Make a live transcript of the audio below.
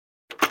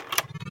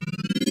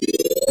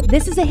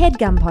This is a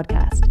HeadGum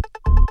podcast.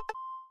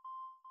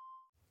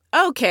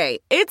 Okay,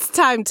 it's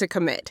time to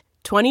commit.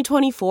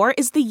 2024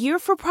 is the year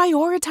for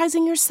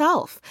prioritizing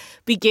yourself.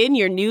 Begin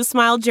your new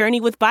smile journey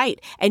with Byte,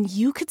 and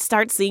you could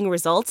start seeing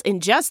results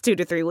in just 2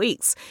 to 3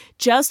 weeks.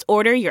 Just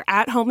order your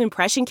at-home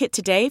impression kit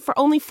today for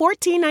only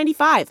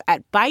 $14.95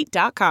 at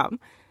Byte.com.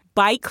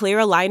 Byte Clear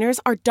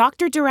aligners are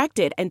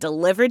doctor-directed and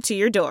delivered to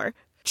your door.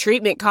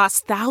 Treatment costs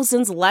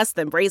thousands less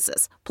than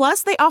braces.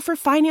 Plus, they offer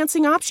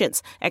financing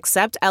options,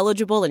 accept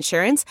eligible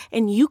insurance,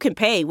 and you can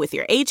pay with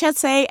your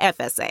HSA,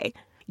 FSA.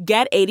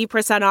 Get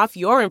 80% off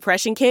your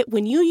impression kit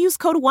when you use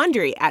code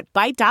WONDERY at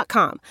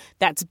Byte.com.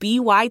 That's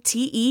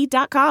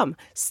BYTE.com.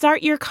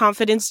 Start your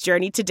confidence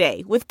journey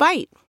today with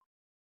Byte.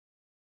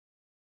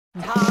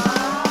 We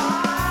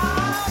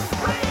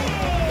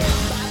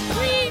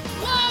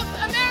love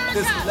America!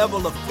 This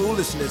level of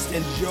foolishness,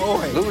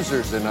 enjoy.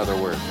 Losers, in other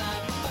words.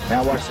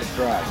 Now watch this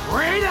drive.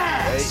 Great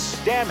Hey,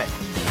 damn it.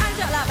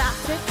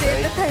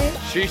 Hey.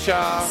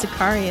 Shisha.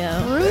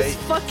 Sicario. Bruce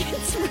fucking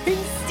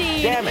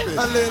Springsteen. Damn it.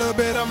 A little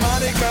bit of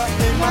Monica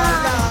in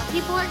my life.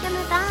 People are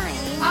gonna die.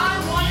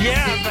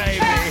 Yeah,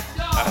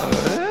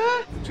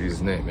 baby. In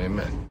Jesus' name,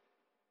 amen.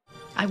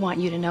 I want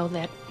you to know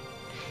that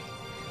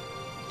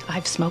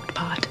I've smoked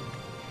pot.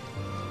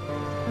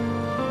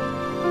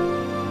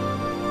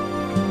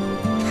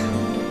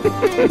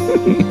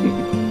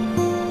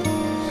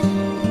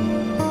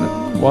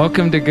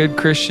 Welcome to Good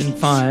Christian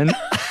Fun.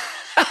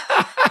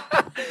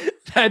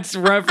 That's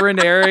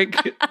Reverend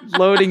Eric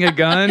loading a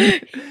gun,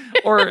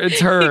 or it's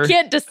her. You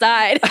can't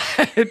decide.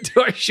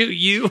 Do I shoot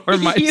you or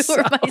myself? You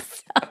or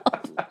myself.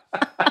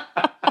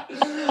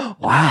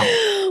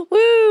 Wow.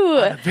 Woo.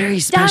 A very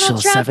special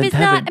Donald Trump seventh is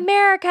heaven. not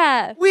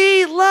America.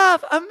 We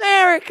love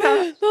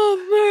America.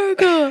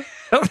 America.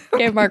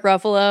 Okay, Mark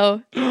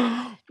Ruffalo.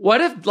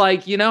 What if,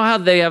 like, you know how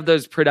they have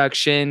those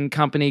production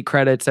company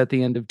credits at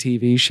the end of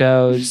TV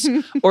shows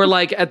or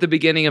like at the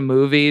beginning of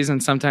movies,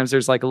 and sometimes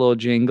there's like a little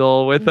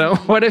jingle with them?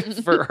 What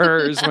if for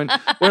hers, when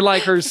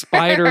like her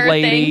Spider Her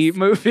Lady things.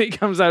 movie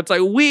comes out, it's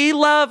like, we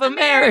love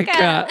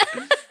America.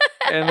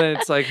 And then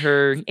it's like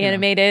her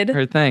Animated.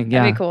 her thing. Yeah.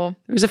 That'd be cool.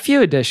 There was a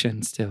few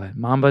additions to it.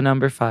 Mambo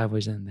number 5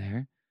 was in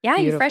there. Yeah,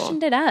 you Beautiful.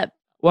 freshened it up.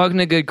 Welcome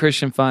to Good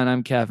Christian Fun.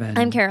 I'm Kevin.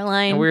 I'm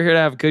Caroline. And we're here to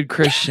have good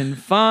Christian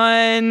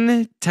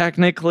fun.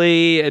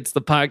 Technically, it's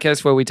the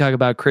podcast where we talk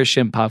about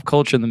Christian pop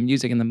culture, the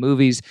music and the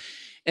movies,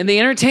 and the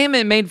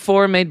entertainment made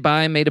for, made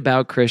by, made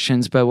about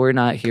Christians. But we're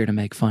not here to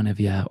make fun of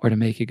you or to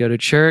make you go to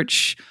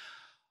church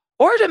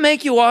or to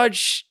make you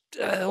watch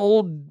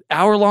old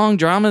hour-long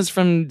dramas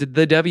from the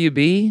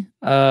WB.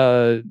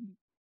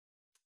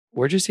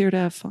 We're just here to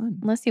have fun.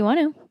 Unless you want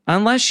to.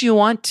 Unless you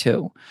want to.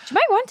 You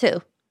might want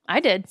to. I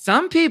did.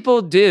 Some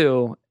people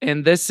do,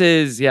 and this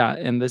is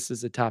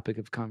a topic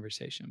of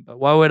conversation. But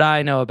what would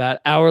I know about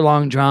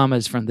hour-long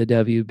dramas from the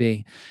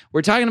WB?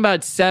 We're talking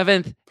about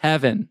Seventh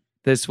Heaven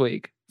this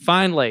week.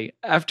 Finally,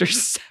 after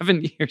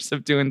 7 years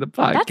of doing the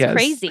podcast. That's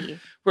crazy.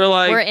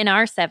 We're in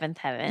our seventh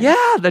heaven.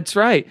 Yeah, that's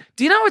right.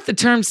 Do you know what the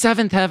term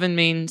Seventh Heaven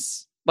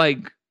means?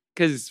 Like,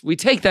 because we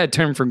take that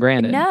term for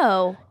granted.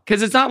 No.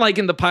 Because it's not like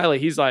in the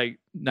pilot, he's like,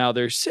 now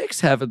there's 6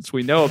 heavens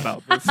we know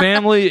about. The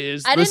family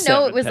is I the didn't know it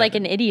seventh was like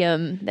heaven. an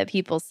idiom that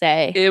people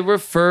say. It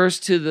refers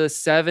to the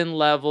 7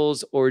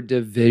 levels or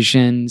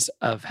divisions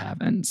of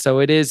heaven. So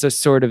it is a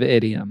sort of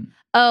idiom.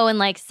 Oh, and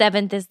like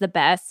seventh is the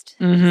best.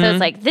 Mhm. So it's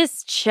like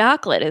this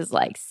chocolate is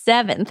like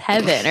seventh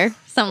heaven or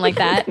something like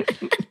that.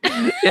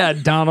 Yeah,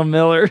 Donald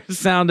Miller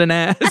sounding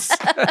ass.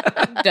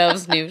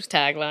 Dove's news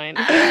tagline.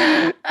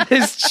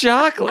 His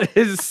chocolate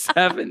is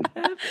 7th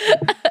heaven.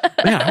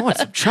 Man, I want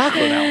some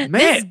chocolate now. This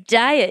Man.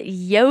 diet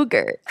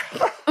yogurt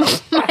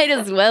might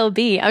as well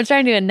be. I was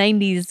trying to do a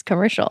 90s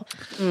commercial.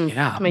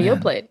 Yeah, My yo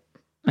man. plate.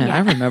 Man, Yeah. I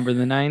remember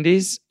the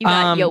 90s. You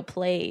got yo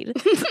played.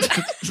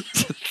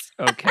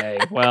 Okay,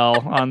 well,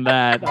 on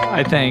that,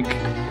 I think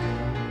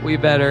we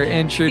better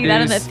introduce... See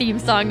that in the theme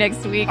song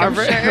next week, I'm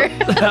sure.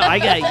 I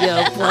got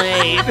yo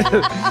played.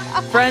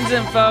 Friends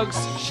and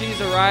folks, she's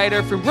a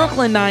writer for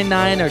Brooklyn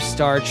Nine-Nine or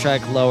Star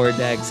Trek Lower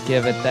Decks.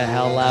 Give it the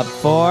hell up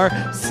for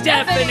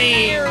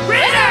Stephanie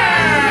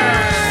Ritter!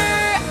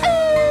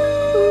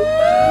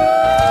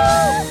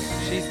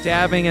 She's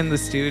dabbing in the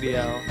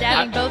studio.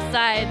 Dabbing both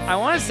sides. I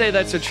want to say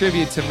that's a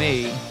tribute to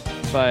me,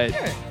 but...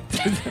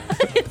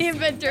 The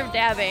inventor of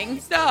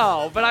dabbing.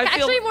 No, but I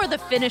feel... Actually, more the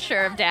finisher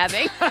of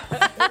dabbing.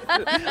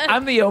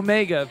 I'm the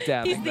omega of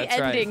dabbing. He's the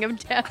that's right. ending of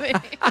dabbing.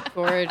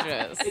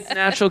 Gorgeous. It's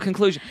natural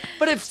conclusion.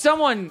 But if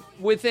someone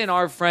within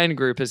our friend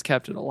group has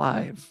kept it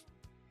alive,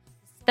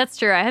 That's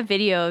true. I have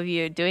video of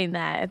you doing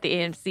that at the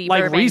AMC.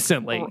 Like Burbank,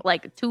 recently.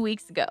 Like 2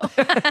 weeks ago.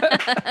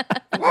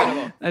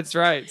 that's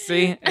right.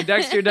 See, and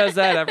Dexter does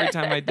that every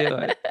time I do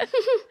it.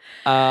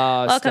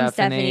 Welcome, Stephanie.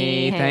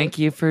 Stephanie. Hey. Thank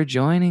you for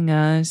joining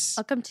us.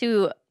 Welcome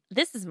to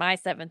This is my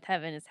seventh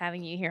heaven, is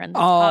having you here on this Oh,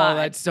 pod.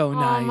 that's so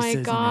nice. Oh my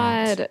isn't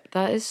God. it?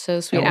 That is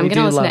so sweet. And I'm we going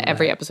to do listen love to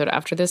every that. episode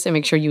after this and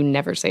make sure you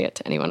never say it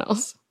to anyone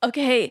else.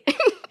 Okay.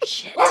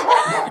 Shit.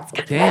 That's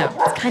Damn.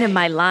 kind of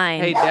my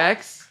line. Hey,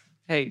 Dex.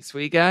 Hey,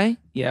 sweet guy.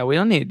 Yeah, we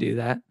don't need to do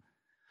that.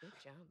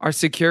 Our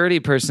security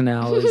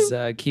personnel is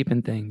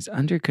keeping things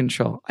under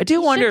control. I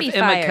do wonder should if be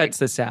Emma fired. cuts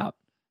this out.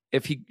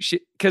 If he,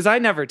 because I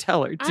never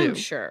tell her to. I'm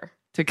sure.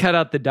 To cut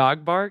out the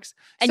dog barks.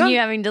 And you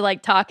having to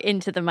like talk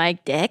into the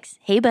mic. Dex,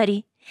 hey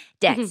buddy.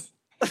 Dex.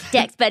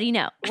 Dex, buddy,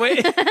 no.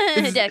 Wait,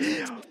 Dex.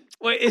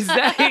 is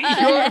that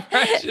your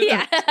impression?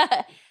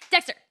 Yeah.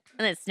 Dexter.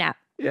 And then snap.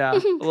 Yeah, a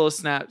little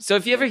snap. So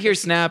if you ever hear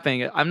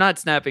snapping, I'm not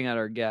snapping at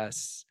our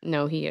guests.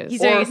 No, he is.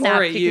 He's Or- very or snapped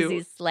at because you.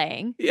 he's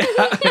slaying. Yeah,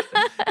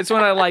 it's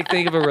when I like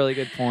think of a really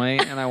good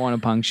point and I want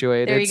to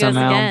punctuate There it he goes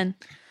somehow. again.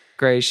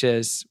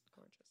 Gracious.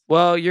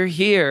 Well, you're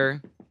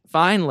here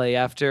finally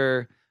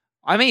after.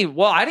 I mean,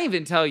 well, I didn't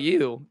even tell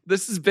you.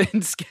 This has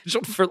been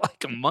scheduled for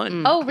like a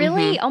month. Oh,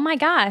 really? Oh my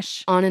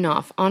gosh. On and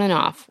off, on and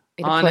off.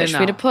 We On had to push, and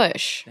we had to off.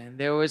 push. And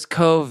there was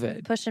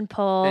COVID. Push and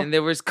pull. And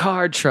there was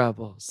car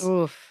troubles.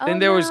 Oof. Oh, Then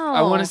there was, I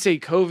no. want to say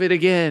COVID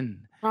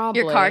again.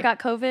 Probably. Your car got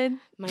COVID?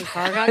 My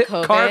car got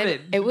COVID.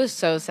 Carvid. It was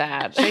so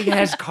sad. She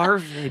has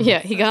COVID. Yeah,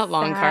 he got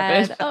long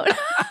Sad. carpet. Oh,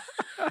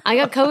 no. I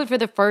got COVID for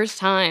the first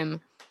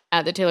time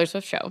at the Taylor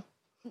Swift show.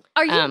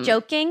 Are you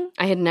joking?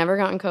 I had never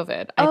gotten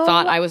COVID. I Oh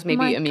thought I was maybe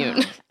my immune.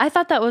 God. I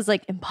thought that was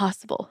like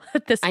impossible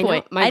at this I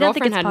point. know. My I don't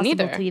think it's girlfriend hadn't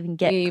possible either. to even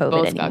get We COVID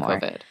both anymore.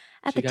 got COVID.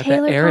 At She the got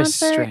Taylor the Eris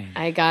concert? strain.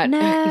 I got No.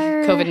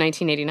 COVID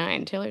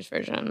 1989, Taylor's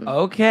version.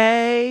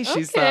 Okay,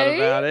 she's thought Okay.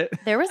 about it.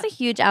 There was a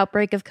huge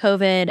outbreak of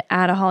COVID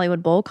at a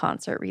Hollywood Bowl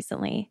concert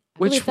recently.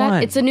 Which Believe that?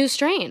 one? It's a new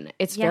strain.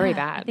 It's very Yeah,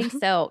 bad. I think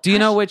so. Do you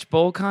know Gosh. which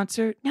bowl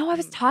concert? No, I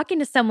was talking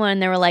to someone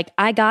and they were like,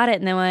 I got it.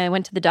 And then when I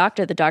went to the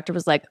doctor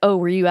was like, oh,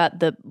 were you at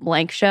the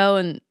blank show?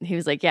 And he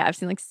was like, yeah, I've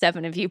seen like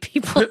 7 of you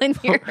people in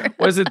here.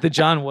 Was it the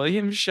John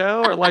Williams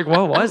show or like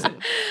what was it?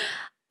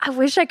 I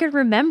wish I could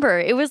remember.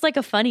 It was like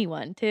a funny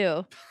one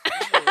too.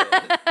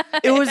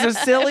 It was a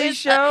silly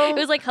show? It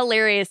was like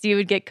hilarious. You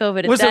would get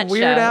COVID at Was that it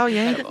Weird show. Al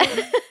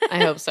Yankovic?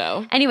 I hope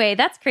so. Anyway,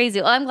 that's crazy.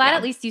 Well, I'm glad Yeah.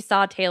 at least you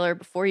saw Taylor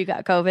before you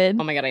got COVID.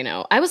 Oh my God, I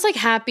know. I was like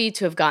happy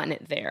to have gotten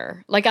it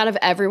there. Like out of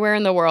everywhere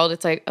in the world,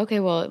 it's like, okay,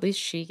 well, at least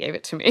she gave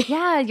it to me.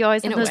 Yeah, you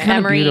always In have a those way. Kinda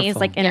memories beautiful.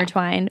 like Yeah.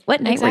 intertwined.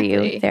 What night were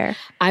Exactly. you there?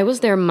 I was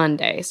there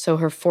Monday, so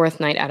her 4th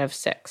night out of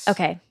 6.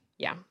 Okay.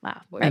 Yeah.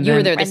 Wow. And you were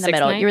then- there Right the in the 6th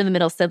middle. night? You were the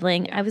middle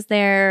sibling. Yeah. I was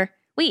there.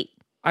 Wait,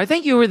 I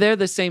think you were there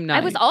the same night.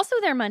 I was also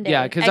there Monday.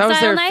 Yeah, because I was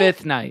Exile there night?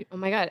 5th night. Oh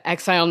my God,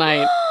 Exile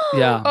night.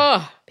 Yeah.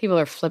 Oh, people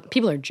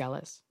are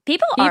jealous.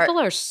 People People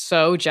are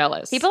so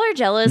jealous. People are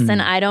jealous,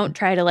 and I don't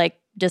try to like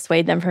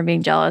dissuade them from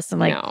being jealous. I'm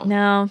like,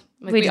 no.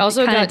 Like, we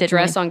also kinda got didn't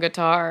Dress win. on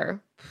guitar.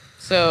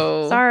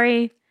 So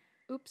Sorry.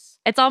 Oops.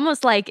 It's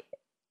almost like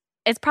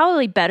it's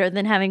probably better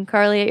than having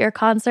Carly at your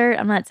concert.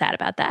 I'm not sad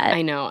about that.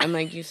 I know. I'm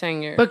like, you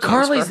sang your But songs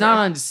Carly's for not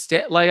her. on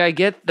stage. Like, I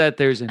get that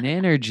there's an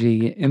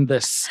energy in the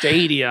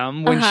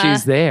stadium when Uh-huh.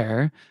 she's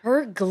there.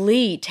 Her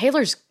glee,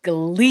 Taylor's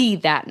glee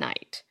that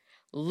night,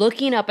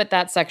 looking up at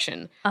that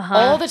section, Uh-huh.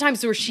 all the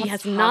times where she Let's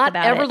has talk not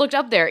about ever it. looked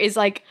up there is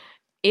like,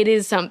 it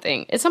is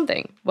something. It's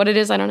something. What it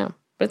is, I don't know.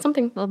 But it's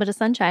something. A little bit of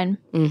sunshine,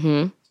 Mm-hmm.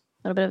 a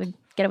little bit of a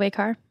getaway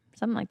car,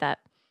 something like that.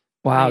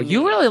 Wow, I you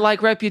mean- really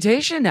like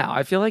Reputation now.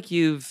 I feel like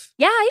you've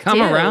Yeah, I come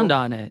do. around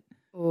on it.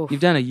 You've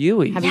done a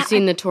Yui. Have you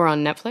seen the tour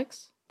on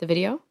Netflix? The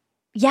video?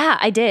 Yeah,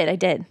 I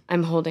did.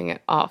 I'm holding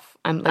it off.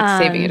 I'm like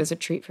saving Um, it as a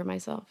treat for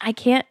myself. I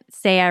can't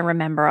say I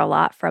remember a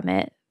lot from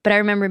it, but I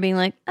remember being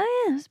like,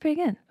 oh yeah, it was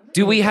pretty good.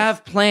 Do we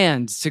have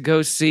plans to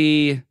go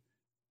see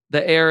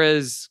the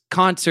Era's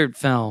concert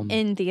film?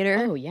 In theater.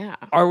 Oh yeah.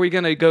 Are we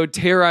going to go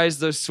terrorize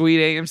those sweet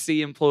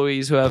AMC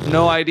employees who have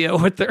no idea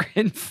what they're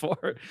in for?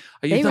 Are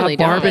you They thought really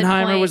don't. Good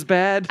Barbenheimer point. was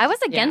bad? I was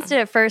against it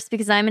at first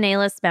because I'm an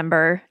A-list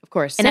member, Of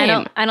course. and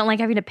Same. I don't like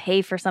having to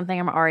pay for something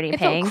I'm already It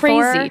paying felt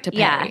crazy for. to pay.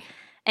 Yeah,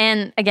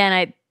 and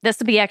again, this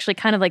would be actually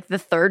kind of like the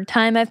 3rd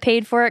time I've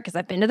paid for it because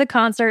I've been to the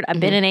concert, I've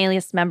been an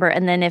A-list member,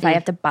 and then if I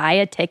have to buy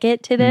a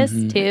ticket to this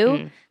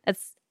too,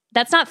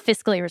 that's not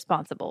fiscally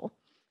responsible.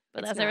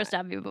 But that's never not.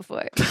 stopped me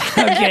before.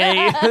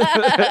 Okay.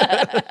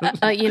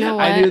 You know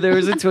what? I knew there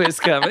was a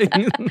twist coming.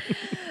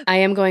 I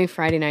am going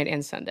Friday night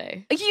and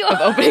Sunday You- of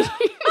opening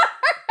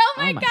oh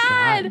my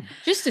god.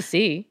 just to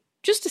see.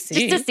 Just to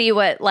see. Just to see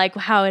what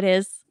how it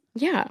is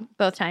Yeah.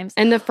 both times.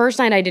 And the first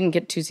night I didn't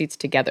get 2 seats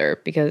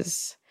together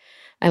because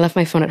I left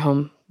my phone at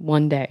home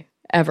one day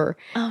ever.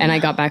 Oh, and I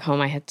no. got back home.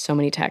 I had so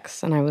many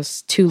texts and I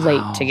was too late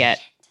Wow. to get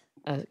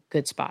a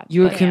good spot.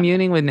 You were But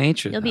communing with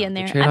nature. You'll be though. in The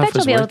there. I trade-off bet you'll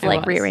was be able worth to it.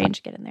 like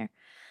rearrange, get in there.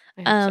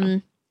 I hope so.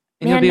 And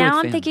you'll Man, be now with I'm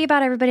family. thinking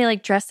about everybody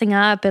like dressing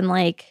up and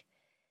like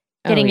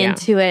getting Oh, yeah.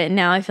 into it. And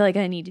now I feel like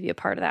I need to be a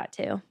part of that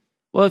too.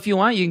 Well, if you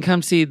want, you can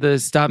come see the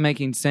Stop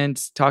Making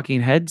Sense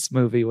Talking Heads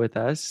movie with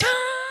us.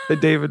 The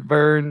David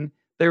Byrne.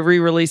 They're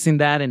re-releasing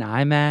that in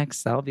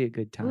IMAX. That'll be a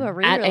good time. Ooh, a At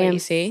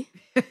re-release. AMC.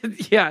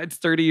 Yeah, it's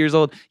 30 years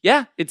old.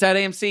 Yeah, it's at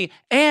AMC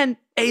and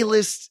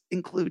A-list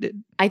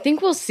included. I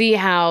think we'll see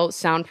how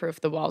soundproof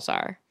the walls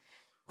are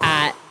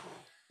at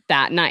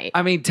that night.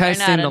 I mean,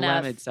 testing the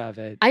enough. limits of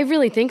it. I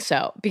really think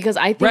so because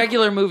I think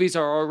Regular movies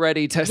are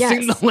already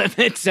testing Yes. the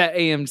limits at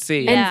AMC.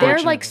 and Yeah. they're like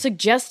unfortunately.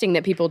 suggesting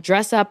that people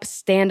dress up,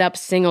 stand up,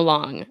 sing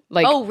along.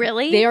 Like Oh,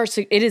 really? They are.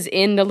 It is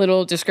in the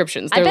little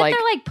descriptions. I They're bet like,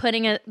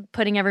 they're like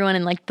putting everyone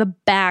in like the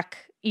back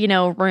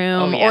room,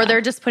 Oh, yeah. or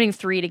they're just putting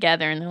 3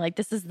 together and they're like,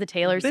 this is the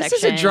Taylor This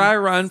section. is a dry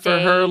run for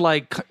her, Stay.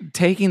 like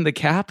taking the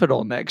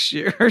Capitol next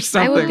year or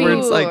something. I would be where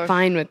it's like,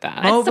 fine with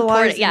that. Oh, Support it.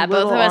 mobilizing Yeah, both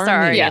of little us are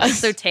already armies.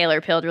 so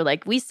Taylor pilled. We're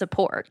like, we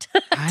support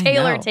I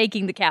Taylor know.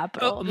 taking the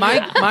Capitol.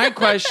 My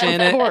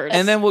question, Of course.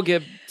 and then we'll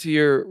get to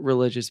your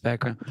religious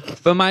background.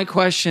 But my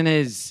question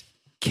is,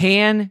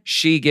 can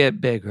she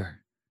get bigger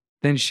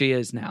than she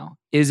is now?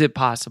 Is it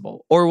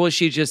possible? Or will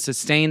she just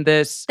sustain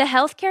this? The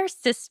healthcare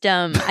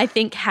system, I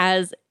think,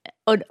 has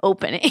an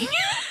opening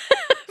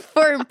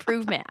for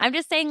improvement. I'm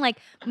just saying, like,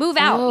 move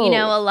out. Oh.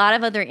 A lot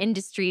of other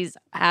industries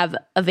have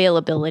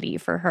availability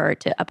for her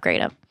to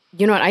upgrade them.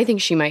 You know what I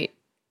think she might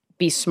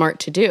be smart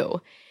to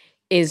do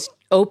is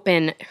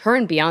open her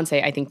and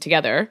Beyonce, I think,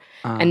 together,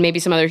 and maybe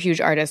some other huge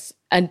artists,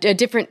 a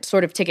different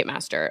sort of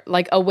Ticketmaster,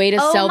 like a way to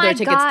sell their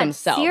tickets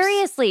themselves.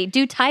 Seriously,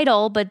 do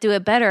Tidal, but do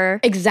it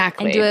better.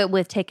 Exactly. And do it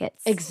with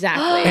tickets.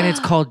 Exactly. And it's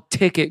called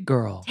Ticket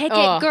Girl. Ticket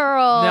Oh.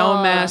 Girl.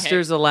 No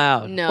masters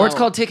allowed. No. Or it's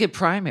called Ticket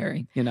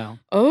Primary,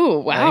 Oh,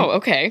 wow. Right?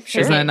 Okay.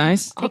 Sure. Isn't that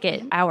nice?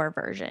 Ticket, our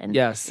version.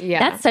 Yes. Yeah.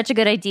 That's such a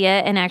good idea.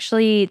 And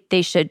actually,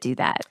 they should do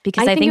that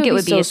because I think it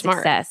would be so a smart.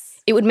 success.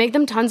 It would make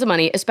them tons of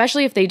money,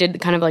 especially if they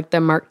did kind of like the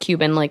Mark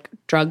Cuban like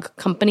drug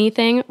company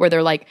thing where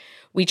they're like,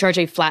 we charge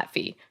a flat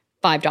fee,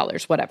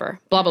 $5, whatever,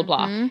 blah, blah,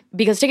 blah.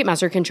 Because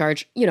Ticketmaster can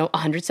charge,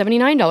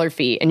 $179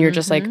 fee. And you're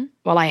just like,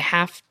 well, I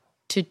have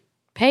to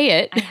pay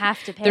it. I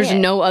have to pay There's it.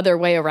 no other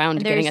way around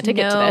There's getting a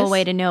ticket to no this.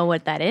 way to know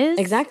what that is.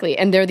 Exactly.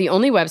 And they're the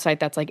only website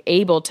that's like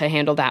able to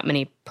handle that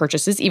many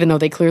purchases, even though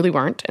they clearly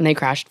weren't. And they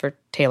crashed for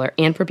Taylor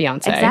and for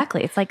Beyonce.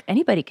 Exactly. It's like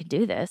anybody could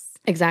do this.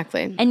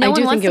 Exactly. And no I one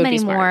do wants think it them would be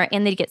anymore, smart.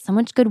 and they'd get so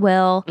much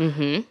goodwill.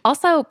 Mm-hmm.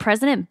 Also,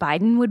 President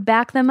Biden would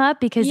back them up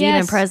because even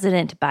Yes.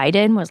 President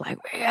Biden was like,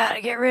 we gotta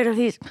get rid of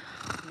these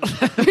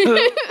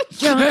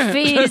junk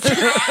fees.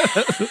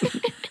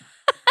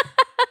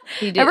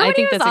 He did. Remember I when he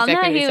think was that's on exactly that?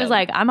 what He was said.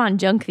 like, I'm on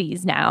junk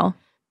fees now.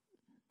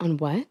 On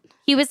what?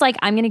 He was like,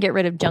 I'm going to get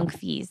rid of junk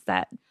fees,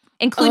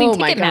 including Oh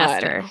my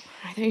Ticketmaster. God.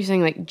 I thought you were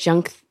saying like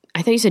junk.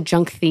 I thought you said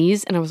junk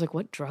thieves, and I was like,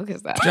 what drug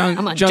is that? Junk-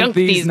 I'm on junk junk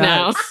thieves thieves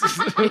now.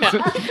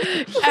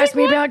 nuts. Ask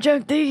me about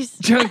junk fees.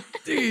 Junk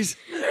these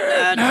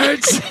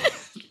nerds.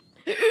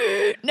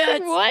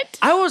 Nuts. What?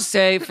 I will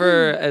say,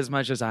 for as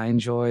much as I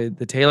enjoyed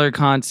the Taylor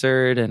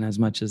concert and as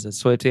much as a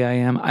Swiftie I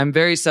am, I'm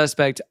very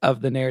suspect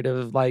of the narrative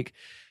of like,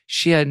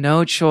 she had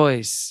no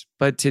choice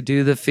but to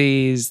do the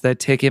fees that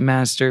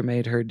Ticketmaster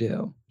made her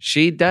do.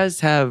 She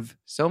does have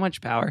so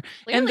much power.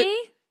 Clearly.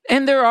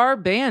 And there are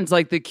bands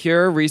like The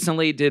Cure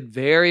recently did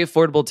very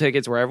affordable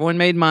tickets where everyone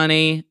made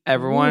money.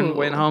 Everyone Ooh.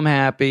 went home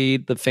happy.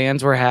 The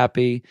fans were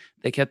happy.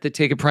 They kept the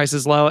ticket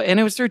prices low. And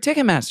it was through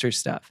Ticketmaster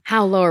stuff.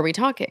 How low are we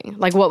talking?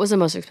 Like, what was the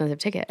most expensive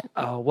ticket?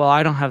 Oh, well,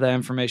 I don't have that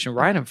information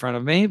right in front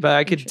of me, but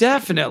I could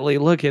definitely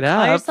look it Call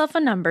up. yourself a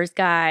numbers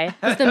guy.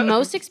 It's the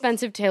most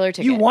expensive Taylor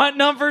ticket. You want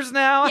numbers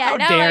now? Yeah, How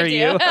now dare I do.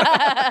 you?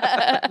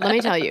 Let me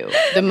tell you,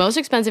 the most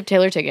expensive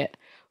Taylor ticket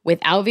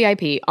without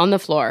VIP on the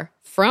floor,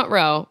 front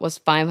row, was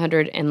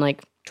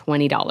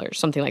 $520,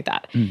 something like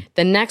that.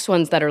 The next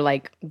ones that are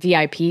like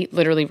VIP,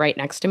 literally right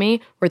next to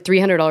me, were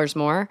 $300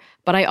 more.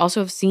 But I also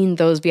have seen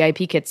those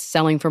VIP kits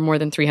selling for more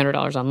than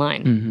 $300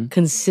 online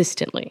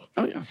consistently.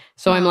 Oh, yeah.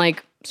 So I'm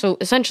like, so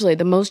essentially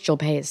the most you'll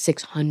pay is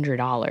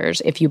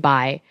 $600 if you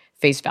buy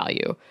face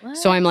value.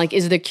 So I'm like,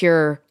 is The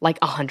Cure like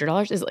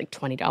 $100? Is it like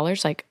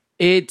 $20? Like,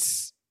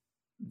 It's,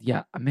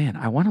 yeah, man,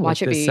 I want to look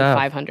watch it this be up.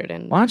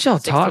 $500. Why don't y'all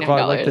talk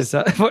while I look this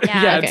up?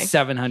 Yeah, okay. it's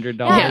 $700.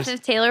 Yeah,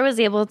 if Taylor was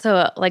able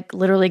to like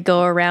literally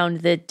go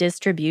around the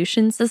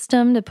distribution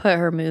system to put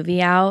her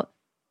movie out,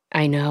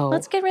 I know.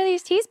 let's get rid of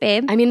these teas,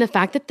 babe. I mean, the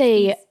fact that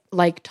they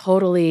like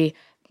totally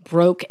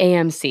broke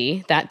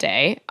AMC that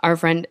day. Our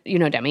friend,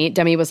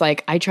 Demi was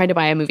like, I tried to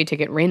buy a movie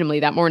ticket randomly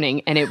that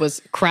morning and it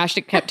was crashed.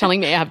 It kept telling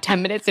me I have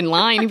 10 minutes in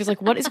line. He was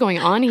like, what is going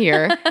on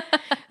here?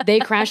 They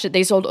crashed it.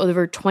 They sold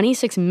over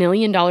 $26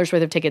 million worth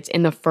of tickets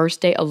in the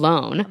first day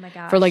alone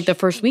for like the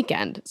first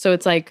weekend. So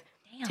it's like,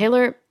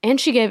 Taylor, and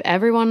she gave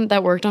everyone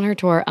that worked on her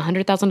tour a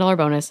 $100,000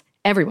 bonus.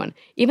 Everyone,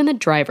 even the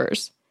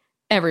drivers,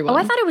 everyone. Oh,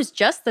 I thought it was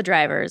just the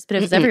drivers, but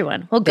it was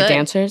everyone. Well, good. The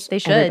dancers, They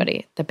should.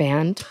 everybody, the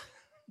band.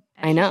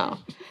 I know.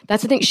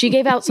 That's the thing. She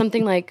gave out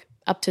something like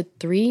up to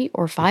 $3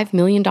 or $5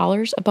 million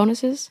of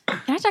bonuses.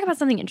 Can I talk about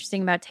something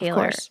interesting about Taylor?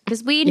 course.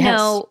 Because we Yes.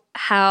 know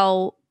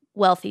how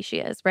wealthy she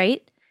is,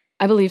 right?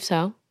 I believe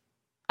so.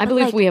 I But,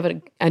 believe like, we have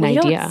an we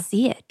idea. don't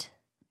see it.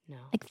 No.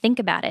 Like, think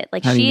about it.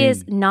 Like, How do you she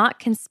is mean? not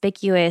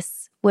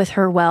conspicuous with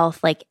her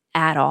wealth, like,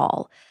 at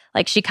all.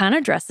 Like, she kind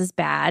of dresses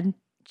bad.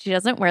 She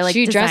doesn't wear, like,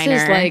 she designer.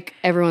 dresses like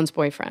everyone's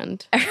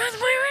boyfriend, Everyone's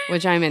wearing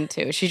which I'm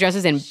into. She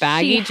dresses in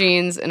baggy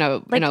jeans and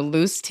a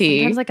loose tee.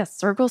 sometimes like a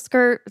circle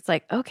skirt. It's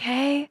like,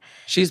 okay.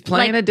 She's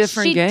playing Like, a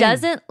different she game.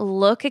 doesn't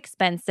look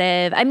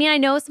expensive. I mean, I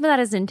know some of that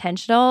is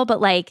intentional,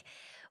 but like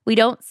we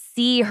don't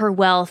see her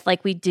wealth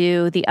like we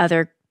do the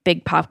other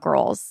big pop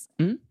girls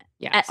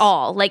Yes. at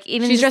all. Like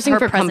even She's just dressing her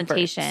for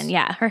presentation. comforts.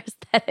 Yeah, her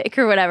aesthetic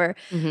or whatever.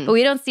 Mhm. But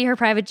we don't see her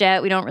private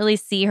jet. We don't really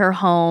see her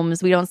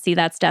homes. We don't see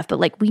that stuff. But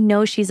like we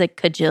know she's a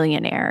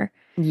cajillionaire.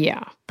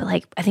 Yeah. But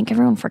like I think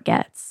everyone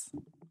forgets.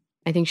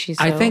 I think she's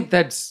so, I think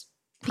that's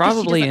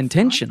probably doesn't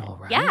intentional,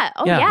 right? Yeah.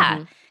 Oh,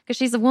 yeah. Because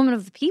she's a woman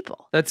of the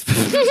people. That's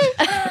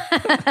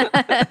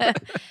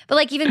But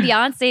like even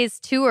Beyonce's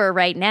tour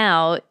right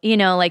now, you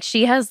know, like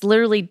she has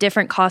literally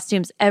different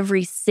costumes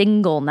every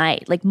single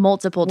night, like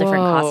multiple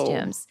different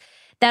costumes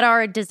that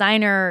are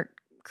designer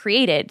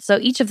created. So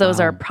each of those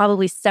are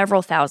probably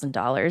several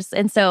 $1,000s.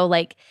 And so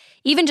like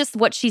even just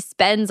what she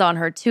spends on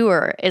her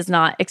tour is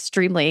not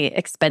extremely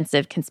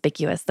expensive,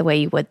 conspicuous the way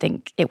you would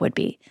think it would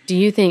be. Do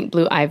you think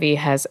Blue Ivy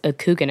has a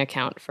Coogan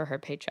account for her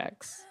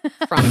paychecks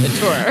from the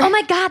tour? Oh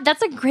my God,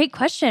 that's a great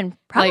question.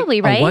 Probably,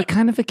 like, right? what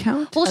kind of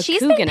account? Well, A she's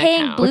Coogan been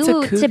paying account. What's a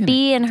Blue to Coogan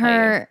be in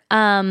her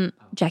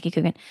Jackie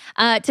Coogan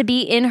to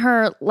be in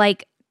her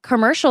like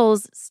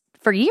commercials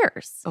for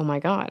years. Oh my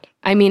God.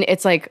 I mean,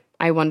 it's like,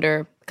 I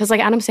wonder, because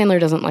like Adam Sandler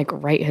doesn't like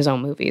write his own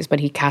movies, but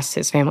he casts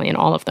his family in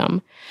all of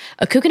them.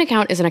 A Coogan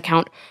account is an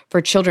account for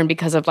children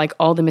because of like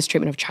all the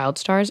mistreatment of child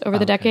stars over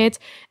the decades.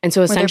 And so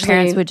Where their essentially,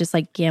 parents would just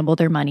like gamble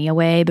their money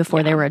away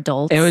before they were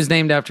adults. It was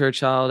named after a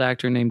child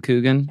actor named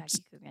Coogan.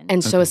 Jackie Coogan.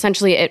 and so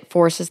essentially it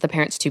forces the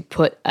parents to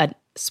put a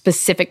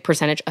specific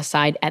percentage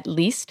aside at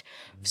least.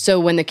 So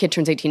when the kid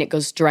turns 18, it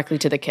goes directly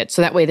to the kid.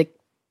 So that way the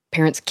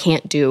parents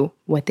can't do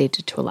what they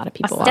did to a lot of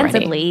people already.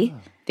 Ostensibly.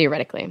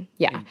 Theoretically,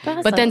 yeah.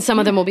 But But then some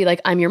of them will be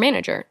like, I'm your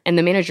manager. And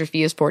the manager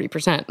fee is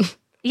 40%.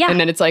 Yeah. And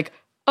then it's like,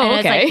 oh, And okay.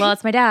 it's like, well,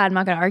 it's my dad. I'm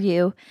not going to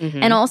argue.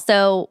 And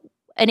also,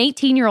 an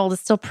 18-year-old is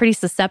still pretty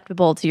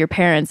susceptible to your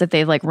parents if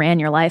they've like ran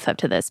your life up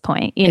to this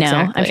point. You know,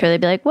 Exactly. I'm sure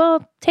they'd be like,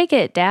 well, take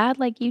it, Dad.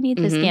 Like, you need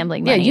this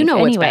gambling Yeah, money. you know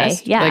what's anyway.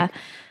 best. Yeah. Like,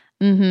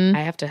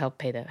 I have to help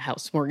pay the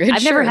house mortgage.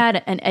 I've never sure.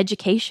 had an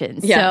education,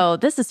 Yeah. so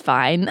this is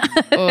fine.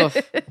 Ugh.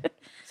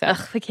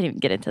 Ugh, we can't even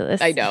get into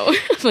this. I know.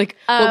 Like,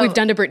 what we've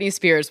done to Britney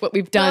Spears, what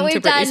we've done What to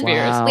we've Britney done-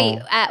 Spears. Wow.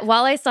 Wait,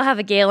 while I still have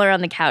a Gaylor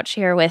on the couch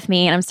here with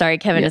me, and I'm sorry,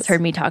 Kevin has Yes.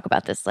 heard me talk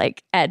about this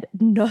like ad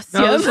nauseum.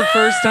 No, this is the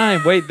first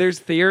time. Wait, there's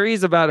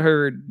theories about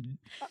her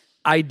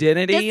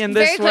identity Just in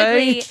this very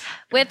way? quickly,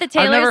 with the I've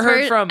Taylor's never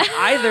heard ver- from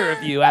either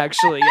of you,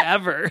 actually,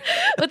 ever.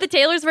 with the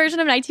Taylor's version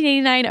of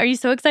 1989. Are you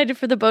so excited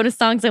for the bonus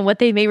songs and what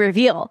they may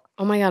reveal?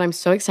 Oh my God, I'm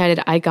so excited.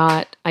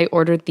 I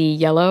ordered the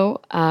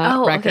yellow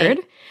Oh, okay. record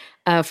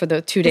for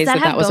the 2 days that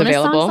that have was bonus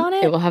songs available. on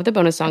it? Will have the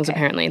bonus songs, Okay.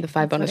 apparently, the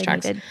 5 bonus what I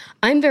tracks. needed.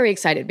 I'm very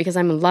excited because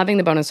I'm loving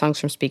the bonus songs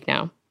from Speak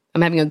Now.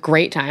 I'm having a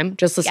great time.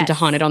 Just listened to Yes.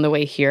 Haunted on the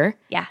way here.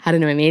 Yeah. Had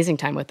an amazing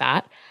time with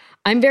that.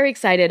 I'm very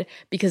excited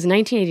because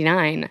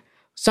 1989,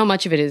 so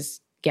much of it is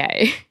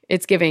gay.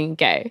 It's giving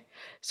gay.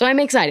 So I'm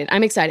excited.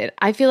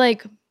 I feel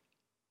like,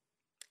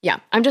 yeah,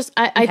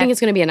 I think it's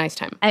going to be a nice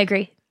time. I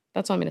agree.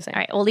 That's all I'm going to say. All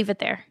right, we'll leave it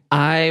there.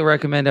 I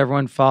recommend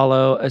everyone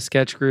follow a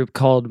sketch group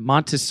called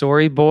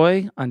Montessori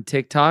Boy on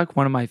TikTok,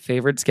 one of my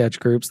favorite sketch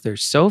groups. They're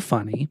so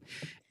funny.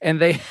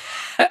 And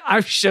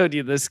I've showed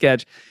you this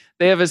sketch.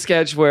 They have a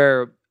sketch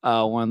where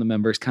one of the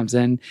members comes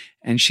in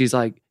and she's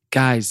like,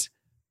 guys,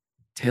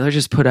 Taylor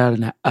just put out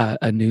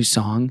a new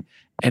song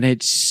and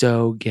it's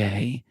so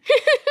gay.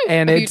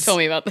 And You it's told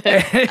me about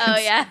this. Oh,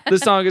 yeah. The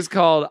song is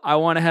called I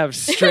Want to Have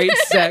Straight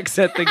Sex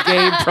at the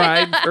Gay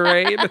Pride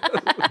Parade.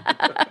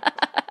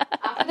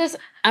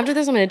 After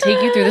this, I'm going to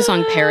take you through the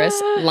song Paris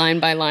line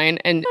by line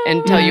and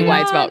tell you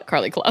why it's about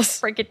Carly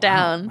Kloss. Break it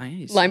down.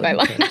 Nice. Line by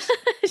line.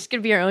 It's going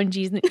to be our own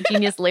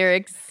genius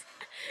lyrics.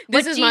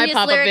 This What is my genius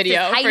pop-up lyrics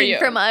video is for hiding you.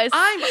 from us.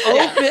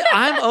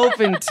 I'm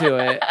open to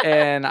it,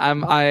 and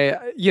I'm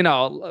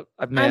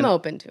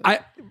open to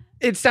it.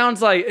 It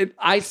sounds like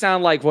I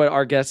sound like what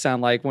our guests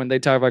sound like when they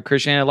talk about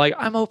Christianity. Like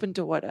I'm open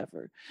to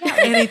whatever.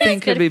 Anything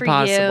It's could good be for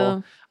possible.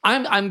 you.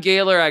 I'm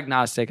Gaylor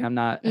agnostic. I'm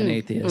not an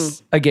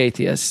atheist. A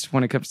gaytheist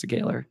when it comes to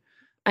Gaylor.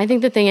 I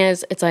think the thing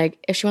is, it's like,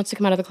 if she wants to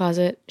come out of the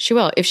closet, she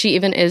will. If she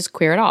even is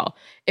queer at all.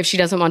 If she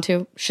doesn't want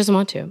to, she doesn't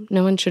want to.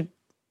 No one should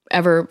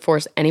ever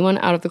force anyone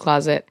out of the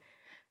closet.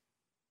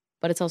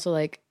 But it's also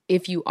like,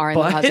 if you are in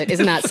the But- closet,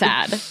 isn't that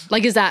sad?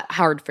 Like, is that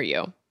hard for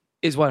you?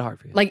 Is what hard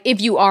for you? Like, if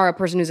you are a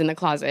person who's in the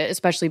closet,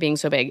 especially being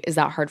so big, is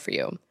that hard for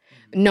you?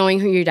 Knowing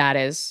who your dad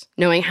is,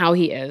 knowing how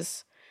he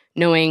is,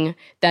 knowing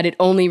that it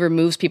only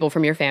removes people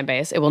from your fan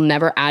base. It will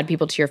never add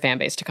people to your fan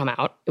base to come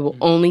out. It will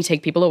only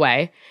take people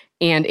away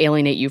and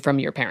alienate you from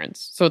your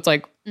parents. So it's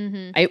like,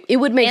 it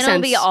would make And sense.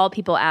 it'll be all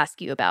people ask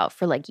you about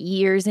for like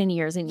years and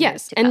years and years.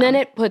 Yes, to and then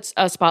come. it puts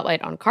a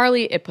spotlight on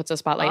Carly. It puts a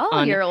spotlight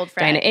on your old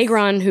Diana friends.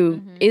 Agron,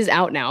 who is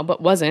out now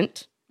but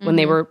wasn't when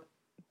they were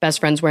best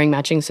friends wearing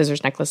matching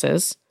scissors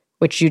necklaces,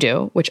 which you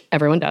do, which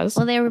everyone does.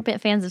 Well, they were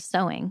bit fans of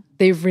sewing.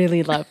 They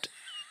really loved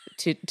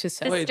to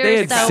sew. Wait, Sister they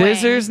had sewing.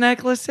 scissors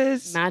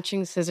necklaces?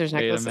 Matching scissors Wait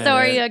a necklaces. minute. So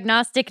are you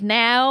agnostic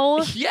now?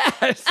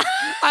 Yes,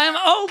 I'm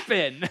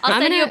open. I'll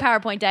I'm send you a gonna-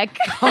 PowerPoint deck.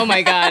 Oh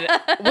my God.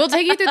 We'll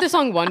take you through the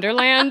song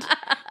Wonderland,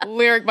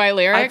 lyric by I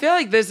lyric. feel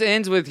like this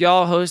ends with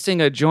y'all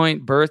hosting a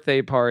joint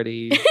birthday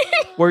party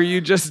where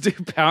you just do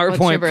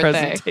PowerPoint birthday?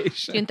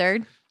 presentation. June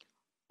 3rd.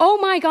 Oh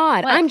my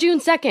God. What? I'm June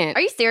 2nd.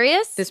 Are you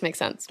serious? This makes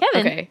sense.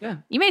 Kevin. Okay. Yeah.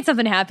 You made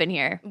something happen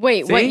here.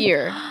 Wait, what See?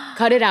 year?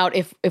 Cut it out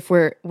if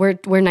we're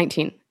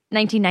 19.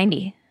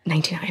 1990.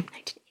 99,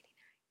 1980.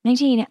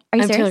 19. Are you I'm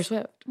serious? Taylor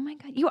Swift. Oh my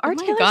God. You are Oh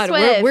my Taylor God,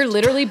 Swift. we're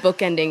literally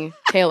bookending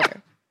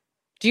Taylor.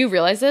 Do you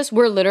realize this?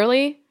 We're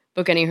literally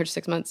bookending her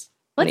 6 months.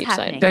 What's on each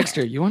happening? side.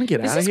 Dexter, you want to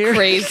get out of here?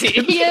 Crazy.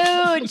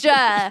 Huge.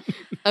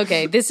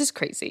 Okay, this is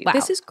crazy. Wow.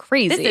 This is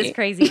crazy. This is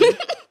crazy.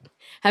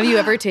 Have you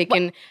ever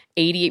taken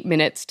 80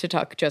 minutes to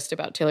talk just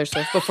about Taylor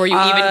Swift before you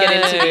even get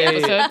into the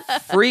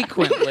episode?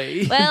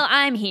 Frequently. Well,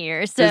 I'm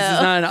here, so This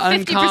is not an 50%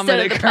 uncommon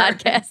of the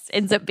occurrence. podcast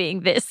ends up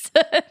being this.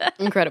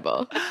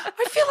 Incredible.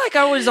 I feel like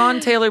I was on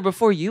Taylor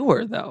before you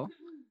were, though.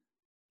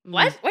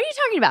 What? What are you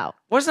talking about?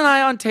 Wasn't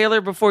I on Taylor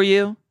before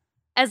you?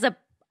 As a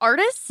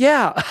artist?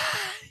 Yeah.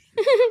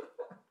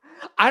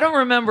 I don't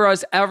remember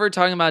us ever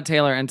talking about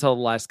Taylor until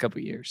the last couple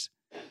of years.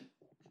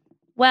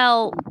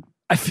 Well,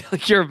 I feel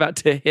like you're about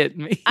to hit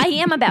me. I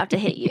am about to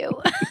hit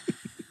you.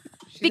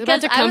 She's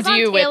about to I come was to on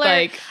you with Taylor.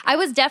 like, I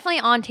was definitely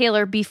on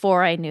Taylor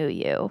before I knew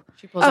you.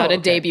 she pulls out a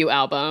okay. debut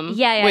album.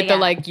 Yeah, with yeah. the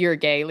like, you're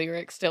gay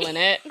lyrics still in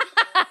it.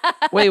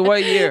 Wait,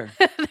 what year?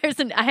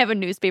 I have a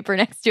newspaper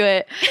next to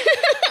it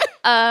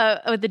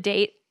with the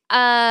date.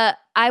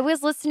 I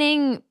was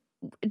listening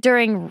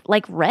during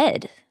like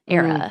Red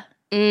era.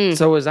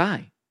 So was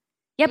I.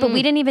 Yeah, but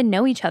we didn't even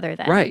know each other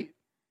then. Right.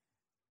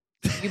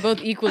 You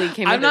both equally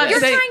came I'm into not this.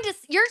 You're saying- trying to.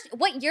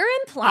 What you're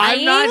implying?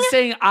 I'm not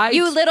saying I.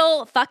 You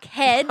little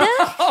fuckhead.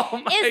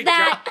 Oh my Is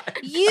that God.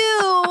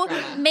 you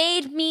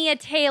made me a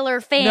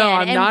Taylor fan? No,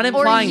 I'm not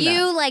implying Or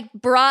you that. like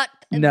brought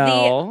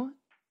No.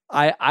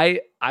 I'm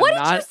What did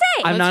not, you say?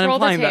 I'm Let's not roll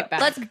the implying tape that.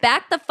 back. Let's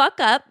back the fuck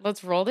up.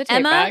 Let's roll the tape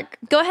Emma, back.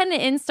 go ahead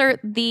and insert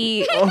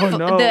the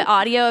no. the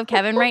audio of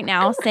Kevin right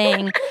now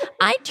saying,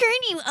 "I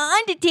turned you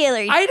on to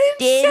Taylor." I didn't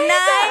say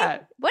that.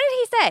 What did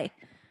he say?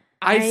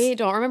 I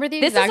don't remember the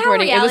This exact is how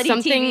wording. It was reality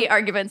something. TV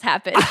arguments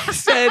happen.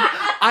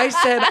 I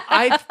said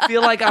I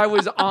feel like I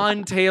was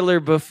on Taylor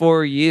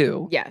before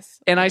you. Yes.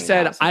 And I think that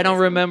said, was I don't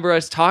amazing. remember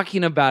us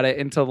talking about it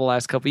until the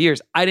last couple of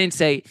years. I didn't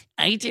say,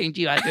 I turned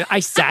you, I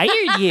sired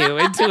you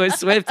into a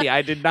Swiftie.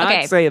 I did not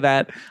Okay. say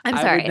that. I'm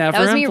I sorry. would never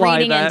That was me imply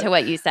reading that. into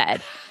what you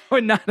said. I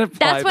would not imply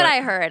That's what that.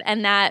 I heard.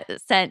 And that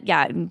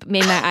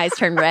made my eyes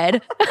turn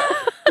red.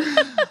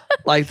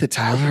 Like the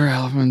Tyler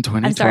album in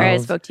 2012. I'm sorry I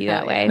spoke to you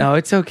that way. No,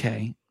 it's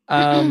okay.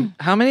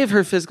 How many of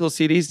her physical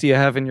CDs do you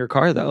have in your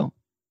car, though?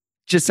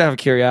 Just out of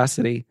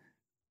curiosity.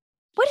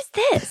 What is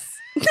this?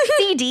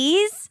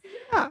 CDs?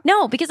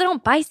 No, because I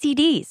don't buy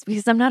CDs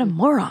because I'm not a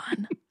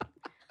moron.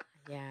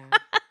 Yeah.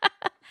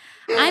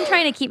 I'm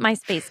trying to keep my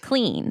space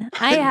clean.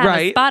 I have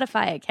Right. a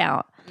Spotify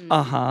account.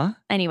 Uh-huh.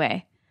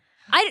 Anyway.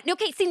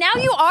 Okay, see, now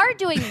you are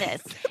doing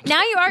this.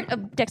 Now you are,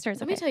 Dexter, it's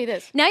Let me okay. tell you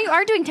this. Now you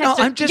are doing No, Taylor.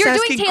 I'm just You're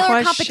asking doing Taylor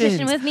questions.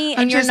 competition with me,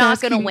 I'm and you're just not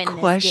going to asking win this game.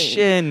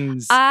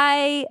 questions.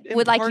 I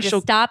would like you to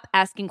Impartial- stop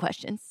asking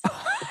questions.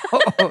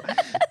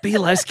 Be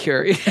less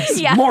curious.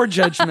 Yeah. More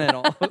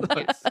judgmental.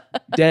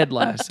 Dead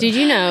last. Did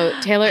you know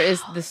Taylor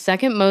is the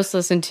second most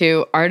listened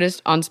to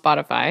artist on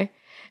Spotify?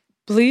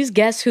 Please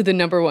guess who the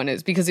number one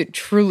is because it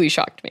truly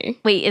shocked me.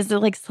 Wait, is it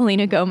like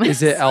Selena Gomez?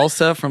 Is it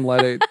Elsa from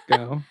Let It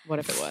Go? What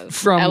if it was?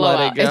 From LOL.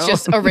 Let It Go. It's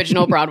just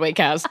original Broadway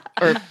cast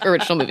or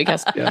original movie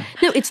cast. Yeah.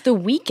 No, it's The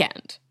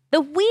Weeknd.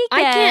 The Weeknd?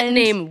 I can't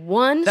name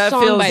one That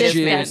song feels by this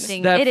juiced. man.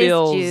 Disgusting. That It is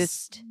feels-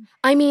 juiced.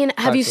 I mean,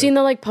 have you Classic. seen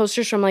the like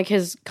posters from like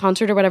his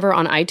concert or whatever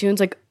on iTunes?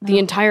 Like the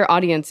entire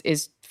audience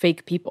is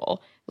fake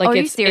people. Like Are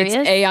you it's serious?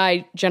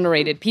 AI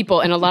generated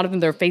people, and a lot of them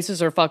their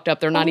faces are fucked up.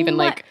 They're not even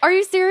like Are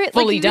you serious?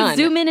 fully like, you can done.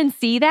 zoom in and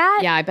see that?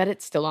 yeah. I bet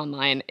it's still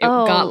online. It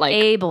Oh, got like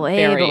Abel.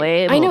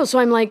 I know. So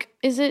I'm like,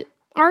 is it?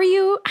 Are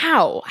you?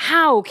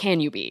 How can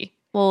you be?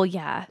 Well,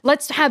 yeah.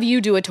 Let's have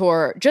you do a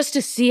tour just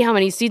to see how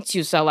many seats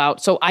you sell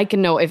out, so I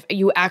can know if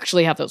you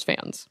actually have those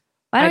fans.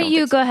 Why I don't don't you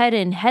think go ahead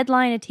and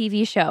headline a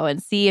TV show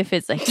and see if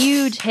it's a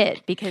huge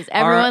hit because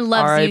everyone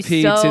loves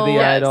R.I.P. you so to the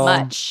idol.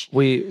 much.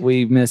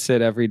 We miss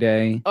it every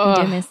day. You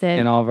do miss it.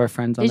 And all of our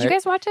friends on Did you there.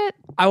 guys watch it?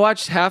 I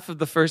watched half of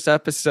the first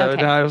episode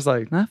Okay. and I was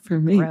like, not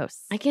for me. Gross.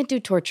 I can't do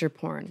torture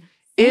porn.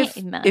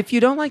 Same. If you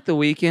don't like The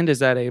Weeknd, is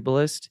that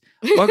ableist?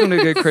 Welcome to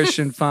Good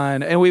Christian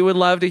Fun. And we would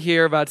love to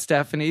hear about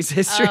Stephanie's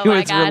history Oh my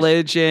with gosh.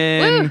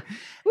 religion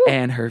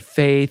and her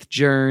faith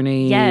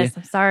journey. Yes,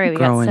 I'm sorry. We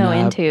got growing so up.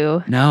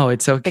 into No,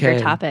 it's okay. bigger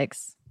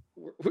topics.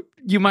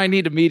 You might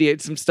need to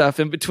mediate some stuff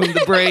in between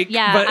the break.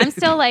 Yeah, but I'm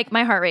still like,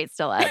 my heart rate's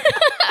still up.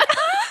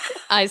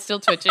 Eyes still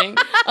twitching.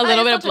 A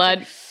little bit of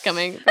blood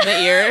coming from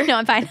the ear. No,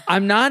 I'm fine.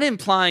 I'm not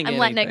implying I'm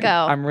letting it anything. go.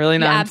 I'm really You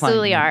not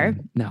absolutely implying are.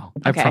 anything. No,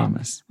 Okay. I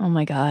promise. Oh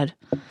my God.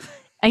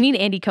 I need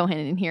Andy Cohen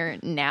in here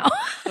now.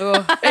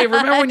 Hey,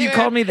 remember when you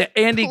called me the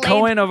Andy Plain-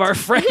 Cohen of our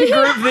friend group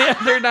the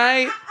other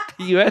night?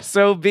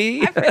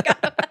 USOB?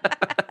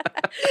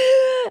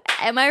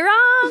 Am I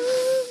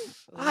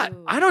wrong?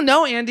 I don't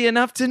know Andy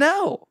enough to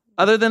know.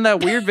 Other than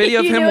that weird video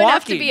of you him knew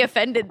enough walking. to be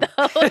offended,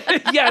 though.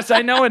 Yes,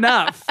 I know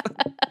enough.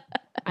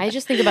 I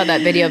just think about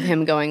that video of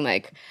him going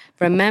like,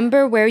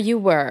 remember where you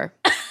were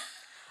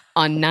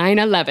on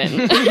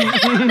 9/11.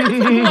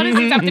 What does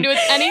this have to do with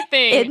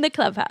anything? In the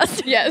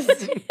clubhouse. yes.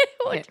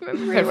 What do you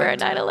remember we were at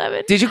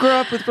 9/11? Did you grow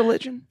up with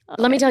religion?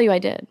 Let me tell you, I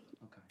did.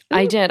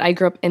 I did. I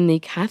grew up in the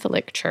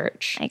Catholic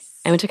Church. Nice.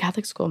 I went to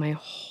Catholic school my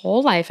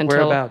whole life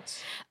until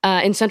Whereabouts?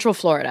 in Central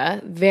Florida,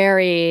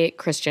 very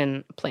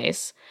Christian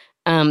place.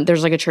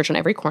 There's like a church on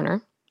every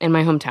corner. in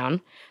my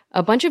hometown,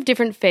 a bunch of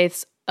different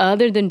faiths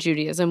other than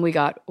Judaism. We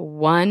got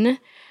one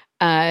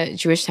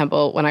Jewish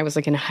temple when I was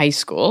like in high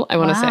school, I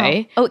want to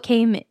say. Oh, it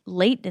came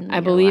late in I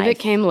believe life. it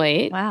came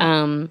late.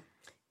 Wow.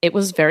 It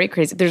was very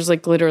crazy. There's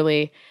like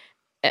literally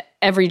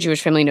every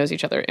Jewish family knows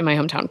each other in my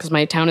hometown because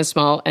my town is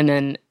small and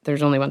then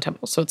there's only one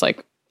temple. So it's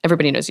like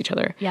everybody knows each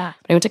other. Yeah.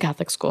 But I went to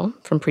Catholic school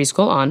from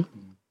preschool on,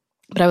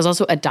 but I was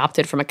also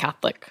adopted from a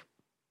Catholic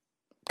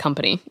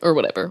company or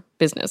whatever,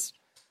 business.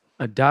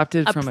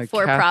 Adopted from a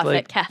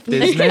for-profit Catholic Catholic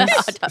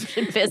business.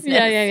 adoption business.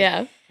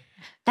 Yeah.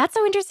 That's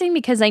so interesting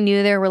because I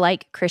knew there were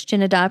like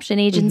Christian adoption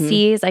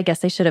agencies. I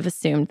guess I should have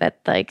assumed that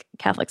like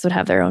Catholics would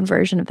have their own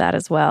version of that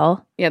as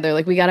well. Yeah, they're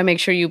like, we got to make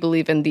sure you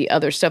believe in the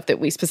other stuff that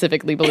we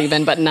specifically believe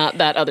in, but not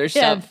that other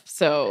stuff.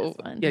 So,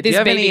 Yeah, do you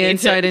have any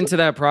insight into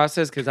that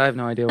process? Because I have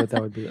no idea what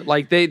that would be.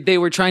 Like they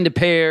were trying to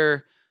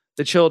pair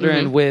the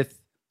children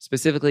with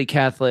specifically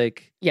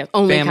Catholic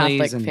only families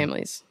Catholic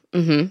families.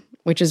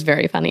 Which is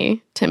very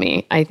funny to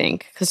me, I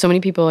think, because so many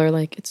people are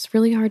like, it's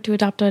really hard to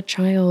adopt a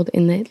child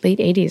in the late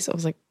 80s. I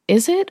was like,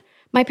 is it?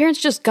 My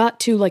parents just got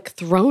to like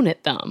thrown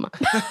at them.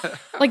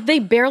 Like they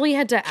barely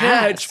had to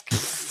ask.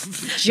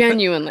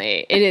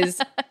 Genuinely.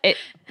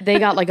 They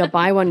got like a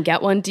buy one,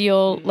 get one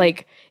deal.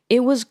 Like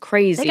it was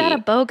crazy. They got a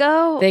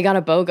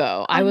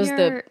BOGO? I was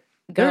the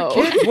go.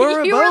 Their kids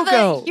were a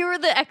BOGO. You were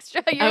the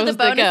extra. You I were the was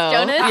bonus go.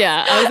 Jonas.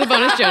 Yeah, I was the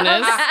bonus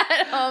Jonas.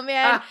 Oh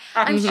man,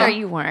 I'm sure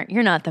you weren't.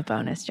 You're not the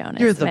bonus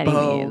Jonas. You're the by any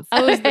beau. means.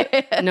 I was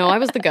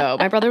the go.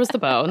 My brother was the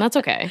beau, and that's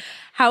okay.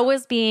 How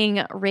was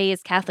being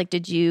raised Catholic?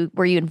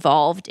 Were you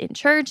involved in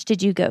church?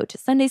 Did you go to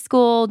Sunday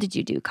school? Did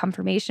you do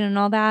confirmation and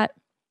all that?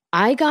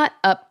 I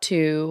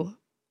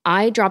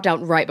dropped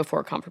out right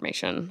before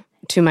confirmation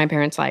to my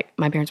parents. Like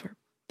my parents were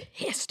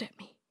pissed at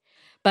me.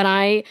 But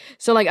I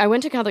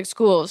went to Catholic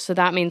school, so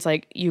that means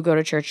like you go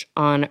to church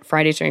on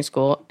Fridays during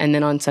school, and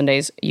then on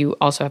Sundays you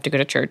also have to go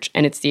to church,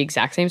 and it's the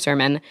exact same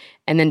sermon.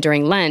 And then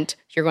during Lent,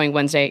 you're going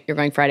Wednesday, you're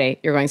going Friday,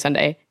 you're going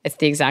Sunday. It's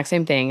the exact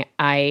same thing.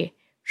 I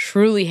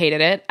truly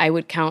hated it. I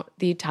would count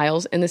the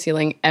tiles in the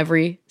ceiling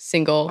every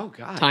single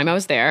time I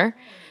was there.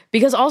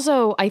 Because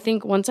also, I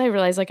think once I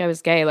realized like I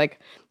was gay, like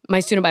my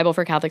student Bible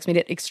for Catholics made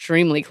it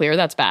extremely clear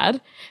that's bad.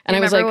 And I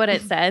was remember like, what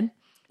it said.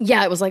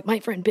 Yeah, it was like,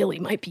 my friend Billy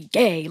might be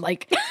gay.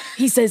 Like,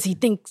 he says he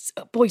thinks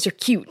boys are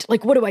cute.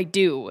 Like, what do I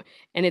do?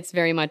 And it's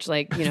very much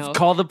like, you know.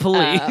 Call the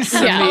police.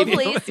 Call the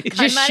police.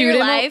 Just shoot him.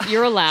 Life.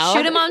 You're allowed.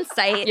 Shoot him on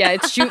sight. Yeah,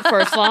 it's shoot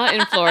first law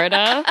in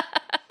Florida.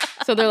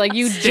 So they're like,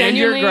 you stand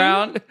genuinely. your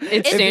ground.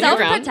 It's stand your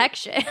ground.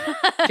 Self-protection.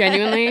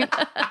 Genuinely.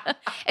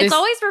 It's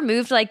always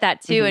removed like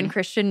that too in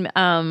Christian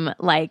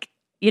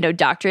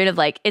doctrine of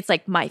like, it's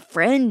like my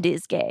friend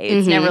is gay.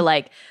 It's never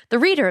like the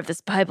reader of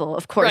this Bible,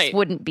 of course,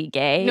 wouldn't be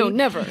gay. No,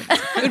 never.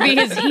 It would be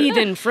his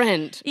heathen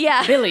friend.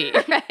 Yeah. Billy.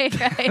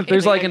 Right.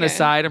 There's like an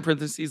aside in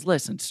parentheses.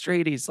 Listen,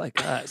 straighties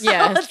like us.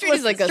 Yeah,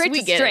 straighties like us. Straight We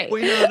to get straight. it.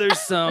 We know there's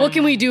some. What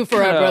can we do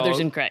for our you know, brothers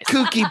in Christ?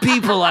 Kooky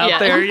people out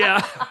there.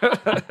 Yeah.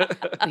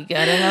 We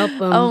gotta help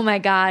them. Oh my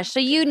gosh. So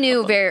you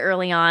knew very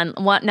early on,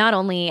 not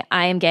only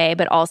I am gay,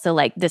 but also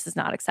like this is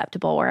not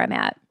acceptable where I'm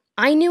at.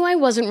 I knew I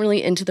wasn't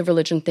really into the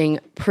religion thing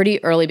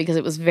pretty early because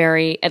it was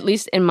very, at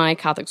least in my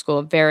Catholic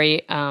school,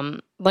 very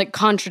like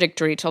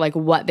contradictory to like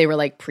what they were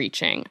like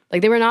preaching.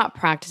 Like they were not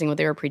practicing what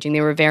they were preaching. They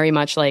were very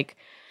much like,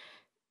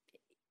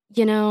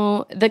 you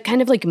know, the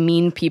kind of like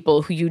mean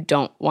people who you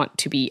don't want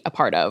to be a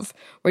part of,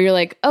 where you're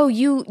like, oh,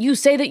 you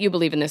say that you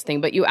believe in this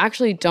thing, but you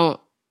actually don't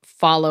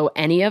follow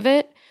any of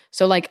it.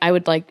 So like I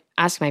would like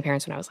ask my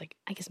parents when I was like,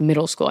 I guess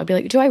middle school, I'd be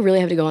like, do I really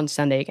have to go on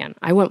Sunday again?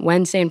 I went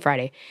Wednesday and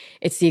Friday.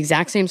 It's the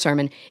exact same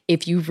sermon.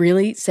 If you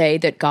really say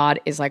that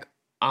God is like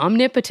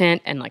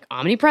omnipotent and like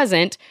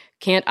omnipresent,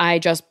 can't I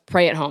just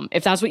pray at home?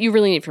 If that's what you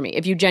really need from me,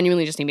 if you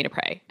genuinely just need me to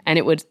pray. And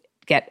it would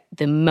get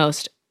the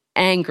most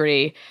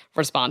angry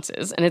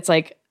responses. And it's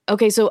like,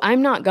 okay, so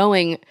I'm not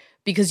going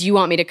because you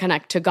want me to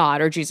connect to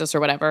God or Jesus or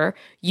whatever.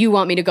 You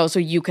want me to go so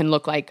you can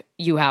look like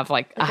you have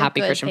like a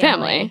happy good Christian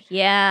family.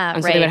 Yeah,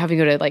 And so they would have to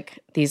go to like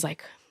these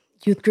like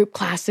youth group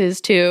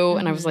classes too.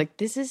 And I was like,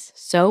 this is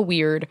so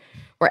weird,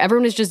 where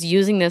everyone is just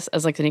using this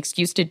as like an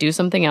excuse to do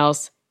something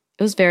else.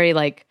 It was very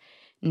like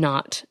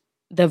not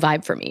the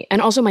vibe for me.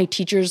 And also my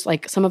teachers,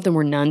 like some of them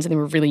were nuns and they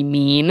were really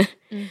mean.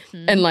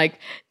 And like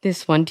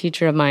this one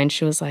teacher of mine,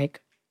 she was like,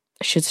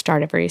 I should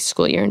start every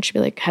school year. And she'd be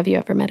like, have you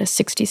ever met a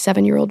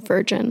 67-year-old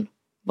virgin?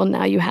 Well,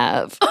 now you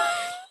have.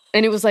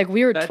 And it was like,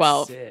 we were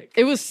 12. Sick.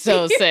 It was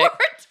so sick.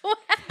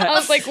 I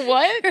was like,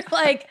 what? You're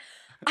like,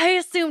 I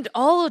assumed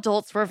all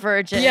adults were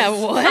virgins. Yeah,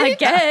 what? I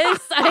guess.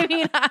 I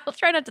mean, I'll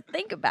try not to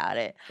think about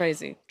it.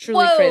 Crazy.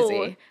 Truly Whoa.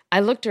 crazy.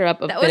 I looked her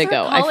up a That was bit her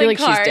ago. I feel calling like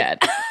card. she's dead.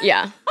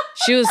 Yeah.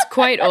 She was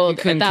quite old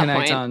at Couldn't that connect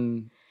point.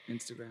 on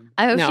Instagram.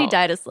 I hope No. she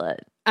died a slut.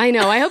 I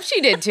know. I hope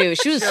she did too.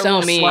 She was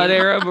so mean. Slut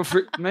era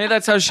before, maybe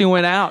that's how she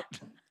went out.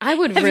 I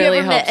would Have really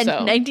you ever hope met so.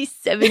 a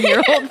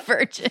 97-year-old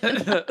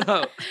virgin?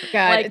 God,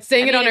 Like,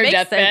 saying it on her makes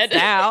deathbed.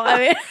 sense now. I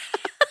mean,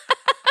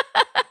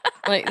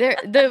 Like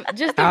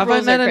just the Have I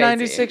rules met are a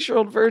crazy.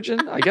 96-year-old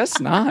virgin? I guess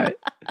not.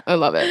 I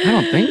love it. I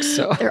don't think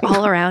so. They're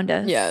all around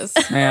us. Yes.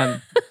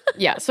 Man,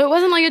 Yeah. So it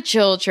wasn't like a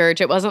chill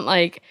church. It wasn't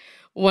like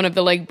one of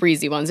the like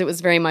breezy ones. It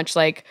was very much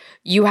like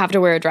you have to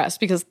wear a dress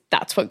because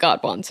that's what God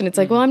wants. And it's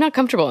like, well, I'm not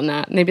comfortable in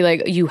that. And they'd be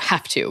like, you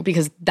have to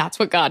because that's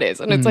what God is.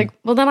 And it's like,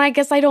 well, then I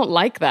guess I don't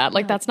like that.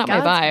 Like that's not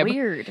God's my vibe.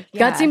 weird. God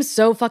Yeah. seems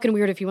so fucking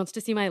weird if he wants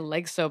to see my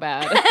legs so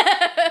bad.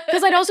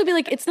 Because I'd also be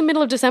like, it's the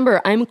middle of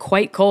December. I'm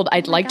quite cold.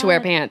 I'd like to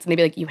wear pants. And they'd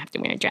be like, you have to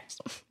wear a dress.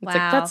 It's like,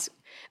 Wow. that's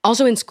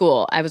also in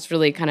school. I was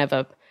really kind of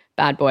a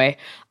bad boy.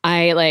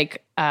 I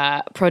like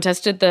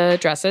protested the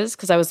dresses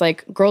because I was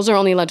like, girls are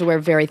only allowed to wear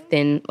very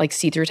thin, like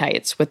see-through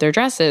tights with their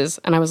dresses.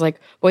 And I was like,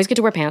 boys get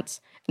to wear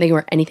pants. And they can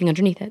wear anything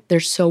underneath it. They're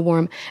so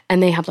warm.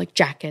 And they have like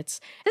jackets.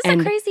 This is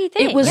And a crazy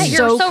thing. It was Yeah,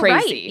 you're so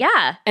right. crazy.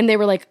 Yeah. And they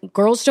were like,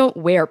 girls don't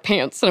wear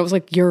pants. And I was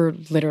like, you're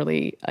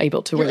literally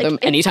able to wear them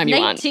anytime you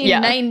want. Yeah.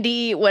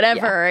 1990,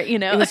 whatever, you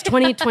know. It was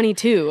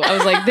 2022. I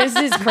was like, this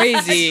is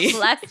crazy.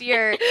 Last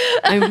year.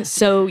 I'm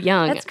so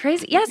young. That's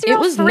crazy. Yes, you're It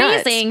all was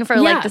nuts. freezing for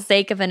Yeah. like the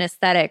sake of an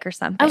aesthetic or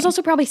something. I was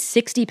also probably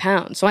 60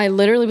 pounds. So I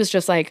literally was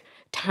just like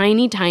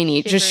tiny,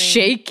 just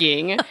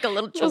shaking. like a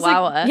little I was like-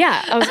 chihuahua.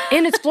 yeah.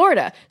 And it's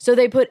Florida. So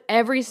they put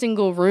every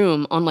single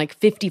room on like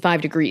 55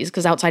 degrees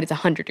because outside it's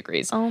 100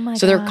 degrees. Oh my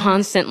So they're God.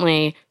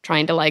 constantly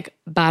trying to like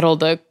battle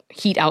the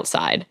heat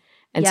outside.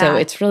 And so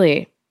Yeah.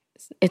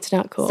 it's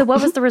not cool. So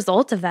what was the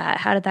result of that?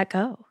 How did that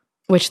go?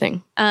 Which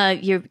thing?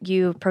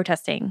 You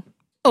protesting.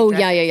 Oh,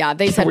 yeah.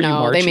 They said Were you no.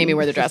 They marching? made me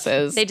wear the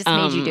dresses. They just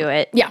made you do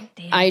it. Yeah.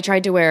 Damn. I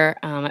tried to wear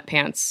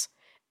pants.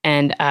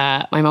 And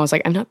my mom was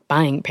like, I'm not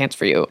buying pants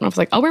for you. And I was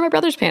like, I'll wear my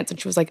brother's pants. And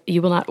she was like,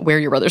 you will not wear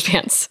your brother's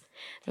pants.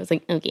 I was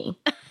like, okay.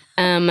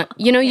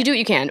 You do what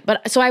you can.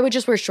 But so I would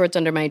just wear shorts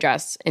under my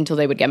dress until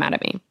they would get mad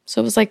at me. So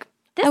it was like,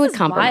 This I would is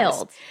compromise.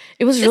 wild.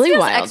 It was This really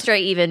feels wild. extra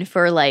even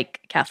for like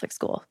Catholic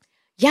school.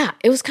 Yeah,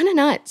 it was kind of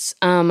nuts.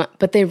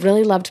 But they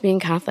really loved being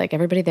Catholic.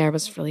 Everybody there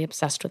was really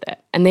obsessed with it.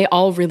 And they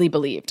all really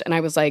believed. And I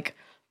was like,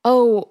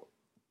 oh,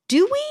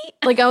 do we?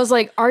 Like, I was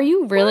like, are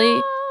you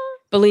really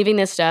believing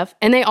this stuff?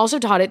 And they also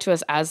taught it to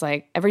us as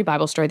like, every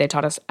Bible story they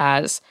taught us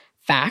as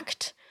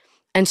fact.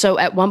 And so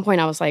at one point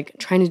I was like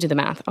trying to do the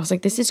math. I was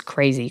like, this is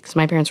crazy. Because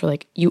my parents were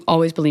like, you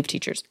always believe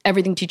teachers.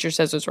 Everything teacher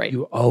says is right.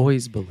 you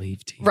always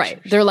believe teachers.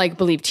 Right. They're like,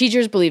 believe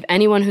teachers, believe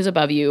anyone who's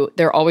above you.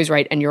 They're always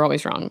right and you're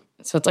always wrong.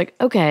 So it's like,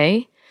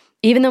 okay.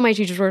 Even though my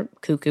teachers were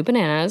cuckoo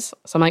bananas.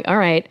 So I'm like, all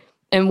right.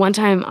 And one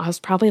time I was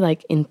probably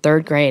like in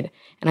 3rd grade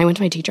and I went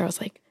to my teacher. I was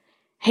like,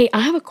 hey,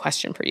 I have a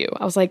question for you.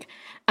 I was like,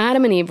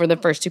 Adam and Eve were the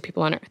first 2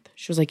 people on earth.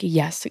 She was like,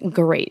 yes,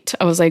 great.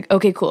 I was like,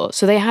 okay, cool.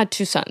 So they had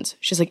 2 sons.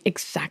 She's like,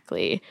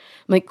 exactly.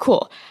 I'm like,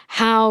 cool.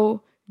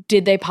 How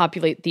did they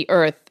populate the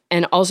earth?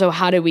 And also,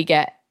 how did we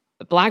get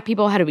Black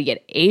people? How did we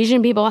get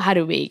Asian people? How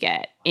did we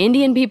get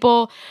Indian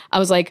people? I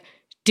was like,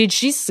 did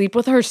she sleep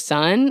with her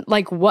son?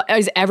 Like, what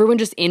is everyone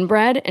just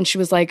inbred? And she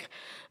was like,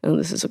 oh,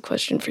 this is a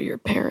question for your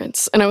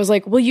parents. And I was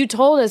like, well, you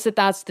told us that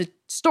that's the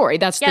story.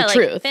 That's the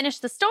truth. Finish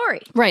the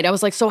story. Right. I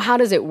was like, so how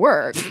does it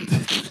work?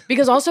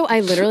 Because also I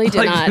literally did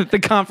Like not. the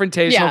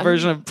confrontational Yeah.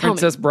 version of Tell me.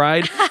 Princess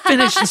Bride.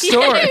 Finish the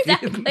story.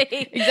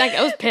 Exactly. Exactly.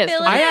 I was pissed.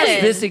 Fill I it asked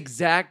in.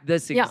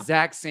 this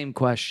exact same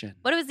question.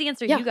 What was the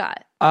answer Yeah. you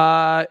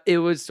got? It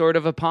was sort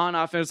of a pawn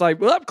off. It was like,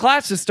 well,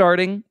 class is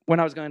starting when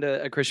I was going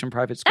to a Christian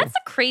private school. That's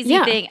a crazy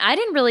Yeah. thing. I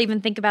didn't really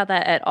even think about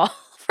that at all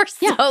for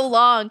Yeah. so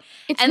long.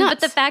 It's But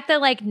nuts. the fact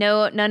that like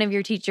none of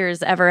your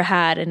teachers ever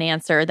had an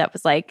answer that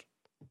was like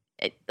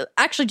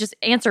actually just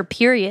answer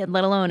period,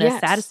 let alone a Yes.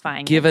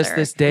 satisfying Give us answer.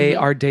 this day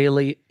our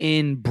daily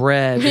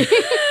inbread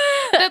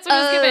That's what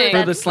I was giving. for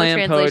the That's the slam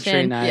poetry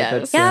translation. night. Yes.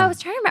 That's, Yeah, I was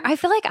trying to remember. I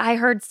feel like I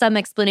heard some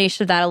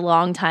explanation of that a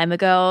long time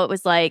ago. It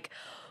was like,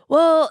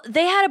 well,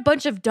 they had a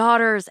bunch of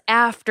daughters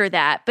after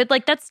that, but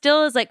like that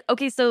still is like,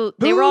 okay, so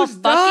they were all Whose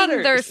fucking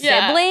their daughters?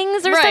 Yeah.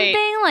 siblings or Right.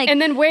 something. Like,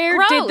 and then where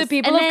did gross. the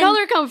people And of then-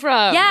 color come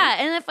from? yeah,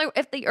 and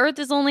if the Earth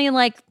is only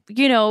like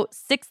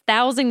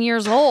 6,000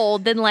 years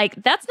old, then like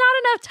that's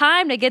not enough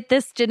time to get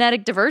this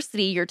genetic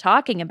diversity you're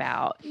talking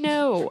about.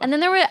 No. And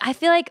then I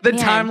feel like the man,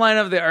 timeline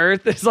of the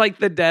earth is like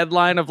the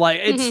deadline of like,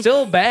 it's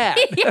still bad.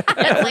 yeah,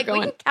 it's like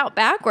we can count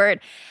backward.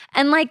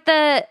 And like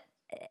the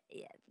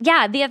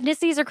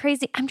ethnicities are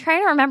crazy. I'm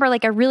trying to remember,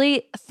 like, I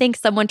really think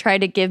someone tried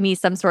to give me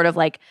some sort of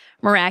like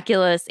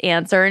miraculous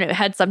answer, and it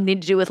had something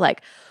to do with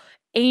like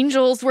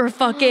angels were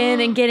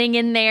fucking and getting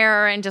in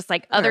there and just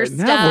like other Alright,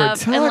 now we're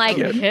stuff. And like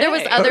talking. there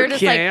was other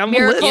just Okay, like I'm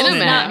miracles listening.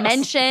 not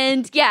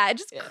mentioned. Yeah,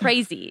 just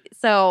crazy.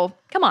 So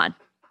come on.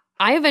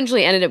 I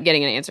eventually ended up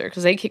getting an answer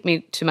because they kicked me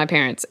to my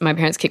parents. And my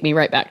parents kicked me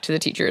right back to the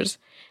teachers.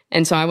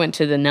 And so I went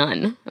to the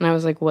nun and I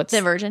was like, what's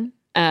The virgin.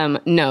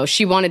 No,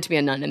 she wanted to be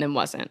a nun and then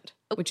wasn't,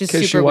 which is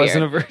Because super she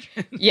wasn't weird. a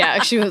virgin. Yeah,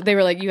 they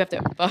were like, you have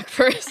to fuck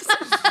first.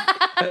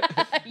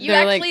 You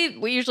They're like- actually,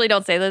 we usually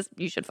don't say this.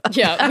 You should fuck.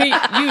 Yeah,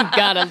 you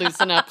gotta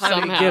loosen up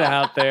Honey, somehow. get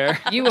out there.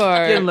 You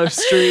are Get in those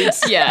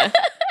streets. yeah,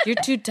 you're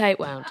too tight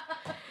wound.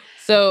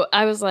 So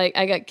I was like,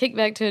 I got kicked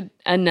back to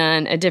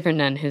a different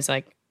nun who's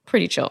like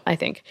pretty chill, I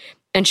think.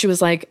 And she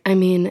was like, I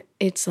mean,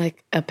 it's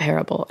like a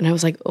parable. And I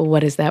was like,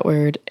 what is that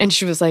word? And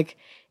she was like,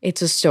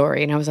 it's a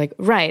story. And I was like,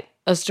 right,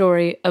 a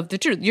story of the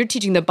truth. You're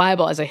teaching the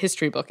Bible as a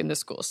history book in this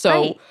school.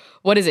 So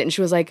what is it? And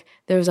she was like,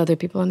 there was other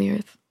people on the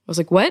earth. I was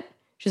like, what?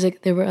 She's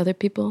like, there were other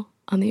people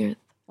on the earth.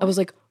 I was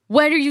like,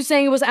 what are you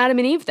saying it was Adam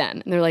and Eve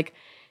then? And they're like,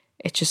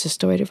 it's just a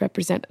story to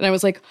represent. And I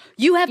was like,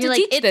 you have to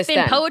teach this then.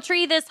 It's been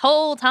poetry this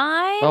whole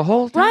time? The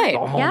whole time? Right.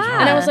 The whole Yeah. time.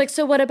 And I was like,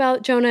 so what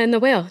about Jonah and the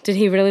whale? Did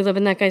he really live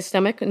in that guy's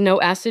stomach?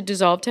 No acid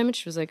dissolved him? And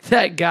she was like,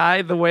 That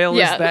guy, the whale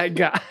Yeah. is that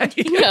guy.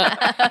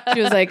 yeah.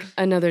 She was like,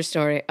 another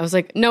story. I was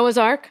like, Noah's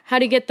Ark?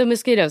 How'd he get the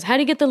mosquitoes?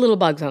 How'd he get the little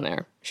bugs on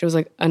there? She was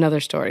like, another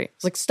story. I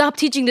was like, stop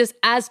teaching this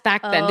as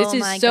fact then. This Oh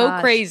is my so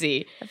gosh.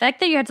 crazy. The fact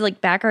that you had to like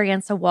back her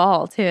against a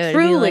wall too. To be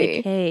Truly.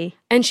 like, hey.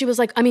 And she was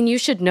like, I mean, you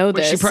should know Which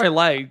this. she probably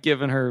liked,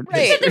 given her.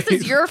 Right. This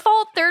is your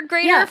fault, third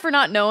grader, Yeah. for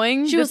not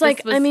knowing. She that was this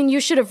like, I mean,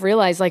 you should have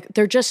realized, like,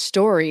 they're just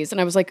stories.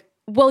 And I was like,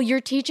 well, you're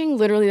teaching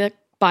literally the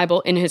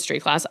Bible in history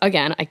class.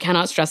 Again, I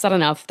cannot stress that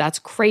enough. That's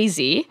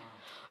crazy.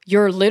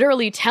 You're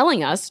literally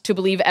telling us to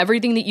believe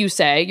everything that you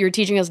say. You're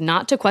teaching us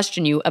not to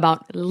question you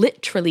about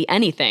literally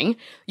anything.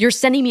 You're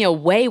sending me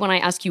away when I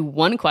ask you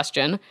one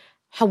question.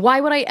 Why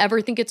would I ever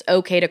think it's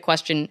okay to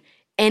question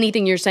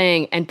anything you're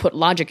saying and put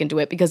logic into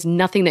it? Because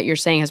nothing that you're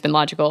saying has been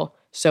logical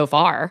so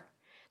far.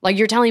 Like,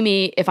 you're telling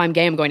me if I'm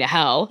gay, I'm going to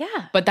hell.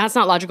 Yeah. But that's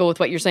not logical with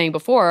what you're saying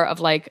before of,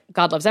 like,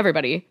 God loves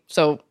everybody.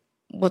 So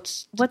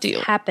what's the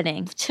deal?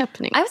 happening? What's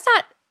happening? I was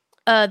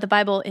taught the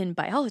Bible in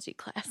biology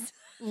class.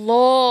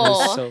 Lol.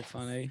 That's so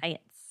funny. Science.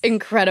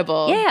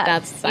 Incredible. Yeah.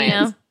 That's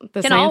science.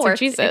 The Can science all of work.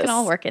 Jesus. It can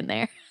all work in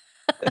there.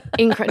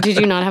 Did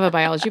you not have a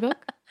biology book?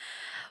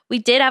 We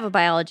did have a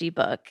biology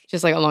book.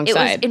 Just like It was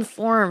alongside.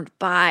 informed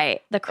by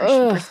the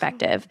Christian Ugh.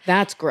 perspective.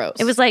 That's gross.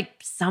 It was like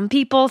some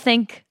people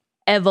think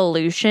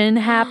evolution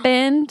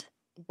happened.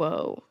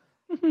 Whoa.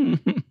 And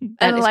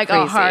is like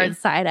crazy. a hard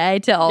side eye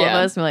to all of Yeah.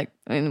 us. We're like,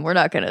 I mean, we're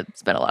not going to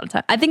spend a lot of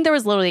time. I think there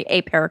was literally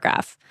a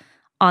paragraph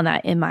on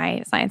that in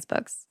my science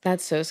books.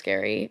 That's so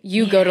scary.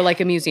 You go to like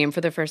a museum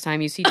for the first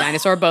time, you see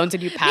dinosaur bones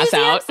and you pass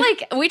out. Museums,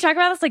 like we talk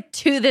about this like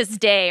to this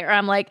day, or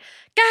I'm like,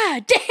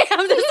 God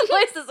damn, this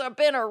place has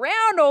been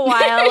around a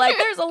while. Like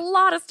there's a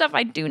lot of stuff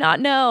I do not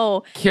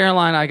know.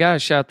 Caroline, I gotta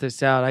shout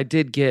this out. I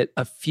did get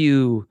a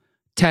few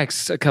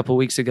texts a couple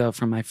weeks ago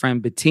from my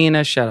friend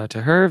Bettina. Shout out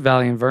to her,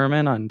 Valiant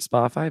Vermin on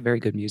Spotify. Very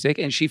good music.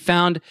 And she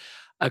found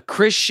a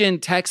Christian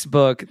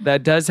textbook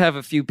that does have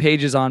a few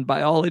pages on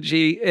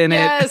biology in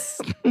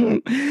Yes.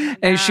 it.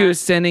 And she was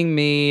sending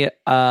me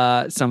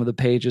some of the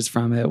pages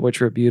from it, which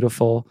were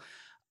beautiful.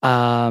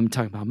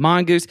 Talking about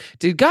mongoose.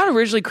 Did God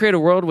originally create a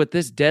world with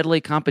this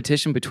deadly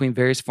competition between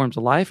various forms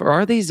of life, or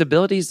are these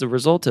abilities the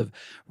result of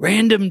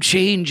random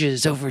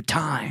changes over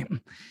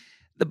time?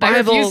 The I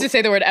Bible, refuse to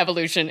say the word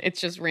evolution. It's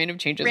just random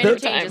changes Random over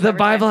time. changes. the over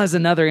Bible time. has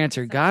another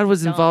answer. God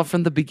was dumb. involved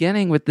from the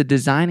beginning with the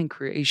design and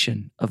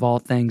creation of all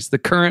things. The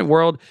current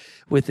world,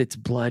 with its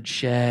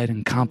bloodshed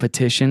and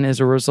competition, is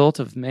a result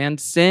of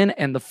man's sin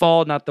and the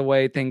fall, not the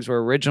way things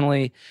were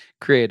originally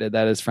created.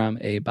 That is from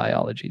a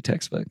biology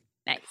textbook.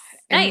 Nice.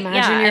 Imagine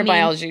Yeah, your I mean,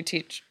 biology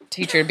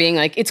teacher being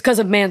like, it's because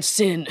of man's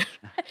sin.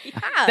 yeah.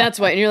 That's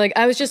why. And you're like,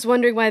 I was just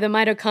wondering why the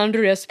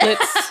mitochondria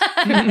splits.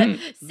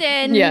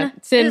 sin. Yeah,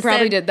 sin The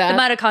probably did that. The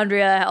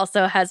mitochondria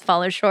also has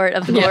fallen short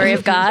of the glory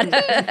of God.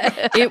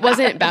 It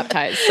wasn't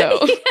baptized,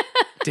 so.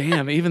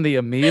 Damn, even the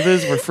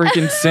amoebas were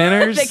freaking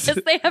sinners.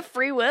 Because they have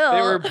free will.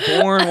 They were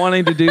born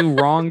wanting to do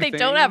wrong They things.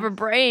 don't have a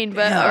brain,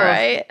 but all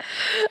right.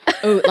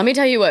 Oh, let me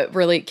tell you what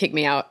really kicked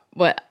me out.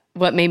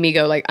 What made me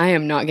go like, I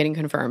am not getting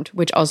confirmed,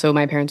 which also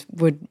my parents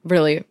would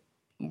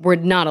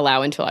not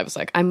allow until I was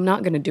like, I'm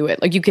not going to do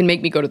it. Like, you can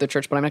make me go to the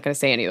church, but I'm not going to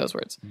say any of those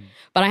words.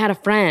 But I had a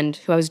friend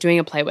who I was doing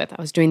a play with.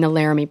 I was doing the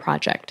Laramie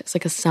Project. It's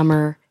like a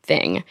summer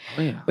thing,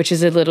 which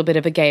is a little bit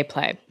of a gay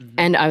play.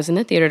 And I was in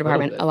the theater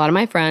department. A lot of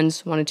my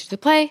friends wanted to do the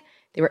play.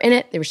 They were in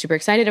it. They were super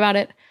excited about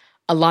it.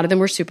 A lot of them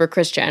were super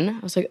Christian. I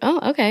was like,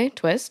 oh, okay,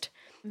 twist.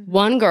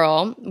 One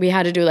girl, we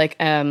had to do like,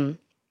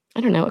 I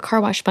don't know, a car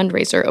wash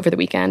fundraiser over the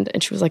weekend.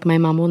 And she was like, my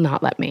mom will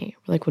not let me.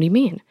 We're like, what do you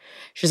mean?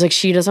 She's like,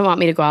 she doesn't want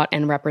me to go out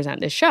and represent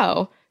this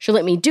show. She'll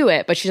let me do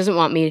it, but she doesn't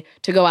want me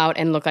to go out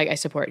and look like I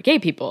support gay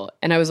people.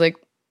 And I was like,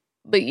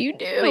 but you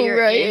do, But you're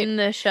right? in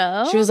the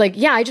show. She was like,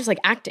 yeah, I just like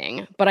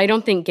acting, but I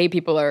don't think gay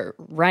people are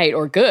right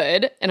or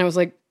good. And I was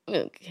like,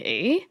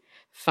 okay,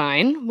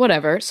 fine,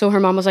 whatever. So her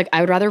mom was like, I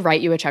would rather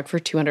write you a check for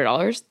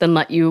 $200 than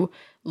let you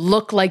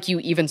look like you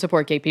even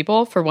support gay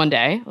people for one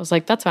day. I was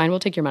like, that's fine, we'll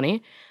take your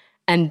money.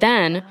 And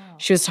then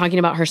she was talking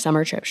about her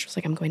summer trip. She was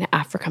like, I'm going to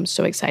Africa. I'm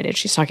so excited.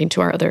 She's talking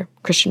to our other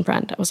Christian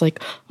friend. I was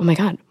like, oh my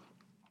God,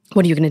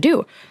 what are you going to do?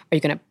 Are you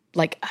going to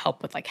like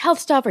help with like health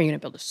stuff? Are you going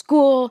to build a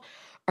school?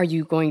 Are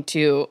you going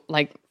to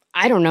like,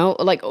 I don't know,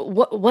 like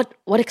what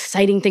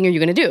exciting thing are you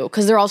going to do?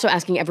 Because they're also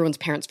asking everyone's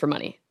parents for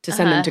money to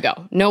send them to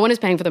go. No one is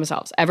paying for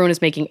themselves. Everyone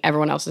is making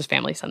everyone else's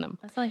family send them.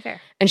 That's only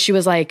fair. And she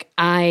was like,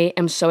 I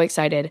am so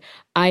excited.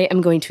 I am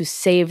going to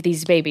save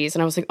these babies.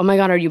 And I was like, oh my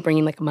God, are you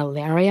bringing like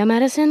malaria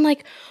medicine?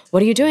 Like,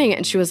 what are you doing?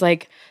 And she was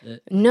like,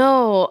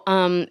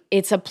 no,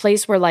 it's a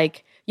place where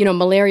like,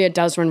 malaria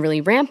does run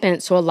really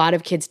rampant, so a lot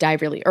of kids die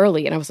really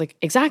early. And I was like,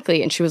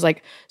 exactly. And she was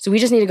like, so we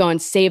just need to go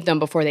and save them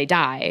before they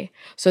die,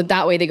 so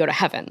that way they go to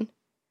heaven.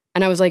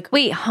 And I was like,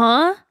 wait,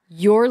 huh?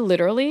 You're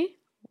literally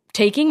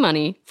taking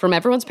money from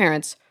everyone's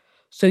parents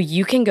so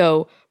you can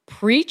go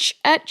preach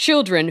at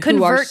children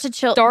who are Convert to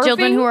starving,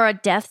 children who are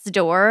at death's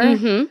door.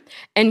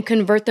 and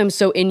convert them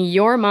so in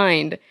your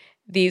mind,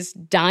 these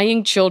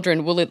dying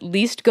children will at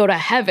least go to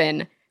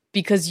heaven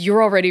because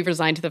you're already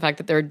resigned to the fact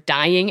that they're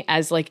dying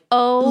as like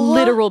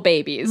literal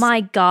babies.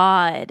 My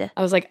God.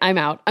 I was like, I'm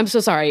out. I'm so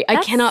sorry. I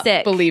That's cannot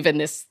sick. believe in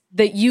this.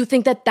 That you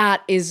think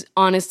that is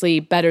honestly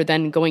better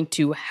than going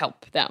to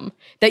help them.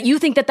 That you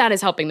think that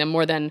is helping them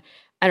more than,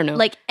 I don't know.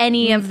 Like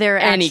any of their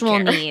any actual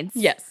care. needs.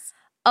 Yes.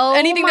 Oh,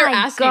 Anything they're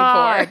asking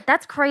God. for.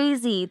 That's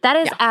crazy. That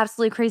is Yeah.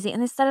 absolutely crazy.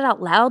 And they said it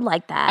out loud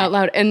like that. Out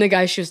loud. And the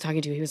guy she was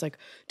talking to, he was like,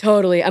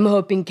 totally. I'm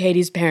hoping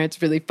Katie's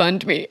parents really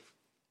fund me.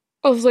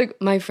 I was like,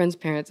 my friend's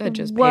parents had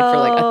just paid for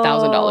like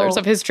 $1,000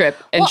 of his trip.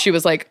 And she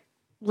was like,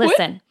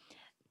 Listen,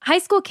 high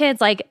school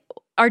kids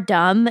are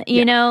dumb,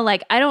 you know?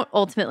 Like, I don't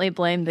ultimately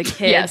blame the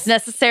kids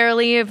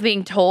necessarily of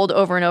being told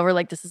over and over,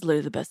 like, this is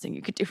literally the best thing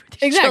you could do for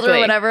these children or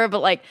whatever. But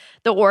like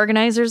the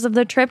organizers of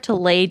the trip to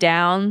lay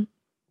down.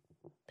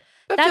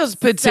 That feels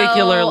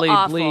particularly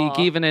bleak,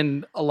 even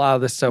in a lot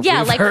of the stuff we've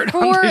heard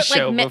on the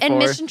show before. And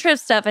mission trip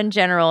stuff in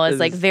general is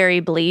like very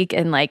bleak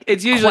and like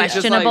it's usually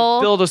questionable. just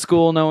like build a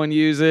school no one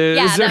uses.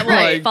 Yeah, that will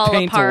like fall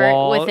paint apart a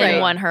wall.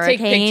 within one hurricane.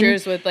 take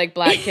pictures with like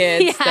black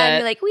kids that and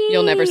be like,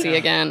 you'll never see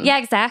again. Yeah,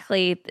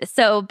 exactly.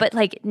 So, but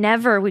like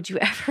never would you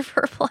ever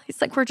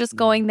verbalize like we're just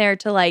going there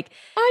to like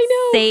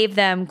save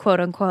them, quote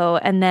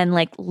unquote, and then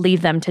like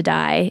leave them to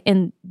die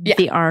in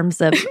the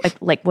arms of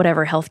like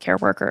whatever healthcare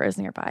worker is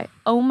nearby.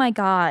 Oh my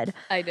God.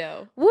 I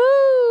know. Woo!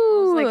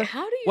 I was like,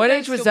 how do you? What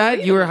guys age was still that?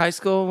 believe You were in high this?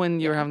 school when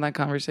you were having that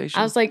conversation?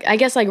 I was like, I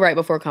guess like right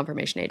before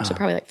confirmation age, so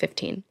probably like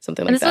 15,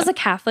 something And like this was that. a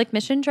Catholic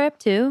mission trip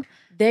too?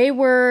 They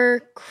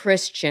were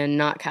Christian,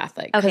 not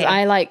Catholic. Because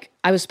Okay.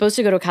 I was supposed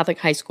to go to a Catholic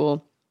high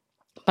school,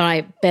 but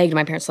I begged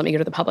my parents to let me go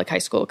to the public high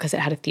school because it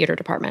had a theater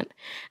department.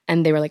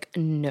 And they were like,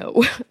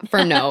 no,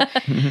 for no.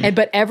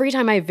 But every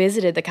time I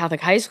visited the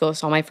Catholic high school,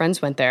 so all my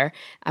friends went there,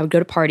 I would go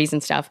to parties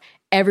and stuff.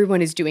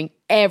 Everyone is doing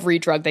every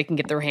drug they can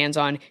get their hands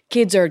on.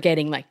 Kids are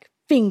getting like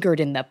fingered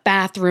in the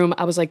bathroom.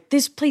 I was like,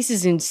 this place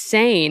is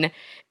insane.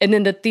 And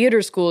then the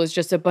theater school is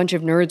just a bunch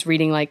of nerds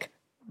reading like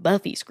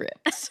Buffy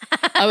scripts.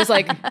 I was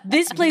like,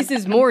 this place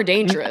is more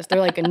dangerous. They're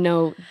like,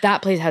 no,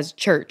 that place has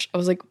church. I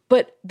was like,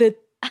 but the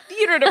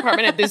theater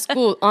department at this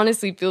school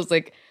honestly feels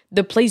like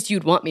the place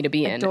you'd want me to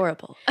be in.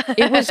 Adorable.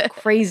 It was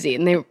crazy.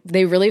 And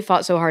they really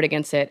fought so hard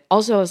against it.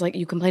 Also, I was like,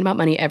 you complain about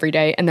money every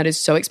day, and that is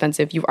so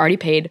expensive. You've already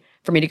paid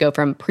for me to go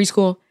from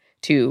preschool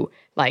to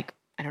like,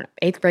 I don't know,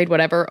 8th grade,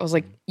 whatever. I was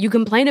like, you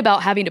complain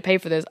about having to pay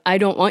for this. I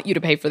don't want you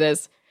to pay for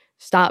this.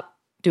 Stop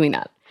doing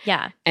that.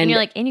 Yeah. And you're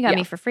like, and you got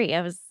me for free.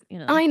 I was,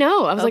 I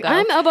know. I was like,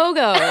 I'm a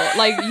BOGO.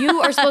 Like,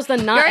 you are supposed to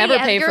not ever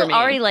pay for me. You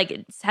already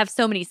like have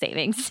so many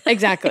savings.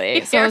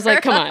 Exactly. So I was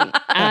like, come on,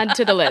 add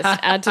to the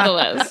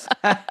list.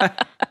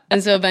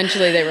 And so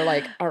eventually they were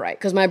like, all right.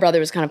 Because my brother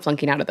was kind of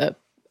flunking out of the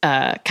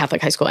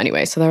Catholic high school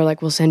anyway. So they were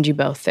like, we'll send you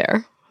both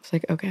there. I was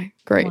like, okay,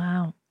 great.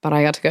 Wow. But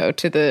I got to go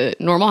to the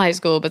normal high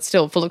school, but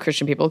still full of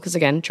Christian people. Because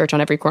again, church on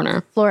every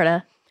corner.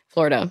 Florida.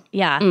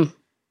 Yeah.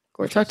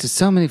 We've talked to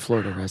so many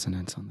Florida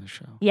residents on this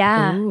show.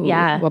 Yeah. Ooh,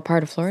 Yeah. What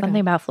part of Florida?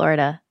 Something about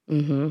Florida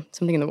Mm-hmm.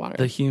 Something in the water.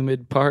 The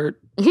humid part,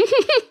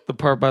 the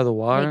part by the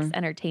water. makes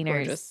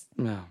entertainers. Gorgeous.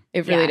 No.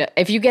 It really does.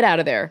 If you get out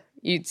of there,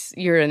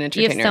 you're an You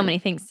entertainer. have so many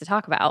things to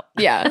talk about.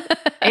 Yeah.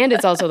 And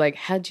it's also like,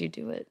 how'd you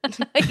do it?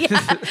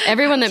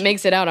 Everyone that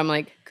makes it out, I'm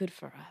like, good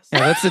for us. Yeah,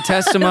 that's the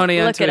testimony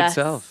Look unto at us.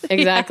 itself.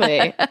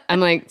 Exactly. I'm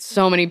like,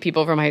 so many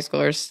people from high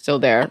school are still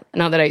there.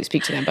 Not that I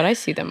speak to them, but I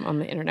see them on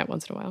the internet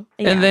once in a while.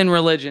 Yeah. And then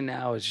religion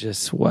now is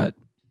just what?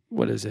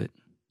 What is it?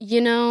 You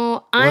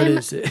know, What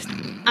is it?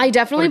 I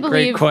definitely What a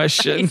great believe.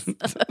 question.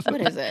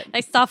 What is it?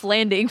 Nice soft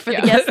landing for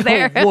the guests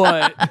there.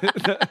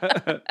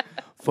 What?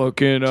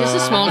 Fucking. Just a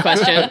small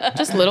question.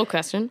 Just a little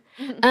question.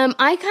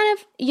 I kind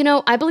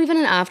of, I believe in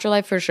an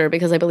afterlife for sure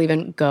because I believe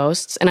in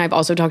ghosts. And I've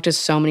also talked to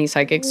so many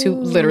psychics who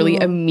literally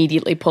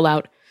immediately pull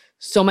out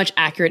so much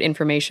accurate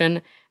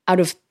information out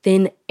of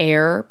thin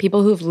air.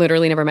 People who've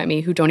literally never met me,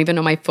 who don't even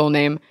know my full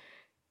name.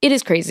 It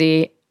is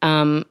crazy.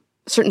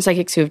 Certain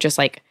psychics who have just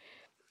like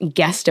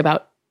guessed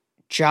about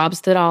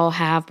jobs that I'll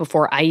have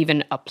before I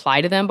even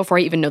apply to them, before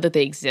I even know that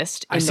they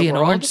exist in I see the an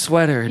world. orange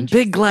sweater and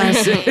big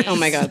glasses. Oh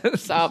my God,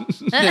 stop.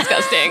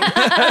 Disgusting.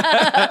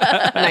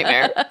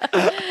 Nightmare.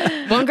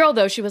 One girl,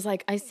 though, she was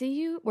like, I see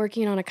you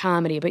working on a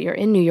comedy, but you're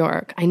in New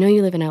York. I know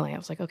you live in LA. I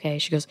was like, okay.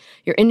 She goes,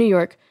 you're in New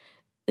York.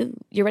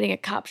 You're writing a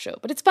cop show,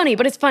 but it's funny,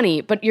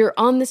 but you're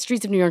on the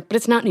streets of New York, but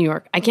it's not New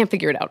York. I can't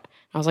figure it out.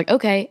 I was like,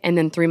 okay. And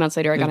then 3 months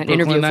later, I got an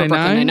interview for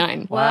Brooklyn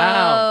Nine-Nine.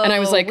 Wow. And I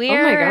was like, weird.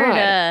 oh my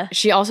God.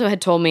 She also had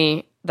told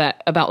me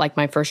that about like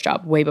my first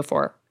job way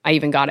before I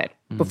even got it,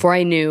 before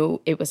I knew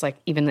it was like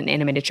even an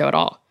animated show at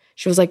all.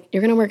 She was like,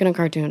 you're going to work in a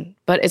cartoon,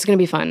 but it's going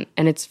to be fun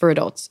and it's for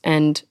adults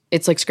and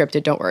it's like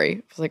scripted. Don't worry.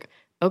 I was like,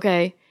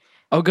 okay.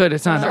 Oh, good.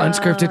 It's not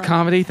unscripted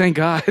comedy. Thank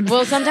God.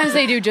 Well, sometimes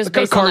they do just Like a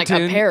based on like a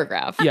cartoon.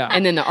 paragraph. Yeah.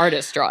 And then the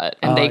artists draw it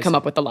and Oh, they I come see.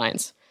 up with the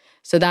lines.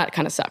 So that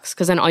kind of sucks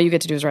because then all you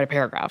get to do is write a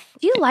paragraph.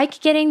 Do you like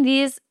getting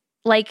these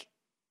like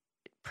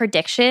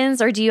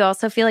predictions, or do you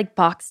also feel like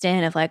boxed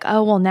in of like,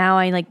 oh well, now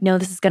I like know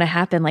this is going to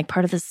happen, like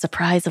part of the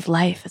surprise of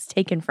life is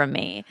taken from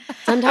me?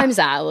 Sometimes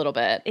that a little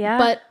bit. Yeah.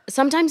 But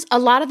sometimes a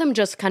lot of them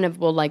just kind of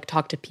will like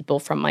talk to people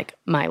from like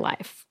my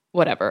life,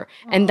 whatever.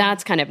 And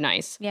that's kind of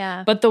nice.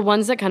 Yeah. But the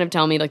ones that kind of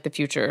tell me like the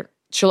future,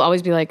 she'll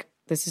always be like,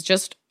 this is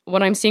just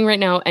what I'm seeing right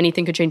now.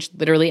 Anything could change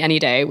literally any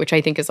day, which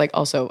I think is like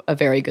also a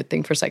very good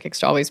thing for psychics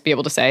to always be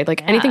able to say.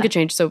 Like anything could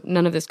change, so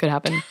none of this could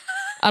happen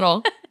at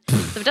all.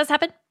 So it does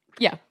happen.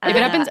 Yeah. If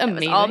it happens, It was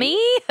amazing. all me.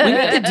 We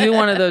need to do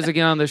one of those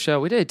again on the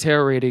show. We did a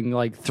tarot reading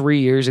like 3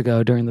 years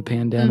ago during the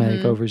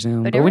pandemic over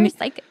Zoom. But But we,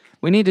 psychic.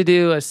 we need to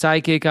do a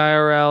psychic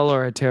IRL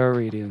or a tarot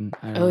reading.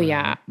 IRL. Oh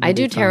yeah. I That'd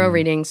do be tarot fun.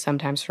 readings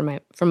sometimes for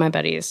my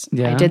buddies.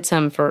 Yeah? I did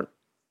some for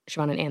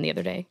Siobhan and Anne the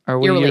other day. Are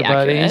we You're really your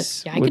accurate.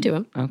 buddies? Yeah, I could do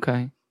them.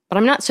 Okay. But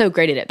I'm not so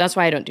great at it. That's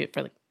why I don't do it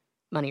for like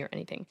money or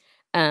anything.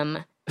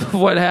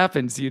 What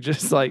happens? You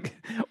just like,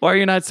 why are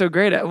you not so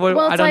great at? What,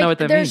 Well, I it's don't know like, what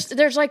that there's means.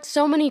 there's like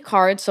so many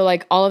cards, so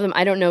like all of them,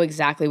 I don't know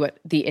exactly what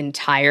the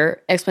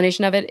entire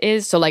explanation of it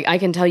is. So like I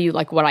can tell you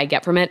like what I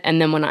get from it,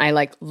 and then when I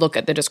like look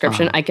at the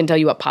description, I can tell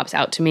you what pops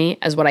out to me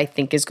as what I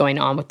think is going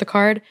on with the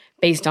card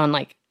based on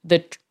like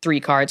the 3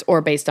 cards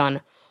or based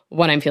on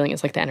what I'm feeling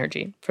is like the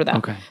energy for that.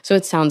 Okay. So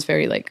it sounds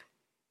very like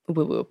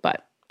woo woo,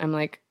 but I'm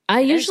like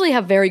I usually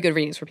have very good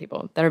readings for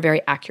people that are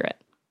very accurate.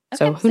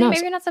 So Okay, who knows?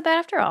 maybe you're not so bad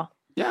after all.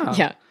 Yeah.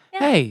 Yeah.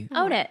 Hey,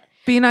 Own it.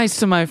 be nice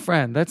to my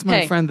friend. That's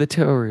my Hey. friend, the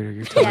tarot reader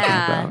you're talking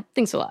Yeah. about.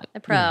 Thanks a lot.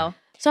 The pro.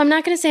 So I'm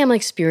not going to say I'm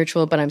like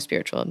spiritual, but I'm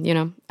spiritual. You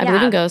know, I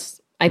believe Yeah. in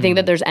ghosts. I think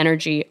that there's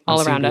energy all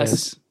On around CBS.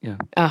 us.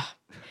 Yeah.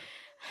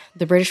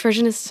 The British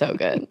version is so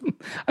good.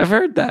 I've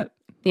heard that.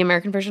 The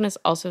American version is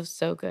also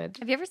so good.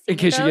 Have you ever seen In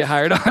case you get those?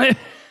 hired on it.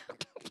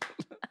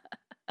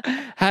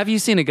 Have you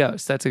seen a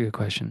ghost? That's a good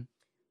question.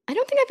 I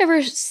don't think I've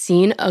ever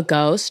seen a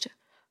ghost,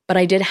 but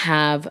I did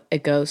have a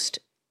ghost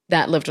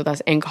that lived with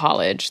us in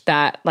college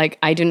that like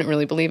I didn't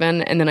really believe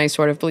in, and then I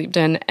sort of believed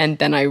in, and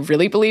then I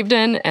really believed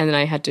in, and then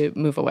I had to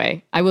move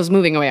away. I was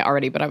moving away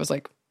already, but I was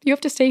like, you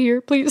have to stay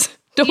here, please.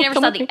 Don't You never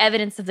come saw with the me."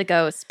 evidence of the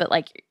ghost, but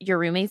like your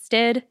roommates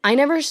did. I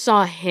never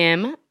saw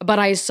him, but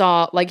I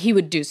saw like he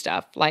would do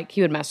stuff. Like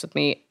he would mess with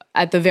me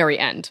at the very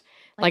end.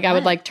 Like I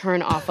would like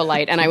turn off a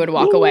light and I would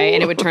walk away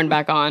and it would turn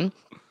back on.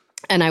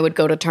 And I would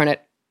go to turn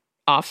it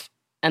off.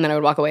 And then I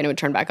would walk away and it would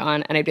turn back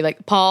on. And I'd be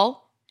like,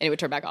 Paul, and it would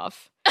turn back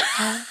off.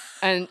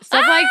 And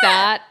stuff like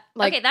that.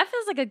 Like Okay, that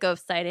feels like a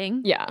ghost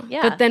sighting. yeah.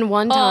 Yeah. But then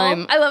one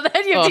time I love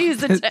that you have to Oh. use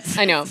the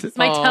I know. It's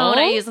my tone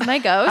I use with my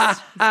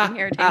ghost. I'm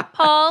irritated.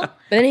 Paul. But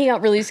then he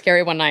got really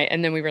scary one night,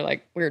 and then we were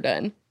like, we're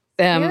done.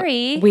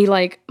 Scary. We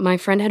like, my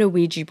friend had a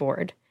Ouija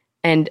board.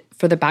 And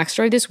for the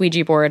backstory of this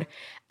Ouija board,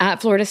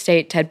 at Florida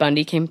State, Ted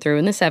Bundy came through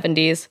in the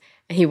 70s.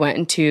 He went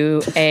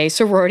into a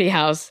sorority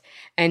house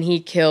and he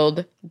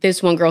killed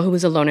this one girl who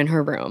was alone in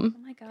her room.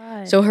 Oh my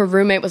God. So her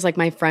roommate was like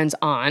my friend's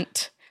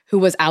aunt who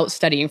was out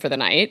studying for the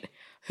night,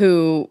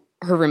 who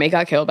her roommate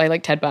got killed by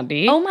like Ted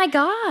Bundy. Oh my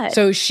God.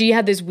 So she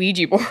had this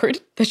Ouija board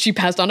that she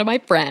passed on to my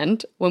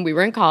friend when we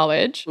were in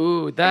college.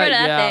 Ooh, that, Remember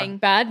that yeah. thing?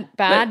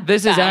 Bad.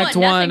 This is bad. Act I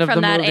want One nothing of the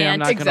from that movie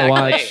I'm aunt. not going to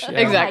watch. Exactly.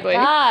 Yeah. Exactly. Oh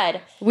my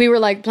God. We were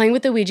like playing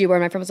with the Ouija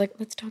board. My friend was like,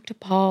 let's talk to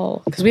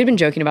Paul. Because we had been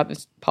joking about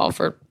this Paul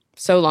for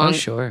so long. Oh,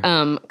 sure.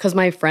 Because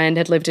my friend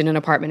had lived in an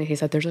apartment and he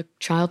said, there's a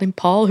child named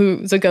Paul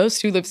who's a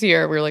ghost who lives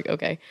here. We were like,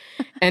 okay.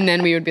 And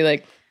then we would be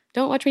like,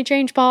 don't watch me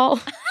change, Paul.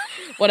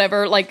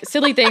 Whatever, like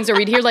silly things. Or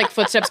we'd hear like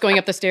footsteps going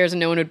up the stairs and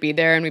no one would be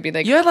there. And we'd be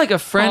like, You had like a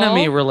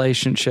frenemy Paul?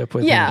 relationship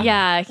with Yeah. him.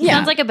 Yeah, he Yeah.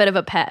 sounds like a bit of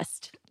a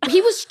pest.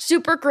 he was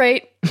super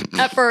great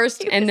at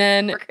first. And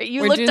then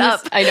You we're looked doing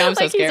up. This, I know, I'm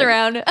so like he's scared.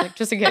 around. Like,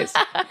 just in case.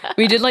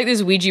 We did like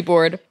this Ouija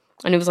board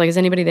and it was like, is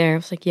anybody there? I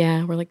was like,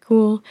 yeah. We're like,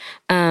 cool.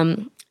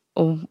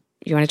 Oh,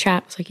 you want to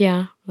chat? I was like, yeah.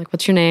 I'm like,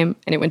 what's your name?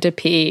 And it went to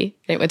P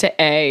and it went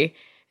to A and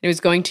it was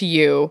going to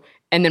U.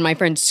 And then my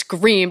friend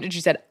screamed and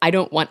she said, I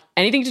don't want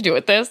anything to do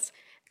with this.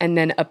 And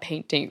then a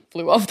painting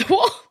flew off the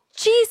wall.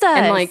 Jesus.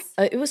 And like,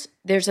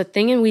 there's a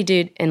thing and we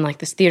did in like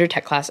this theater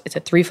tech class. It's a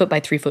 3 foot by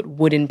 3 foot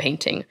wooden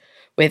painting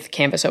with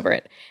canvas over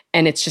it.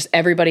 And it's just,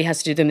 everybody has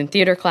to do them in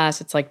theater class.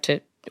 It's like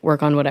to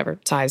work on whatever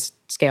size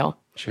scale.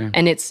 Sure.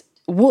 And it's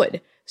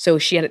wood. So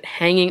she had it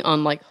hanging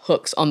on like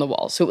hooks on the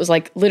wall. So it was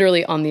like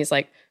literally on these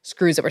like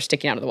screws that were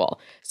sticking out of the wall.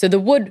 So the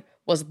wood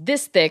was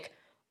this thick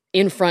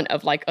in front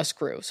of like a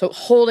screw. So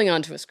holding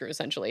onto a screw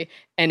essentially.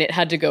 And it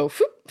had to go,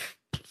 whoop.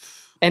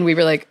 And we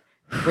were like,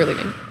 we're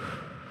leaving.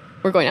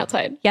 We're going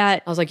outside. yeah.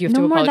 I was like, you have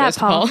no to more of apologize that,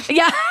 to Paul.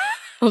 Yeah.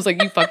 I was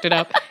like, you fucked it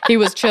up. He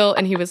was chill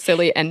and he was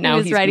silly and now he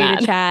was he's ready mad.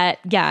 to chat.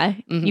 Yeah.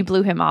 You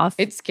blew him off.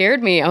 It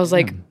scared me. I was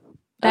like,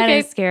 That okay.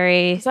 is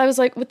scary. So I was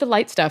like, with the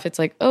light stuff, it's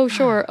like, oh,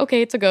 sure.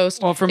 Okay, it's a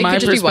ghost. Well, from It my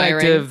could just be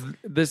wiring. perspective,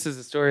 this is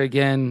a story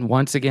again,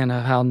 once again,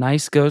 of how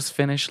nice ghosts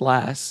finish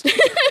last.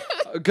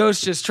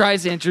 Ghost just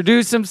tries to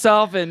introduce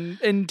himself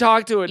and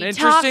talk to an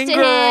interesting Talked to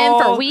girl.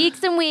 him for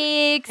weeks and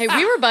weeks. Hey,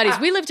 we were buddies.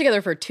 We lived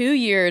together for 2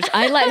 years.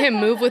 I let him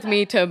move with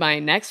me to my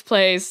next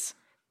place.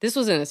 This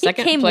was in a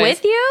second came place.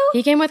 with you?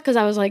 He came with because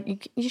I was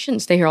like, you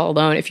shouldn't stay here all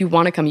alone. If you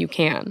want to come, you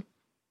can.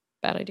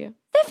 Bad idea.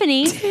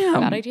 Stephanie.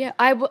 Bad idea.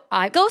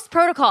 I Ghost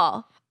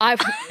protocol. LOL.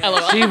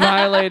 She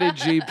violated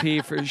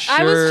GP for sure.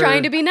 I was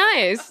trying to be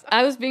nice.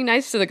 I was being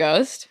nice to the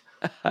ghost.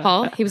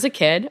 Paul, he was a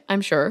kid,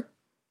 I'm sure.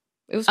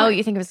 It was Oh, fine.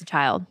 you think it was a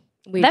child?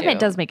 We That do.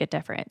 does make it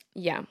different.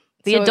 Yeah.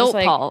 The So it was adult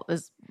like- Paul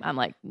is, I'm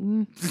like,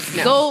 No.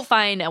 go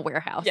find a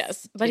warehouse.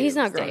 Yes, but to he's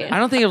not stay grown in. up. I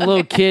don't think a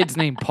little kid's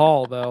named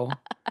Paul though.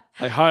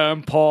 Like, hi,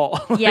 I'm Paul.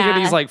 Like, Yeah.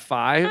 and he's like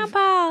Hi, 5.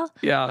 Paul.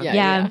 Yeah.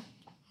 Yeah.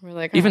 We're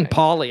like, Even all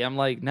right. Paulie, I'm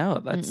like, no,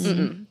 that's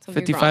Something's wrong.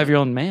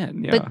 55-year-old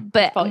man. Yeah.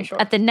 But probably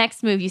short. at the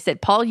next move, you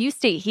said, Paul, you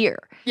stay here.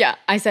 Yeah,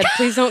 I said,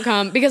 please don't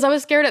come because I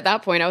was scared at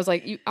that point. I was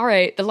like, all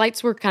right, the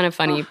lights were kind of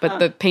funny, but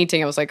the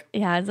painting, I was like,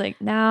 Yeah, I was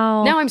like,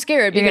 no. now I'm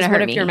scared You're because gonna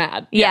what hurt if me. you're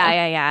mad?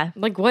 Yeah.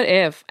 Like, what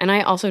if? And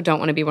I also don't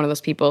want to be one of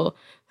those people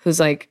who's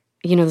like,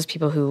 you know, those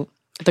people who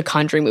the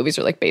Conjuring movies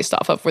are like based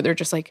off of, where they're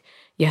just like,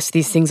 yes,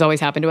 these things always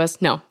happen to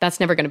us. No, that's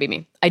never going to be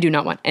me. I do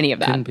not want any of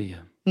that. Couldn't be you.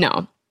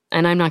 No.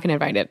 And I'm not going to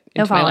invite it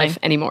No into my following. life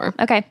anymore.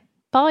 Okay.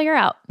 Paul, you're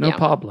out. No Yeah.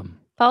 problem.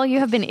 Paul, you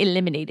have been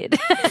eliminated.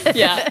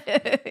 Yeah.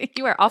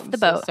 You are off the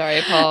So boat. sorry,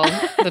 Paul.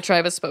 The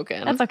tribe has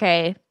spoken. That's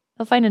okay.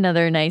 I'll find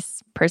another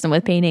nice person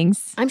with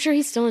paintings. I'm sure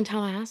he's still in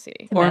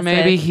Tallahassee. Or That's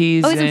maybe it.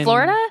 he's Oh, he's in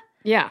Florida?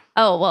 Yeah.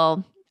 Oh,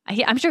 well,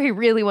 I'm sure he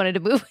really wanted to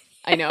move.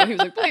 I know. He was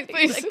like, please,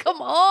 He's please. like, come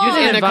You on. in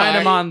didn't the invite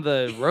car. him on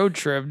the road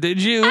trip,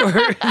 did you?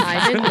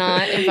 I did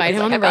not invite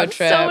him on the I got road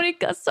trip.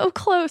 got so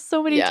close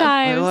so many Yeah.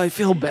 times. Oh, I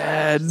feel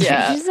bad.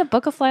 Yeah. Did you just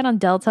book a flight on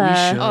Delta? We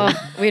should. Oh,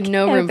 we had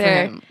no Get room for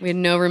there. him. We had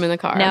no room in the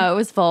car. No, it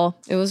was full.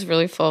 It was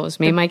really full. It was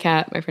me, my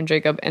cat, my friend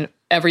Jacob, and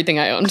everything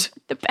I owned.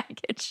 The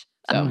baggage.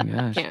 So Oh my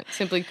gosh. can't.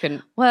 Simply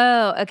couldn't.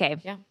 Whoa. Okay.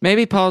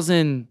 Maybe Paul's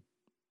in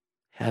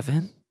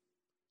heaven?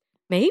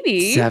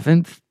 Maybe.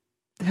 7th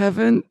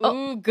heaven?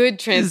 Ooh, good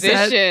Is that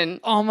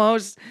transition.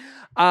 almost.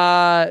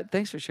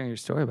 Thanks for sharing your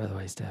story, by the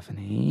way,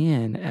 Stephanie,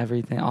 and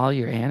everything, all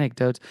your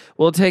anecdotes.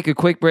 We'll take a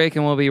quick break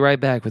and we'll be right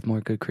back with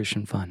more good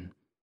Christian fun.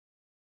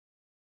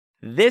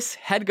 This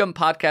HeadGum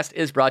podcast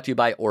is brought to you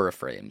by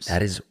Auraframes.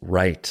 That is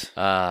right.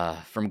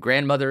 From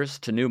grandmothers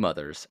to new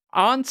mothers,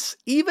 aunts,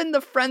 even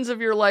the friends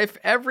of your life,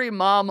 every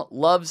mom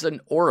loves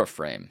an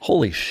Auraframe.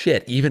 Holy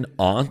shit, even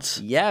aunts?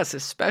 Yes,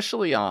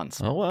 especially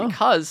aunts. Oh, wow.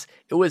 Because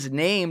it was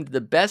named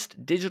the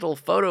best digital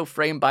photo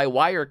frame by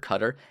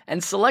Wirecutter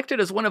and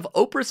selected as one of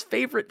Oprah's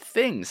favorite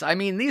things. I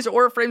mean, these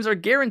Auraframes are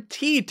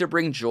guaranteed to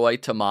bring joy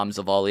to moms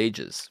of all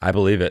ages. I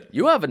believe it.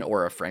 You have an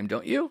Auraframe,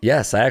 don't you?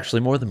 Yes, I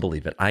actually more than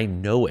believe it. I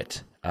know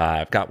it.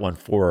 I've got one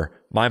for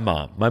my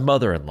mom, my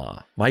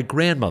mother-in-law, my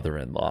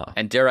grandmother-in-law,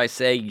 And dare I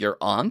say, your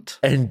aunt?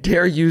 and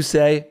dare you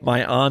say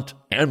my aunt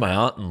and my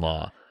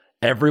aunt-in-law.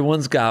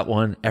 Everyone's got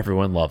one.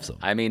 Everyone loves them.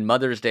 I mean,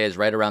 Mother's Day is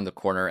right around the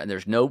corner, and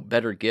there's no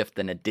better gift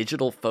than a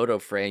digital photo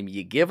frame.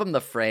 You give them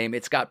the frame,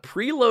 it's got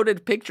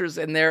preloaded pictures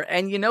in there,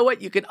 and you know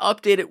what? You can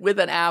update it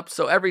with an app,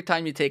 so every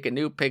time you take a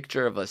new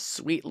picture of a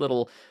sweet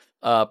little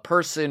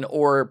person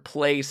or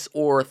place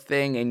or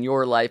thing in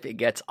your life, it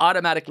gets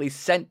automatically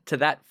sent to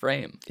that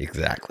frame.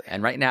 Exactly.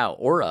 And right now,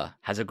 Aura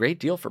has a great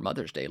deal for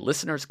Mother's Day.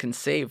 Listeners can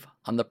save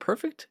on the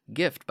perfect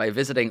gift by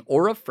visiting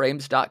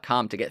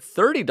auraframes.com to get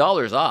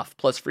 $30 off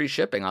plus free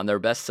shipping on their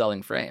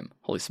best-selling frame.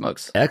 Holy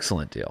smokes.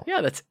 Excellent deal.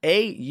 Yeah, that's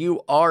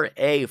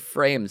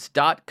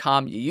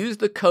auraframes.com. You use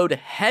the code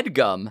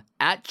HEADGUM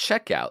at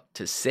checkout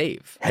to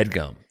save.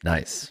 Headgum.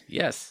 Nice.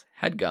 Yes,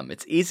 HEADGUM.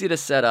 It's easy to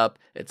set up.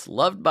 It's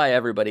loved by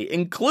everybody,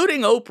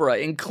 including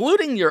Oprah,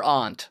 including your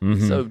aunt.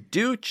 So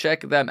do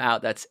check them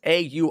out. That's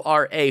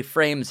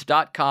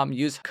auraframes.com.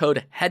 Use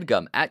code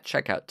HEADGUM at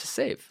checkout to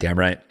save. Damn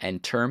right.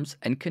 And terms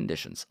and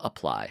conditions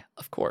apply,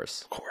 of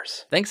course. Of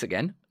course. Thanks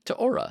again to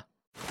Aura.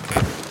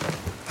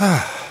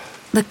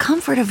 The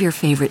comfort of your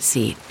favorite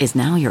seat is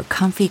now your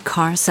comfy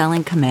car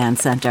selling command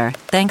center,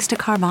 thanks to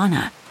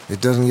Carvana. It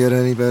doesn't get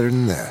any better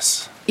than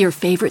this. Your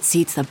favorite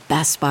seat's the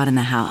best spot in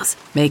the house.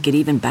 Make it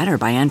even better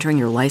by entering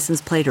your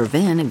license plate or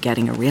VIN and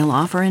getting a real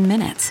offer in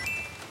minutes.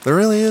 There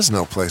really is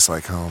no place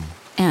like home.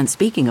 And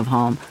speaking of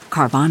home,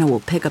 Carvana will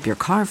pick up your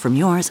car from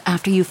yours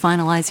after you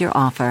finalize your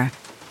offer.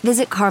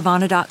 Visit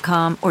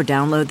Carvana.com or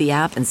download the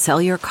app and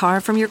sell your car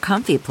from your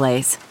comfy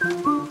place.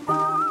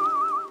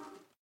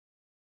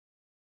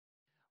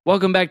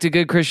 Welcome back to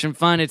Good Christian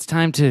Fun. It's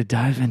time to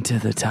dive into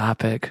the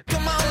topic.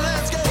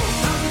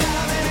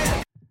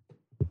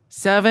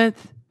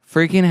 Seventh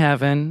freaking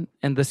heaven,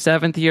 and the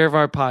 7th year of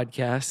our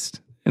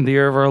podcast, in the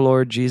year of our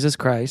Lord Jesus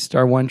Christ,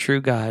 our one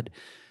true God.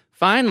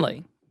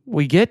 Finally,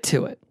 we get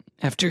to it.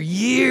 After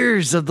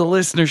years of the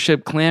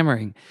listenership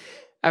clamoring,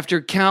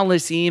 after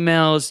countless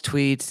emails,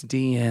 tweets,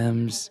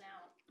 DMs,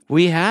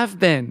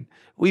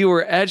 we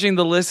were edging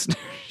the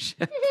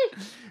listenership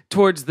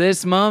towards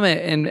this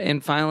moment,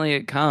 and finally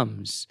it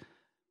comes.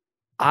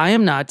 I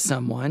am not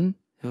someone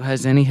who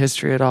has any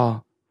history at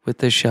all with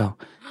this show.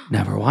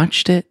 Never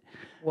watched it.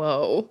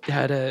 Whoa.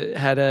 Had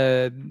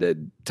a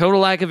total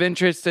lack of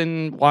interest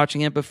in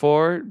watching it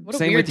before. What a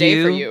Same weird with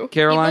day for you.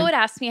 Caroline. People would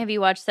ask me, "Have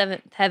you watched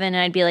Seventh Heaven?" And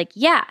I'd be like,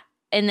 "Yeah."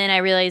 And then I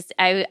realized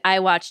I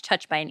watched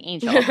Touched by an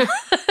Angel.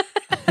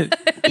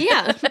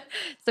 Yeah.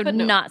 So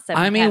not Seventh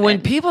I mean, Heaven.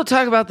 when people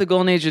talk about the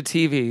golden age of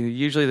TV,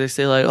 usually they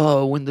say like,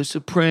 "Oh, when The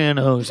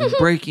Sopranos and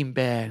Breaking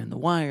Bad and The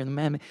Wire and The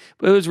Mad Men."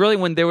 But it was really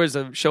when there was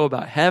a show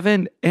about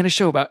heaven and a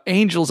show about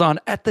angels on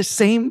at the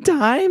same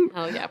time.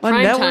 Oh yeah, on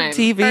prime network time.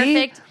 TV.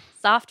 Perfect,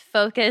 soft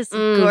focus,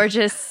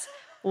 gorgeous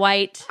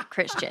white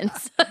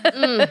Christians.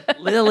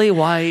 Lily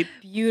White,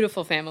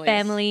 Beautiful families.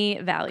 Family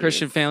values.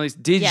 Christian families.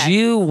 Did Yes.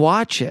 you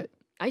watch it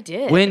I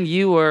did. when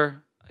you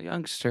were a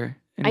youngster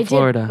in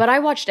Florida? did, but I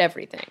watched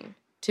everything.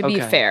 To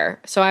be Okay.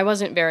 fair, so I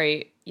wasn't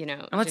very, And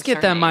let's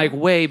get that discerning. mic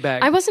way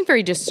back. I wasn't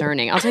very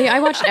discerning. I'll tell you, I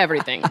watched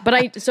everything, but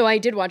I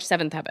did watch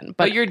Seventh Heaven.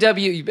 but you're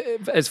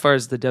as far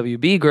as the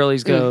WB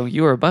girlies go,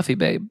 you were a Buffy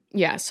babe.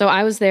 Yeah, so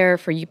I was there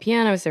for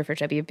UPN. I was there for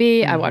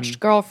WB. I watched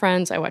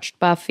Girlfriends. I watched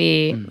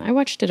Buffy. I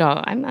watched it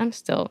all. I'm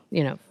still,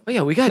 Oh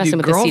yeah, we got to Messing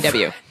do with the CW.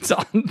 Girlfriends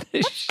on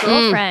this show.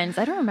 Girlfriends.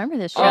 I don't remember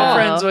this show.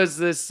 Girlfriends was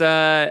this.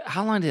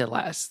 How long did it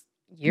last?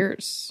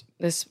 years.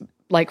 This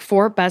like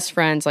four best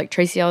friends, like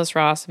Tracy Ellis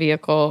Ross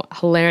vehicle,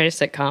 hilarious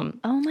sitcom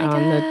Oh my on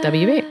god. the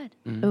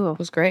WB. Ooh. It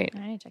was great. I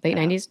need to check Late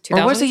that out. 90s,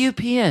 2000s. Or was it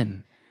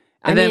UPN?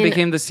 And then it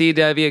became the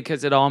CW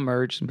because it all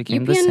merged and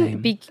became the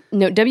same.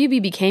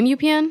 WB became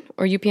UPN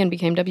or UPN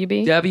became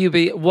WB?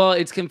 WB, well,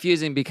 it's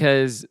confusing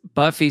because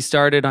Buffy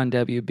started on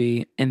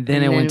WB and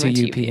then it went to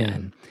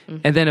UPN.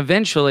 And then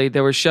eventually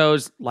there were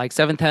shows like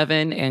Seventh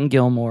Heaven and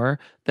Gilmore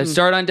that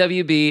started on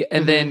WB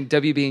and then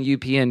WB and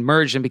UPN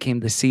merged and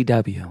became the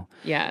CW.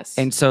 Yes.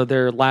 And so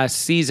their last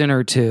season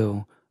or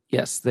two,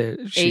 yes,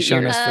 she's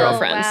shown us the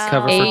Girlfriends.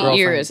 cover for 8 Girlfriends.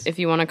 years if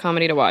you want a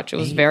comedy to watch. It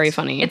was very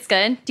funny. It's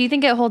good. Do you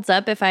think it holds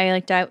up if I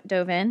like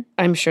dove in?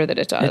 I'm sure that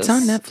it does. It's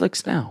on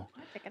Netflix now.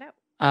 Check it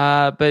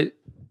out. But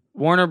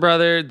Warner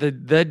Brother, the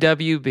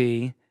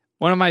WB,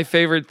 one of my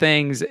favorite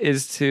things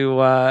is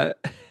to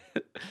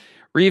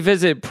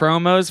revisit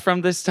promos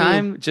from this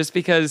time, just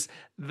because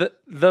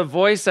the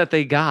voice that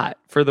they got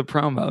for the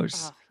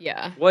promos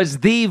Yeah. was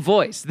the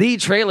voice, the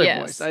trailer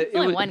Yes. voice.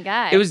 Only was, one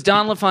guy. It was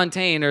Don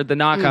LaFontaine, or the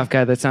knockoff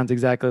guy that sounds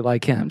exactly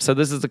like him. So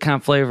this is the kind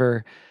of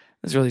flavor.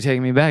 This is really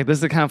taking me back. This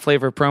is the kind of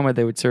flavor promo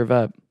they would serve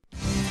up.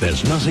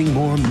 There's nothing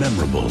more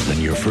memorable than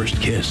your first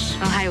kiss.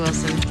 Oh, hi,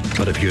 Wilson.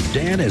 But if your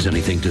dad has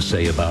anything to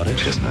say about it,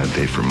 She hasn't had a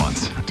date for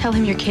months. Tell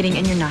him you're kidding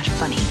and you're not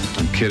funny.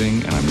 I'm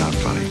kidding, and I'm not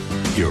funny.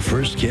 your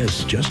first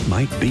kiss just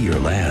might be your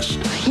last.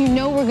 You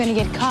know we're gonna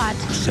get caught.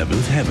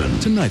 Seventh Heaven,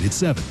 tonight at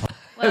 7.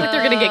 I feel like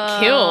they're going to get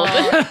killed.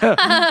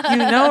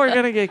 You know we're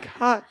going to get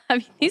caught. I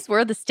mean, these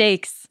were the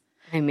stakes.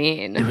 I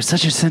mean, There was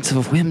such a sense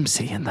of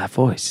whimsy in that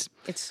voice.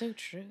 it's so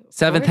true.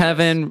 Seventh Gorgeous.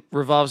 Heaven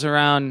revolves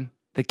around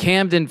the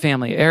Camden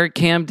family. Eric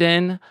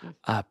Camden,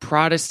 a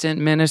Protestant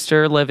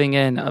minister living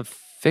in a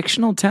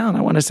fictional town.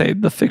 I want to say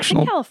the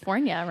fictional.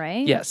 California,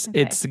 right? Yes,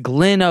 Okay. it's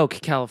Glen Oak,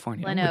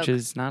 California, Glen which Oak.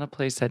 is not a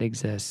place that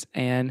exists.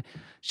 And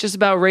it's just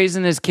about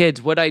raising his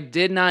kids. What I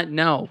did not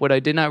know, what I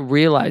did not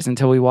realize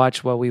until we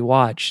watched what we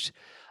watched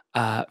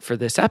for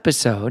this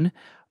episode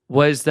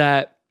was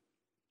that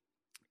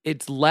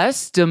it's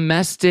less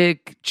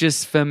domestic,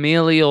 just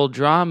familial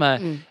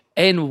drama,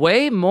 and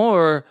way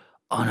more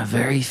on a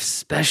very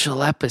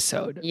special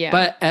episode. Yeah.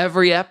 But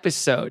every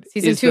episode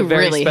Season is 2 the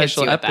very really hits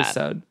special you with that.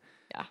 episode.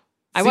 Yeah.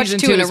 I watched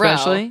Season 2 in a row.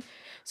 especially?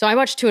 So I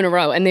watched 2 in a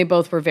row, and they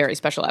both were very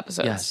special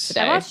episodes Yes.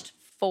 today. I watched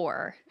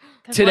 4.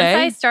 'Cause Today?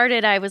 Once I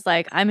started, I was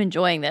like, I'm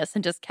enjoying this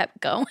and just kept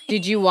going.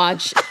 Did you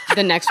watch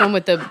the next one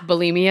with the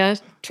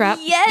bulimia trap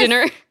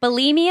dinner?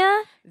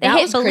 Bulimia. They That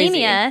hit was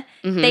crazy. bulimia.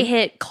 They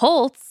hit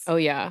cults. Oh,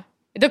 yeah.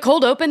 The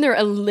cold open,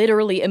 they're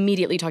literally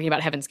immediately talking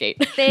about Heaven's Gate.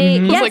 They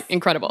It was yes, like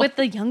incredible. with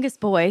the youngest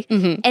boy,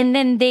 and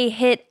then they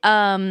hit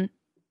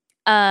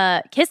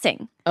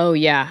kissing. Oh,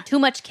 yeah. Too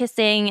much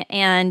kissing,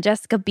 and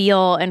Jessica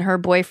Biel and her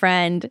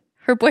boyfriend.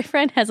 Her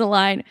boyfriend has a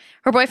line.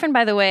 Her boyfriend,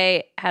 by the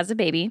way, has a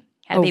baby.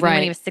 Had a Oh, baby when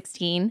right. he was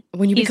 16.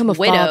 When you He's become a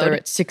widowed. father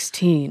at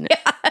 16.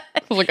 I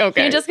was like, He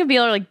okay. and Jessica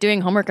Biel are like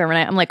doing homework every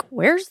night. I'm like,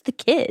 where's the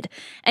kid?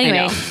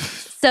 Anyway, know.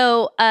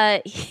 so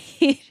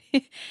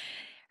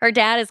her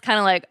dad is kind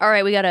of like, all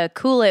right, we got to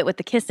cool it with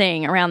the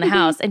kissing around the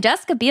house. And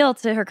Jessica Biel,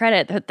 to her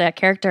credit, that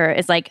character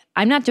is like,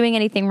 I'm not doing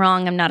anything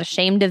wrong. I'm not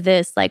ashamed of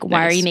this. Like,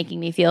 why are Nice. you making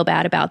me feel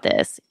bad about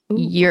this?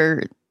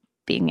 You're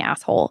being an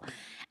asshole.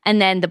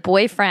 And then the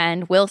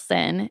boyfriend,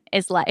 Wilson,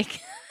 is like,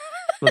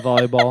 The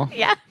volleyball.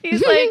 yeah,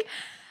 he's like,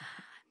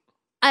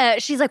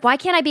 she's like, why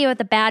can't I be with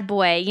the bad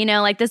boy? You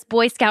know, like this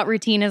Boy Scout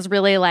routine is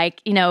really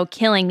like, you know,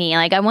 killing me.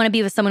 Like, I want to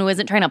be with someone who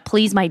isn't trying to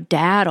please my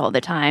dad all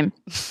the time.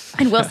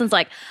 And Wilson's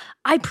like,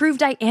 I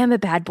proved I am a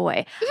bad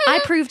boy. I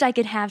proved I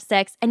could have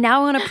sex. And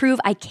now I want to prove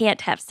I can't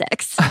have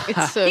sex.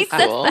 It's so He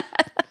says cool.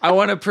 I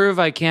want to prove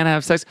I can't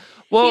have sex.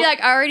 Well, He's like,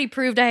 I already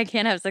proved I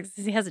can't have sex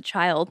because he has a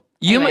child.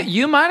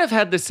 you might have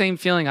had the same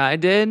feeling I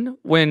did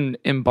when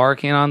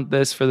embarking on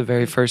this for the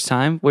very first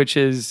time, which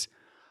is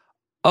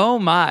oh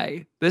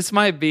my, this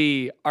might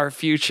be our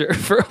future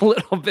for a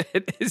little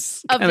bit.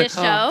 Is Of kinda- this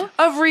show?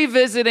 Of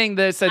revisiting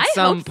this at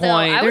some hope so.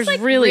 point. I was There's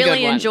like really really,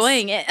 good ones.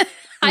 enjoying it.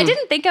 I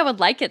didn't think I would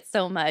like it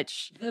so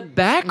much. The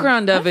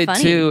background of it,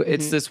 funny. too,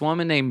 it's this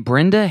woman named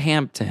Brenda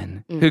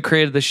Hampton who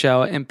created the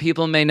show, and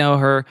people may know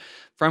her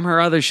from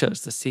her other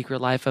shows, The Secret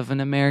Life of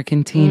an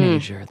American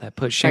Teenager, that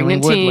put Shailene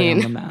Pregnant Woodley on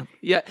teen. the map.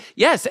 Yeah,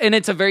 yes, and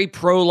it's a very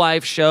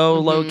pro-life show,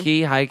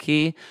 low-key,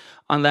 high-key.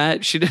 On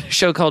that, she did a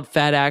show called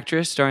Fat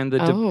Actress, starring the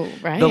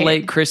right.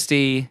 late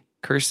Kirstie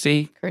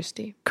Kirsty.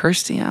 Alley.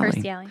 Kirstie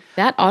Alley.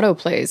 That auto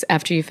plays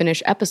after you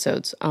finish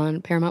episodes on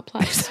Paramount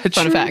Plus. Fun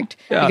true? fact.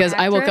 Yeah. Because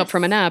I woke up Actress.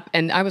 from a nap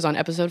and I was on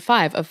episode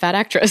 5 of Fat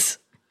Actress.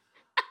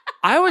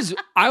 I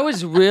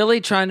was really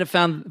trying to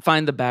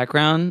find the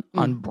background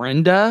on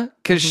Brenda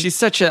because she's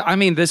such a. I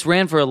mean, this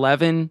ran for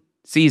 11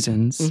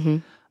 seasons,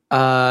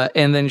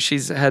 and then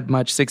she's had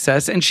much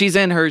success, and she's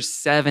in her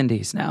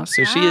 70s now,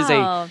 so she is a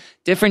Wow.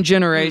 different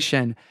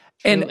generation.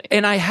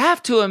 And I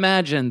have to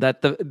imagine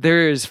that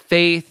there is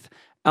faith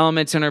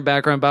elements in her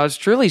background, but I was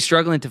truly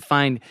struggling to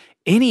find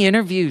any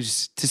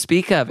interviews to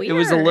speak of. It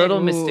was a Weird. little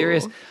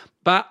mysterious.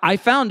 But I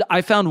found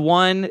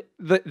one,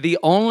 the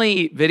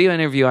only video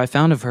interview I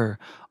found of her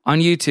on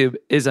YouTube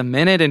is 1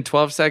 minute and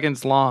 12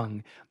 seconds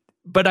long.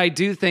 But I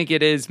do think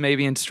it is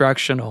maybe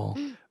instructional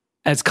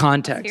as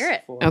context. Hear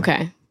it.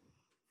 Okay.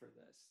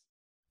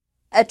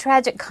 A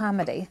tragic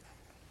comedy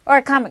or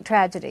a comic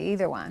tragedy,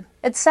 either one.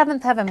 It's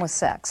Seventh Heaven with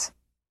Sex.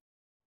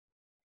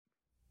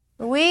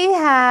 We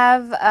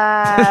have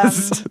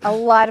a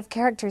lot of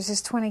characters.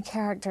 There's 20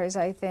 characters,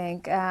 I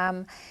think.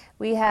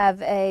 We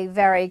have a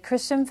very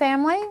Christian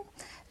family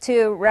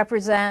to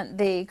represent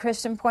the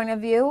Christian point of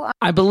view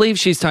I believe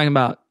she's talking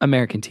about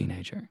American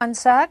Teenager. on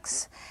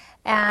sex.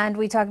 And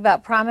we talk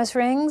about promise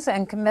rings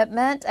and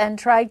commitment and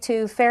try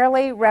to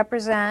fairly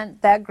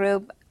represent that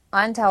group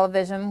on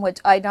television, which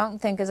I don't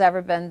think has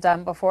ever been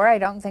done before. I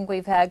don't think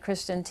we've had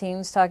Christian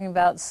teens talking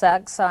about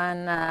sex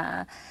on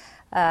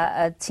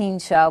a teen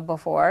show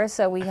before,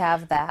 so we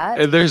have that.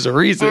 And there's a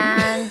reason.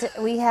 And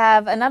we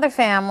have another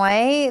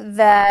family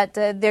that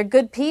they're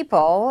good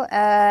people,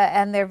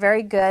 and their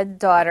very good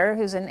daughter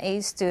who's an A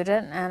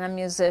student and a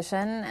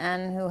musician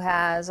and who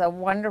has a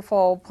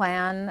wonderful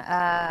plan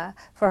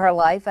for her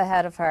life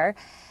ahead of her.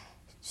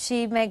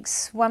 She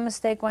makes one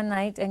mistake one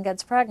night and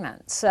gets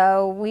pregnant.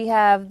 So we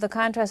have the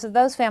contrast of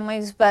those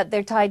families, but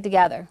they're tied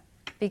together.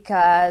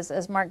 Because,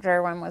 as Mark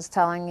Derwin was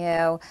telling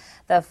you,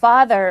 the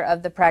father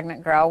of the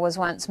pregnant girl was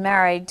once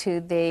married to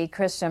the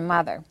Christian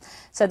mother.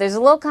 So there's a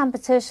little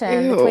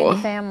competition Ew. between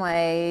the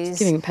families It's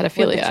giving with the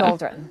pedophilia.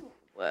 children.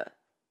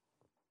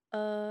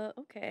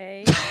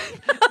 Okay.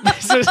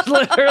 This is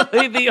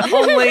literally the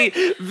only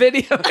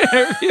video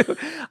interview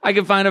I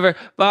could find of her.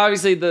 But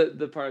obviously,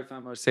 the part I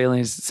found most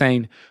salient is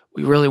saying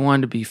we really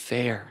wanted to be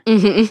fair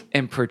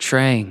and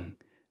portraying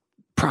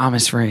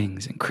promise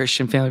rings and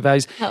Christian family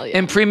values Hell yeah.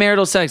 and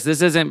premarital sex.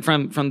 This isn't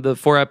from the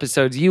 4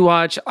 episodes you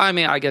watch. I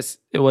mean, I guess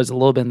it was a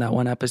little bit in that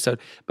one episode,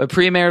 but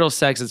premarital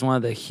sex is one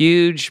of the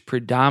huge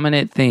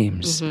predominant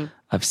themes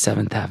of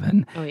Seventh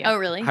Heaven. Oh, yeah. Oh,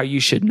 really? How you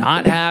should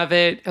not have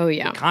it. Oh,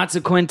 yeah. The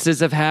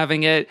consequences of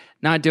having it,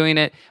 not doing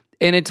it.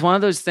 And it's one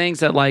of those things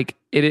that, like,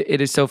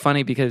 it is so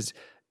funny because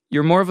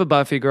you're more of a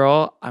Buffy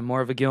girl. I'm more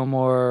of a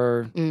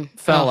Gilmore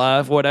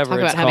fella, whatever Talk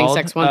it's about called.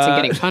 having sex once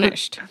and getting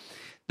punished.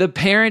 The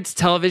Parents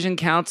Television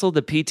Council,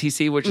 the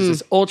PTC, which is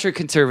this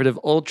ultra-conservative,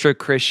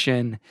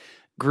 ultra-Christian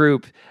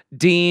group,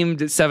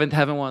 deemed Seventh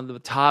Heaven one of the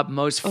top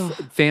most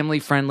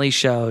family-friendly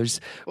shows,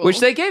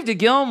 which they gave to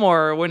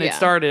Gilmore when it Yeah.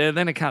 started, and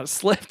then it kind of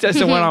slipped as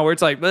it went on, where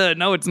it's like,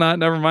 no, it's not,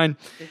 never mind.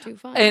 Too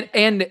fun.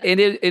 And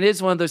it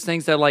is one of those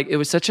things that, like, it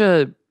was such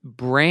a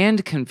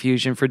brand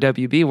confusion for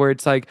WB, where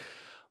it's like,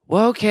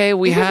 well, okay,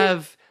 we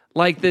have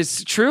like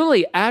this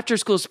truly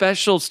after-school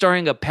special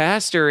starring a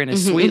pastor and a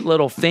sweet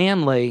little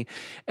family,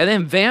 and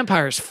then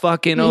vampires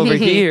fucking over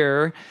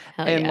here,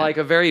 and yeah. like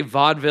a very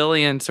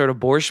vaudevillian sort of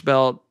Borscht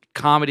Belt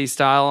comedy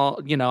style,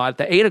 you know, at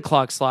the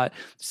 8:00 slot.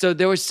 So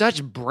there was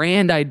such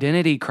brand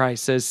identity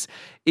crisis,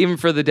 even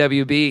for the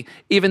WB,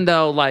 even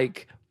though,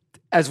 like,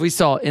 as we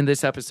saw in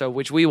this episode,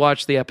 which we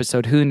watched the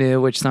episode Who Knew,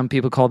 which some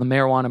people call the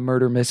marijuana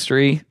murder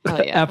mystery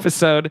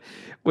episode,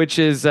 which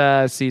is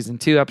season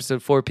 2,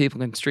 episode 4. People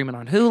can stream it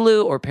on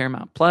Hulu or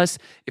Paramount Plus.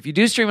 If you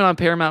do stream it on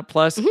Paramount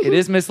Plus, it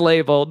is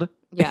mislabeled.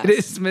 Yes. It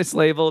is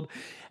mislabeled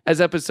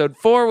as episode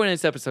 4 when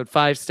it's episode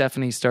 5.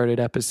 Stephanie started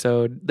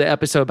the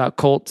episode about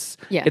cults.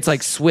 Yes. It's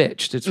like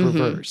switched. It's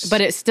reversed.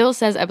 But it still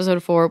says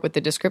episode 4 with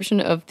the description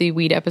of the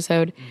weed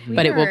episode,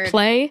 but it will Weird.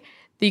 play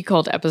the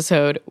cult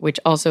episode, which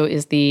also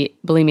is the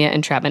bulimia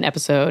entrapment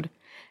episode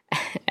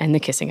and the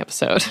kissing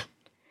episode.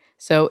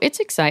 So it's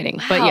exciting.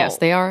 But Wow. yes,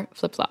 they are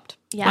flip-flopped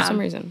Yeah. for some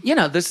reason. You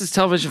know, this is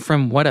television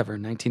from whatever,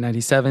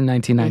 1997,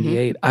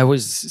 1998. I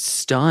was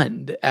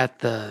stunned at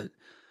the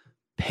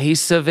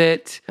pace of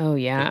it, Oh,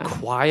 yeah. the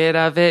quiet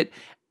of it.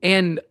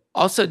 And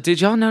also,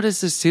 did y'all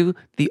notice this too?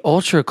 The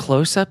ultra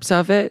close-ups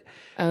of it,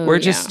 Oh, where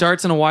it just yeah.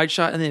 starts in a wide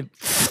shot and then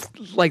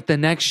like the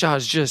next shot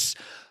is just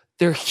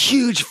their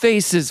huge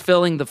faces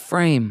filling the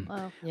frame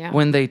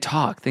when they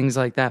talk, things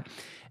like that.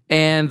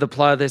 And the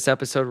plot of this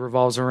episode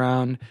revolves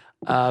around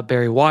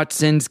Barry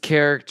Watson's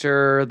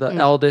character, the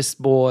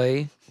eldest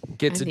boy,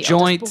 gets a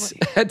joint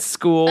at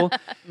school.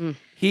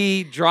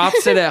 He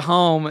drops it at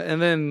home,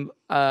 and then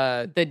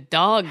the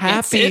dog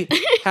Happy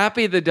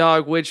the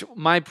dog, which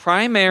my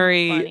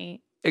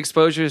primary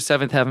exposure to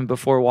Seventh Heaven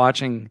before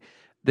watching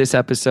this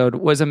episode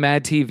was a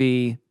Mad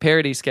TV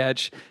parody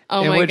sketch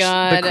in which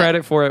the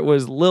credit for it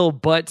was Lil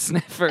Butt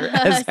Sniffer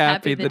as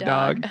Happy the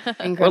dog.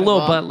 Or Lil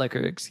Butt Licker,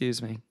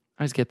 excuse me.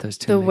 I always get those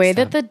two. The way mixed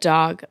that up. the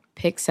dog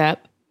picks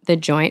up the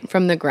joint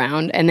from the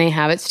ground and they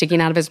have it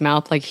sticking out of his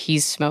mouth like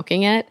he's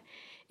smoking it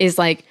is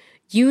like,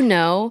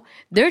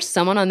 there's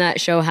someone on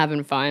that show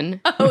having fun.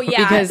 Oh, yeah.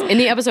 Because in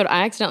the episode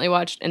I accidentally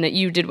watched and that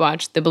you did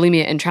watch, the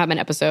bulimia entrapment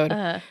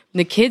episode,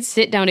 the kids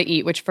sit down to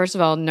eat, which first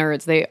of all,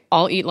 nerds, they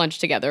all eat lunch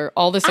together,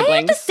 all the siblings. I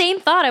had the same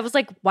thought. I was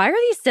like, why are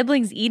these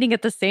siblings eating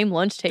at the same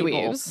lunch table?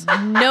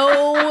 Dweebs.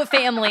 No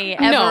family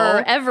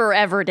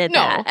ever did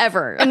that.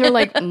 Ever. And they're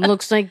like,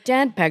 looks like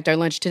Dad packed our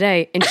lunch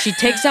today. And she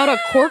takes out a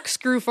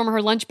corkscrew from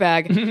her lunch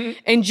bag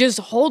and just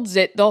holds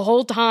it the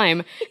whole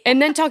time and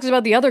then talks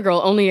about the other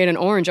girl only ate an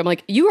orange. I'm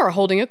like, you are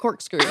holding a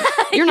corkscrew.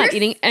 You're not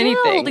eating anything.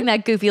 Holding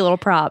that goofy little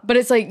prop. But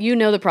it's like,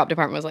 the prop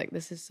department was like,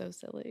 this is so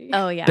silly.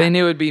 Oh, yeah. They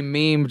knew it would be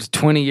memed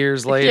 20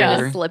 years later.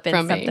 Yeah, slipping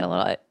From something me. a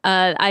little.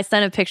 I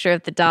sent a picture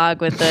of the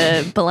dog with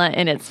the blunt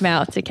in its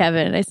mouth to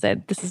Kevin, and I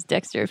said, "This is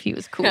Dexter if he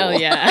was cool." Hell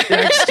yeah.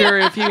 Dexter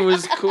if he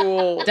was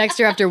cool.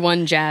 Dexter after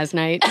one jazz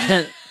night.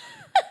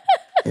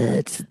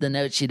 It's the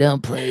note you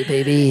don't play,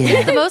 baby.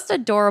 It's the most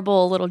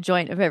adorable little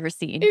joint I've ever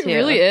seen. It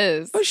really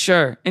is. Oh,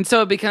 sure. And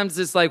so it becomes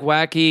this like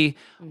wacky.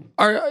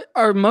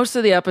 Are most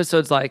of the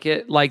episodes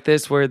like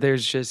this where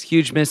there's just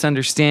huge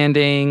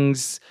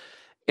misunderstandings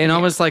and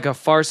almost like a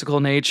farcical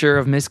nature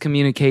of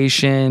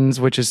miscommunications,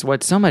 which is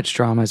what so much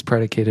drama is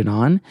predicated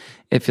on.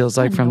 It feels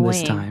like from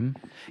this time.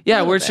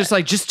 Yeah, where it's just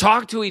like, just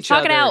talk to each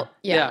other. Talk it out.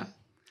 Yeah.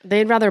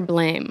 They'd rather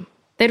blame.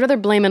 They'd rather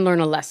blame and learn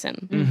a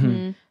lesson.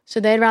 Mm-hmm. So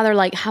they'd rather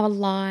like have a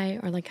lie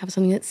or like have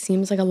something that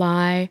seems like a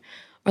lie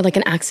or like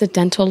an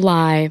accidental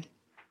lie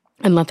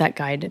and let that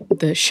guide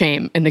the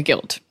shame and the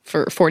guilt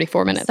for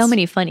 44 minutes. So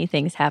many funny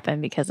things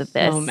happen because of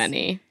this. So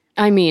many.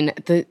 I mean,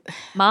 the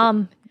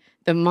mom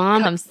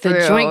comes through.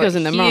 The joint goes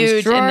in the mom's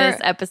huge drawer. in this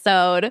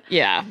episode.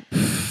 Yeah.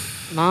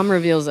 Mom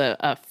reveals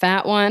a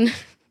fat one.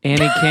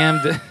 Annie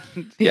Camden.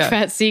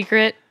 Fat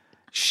secret.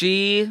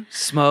 She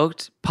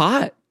smoked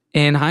pot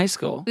in high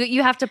school.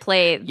 You have to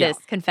play this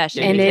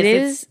confession. And it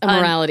because is a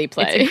morality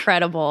play. It's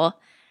incredible.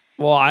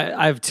 Well,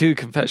 I have two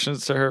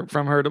confessions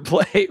from her to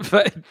play,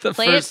 but the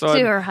Play first it one.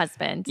 to her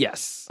husband.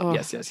 Yes. Oh.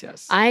 Yes.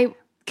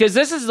 Because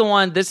this is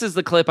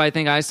the clip I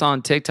think I saw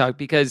on TikTok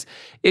because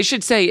it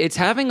should say it's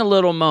having a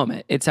little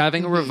moment. It's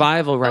having a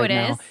revival right it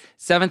now. is?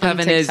 Seventh On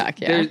Heaven TikTok,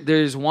 yeah.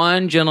 there's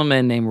one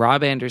gentleman named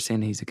Rob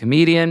Anderson. He's a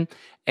comedian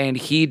and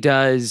he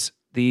does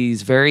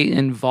these very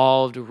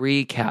involved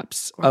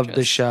recaps of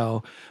the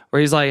show where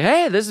he's like,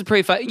 hey, this is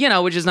pretty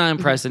fun, which is not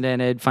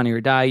unprecedented. Funny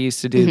or Die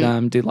used to do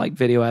them, do like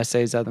video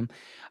essays of them.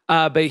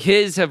 But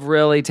his have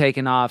really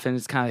taken off and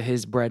it's kind of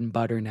his bread and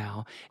butter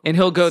now. And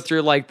he'll go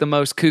through like the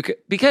most kook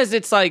because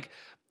it's like,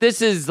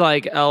 this is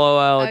like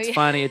LOL, it's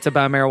funny, it's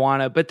about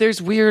marijuana, but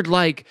there's weird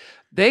like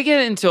they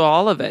get into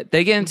all of it.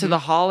 They get into the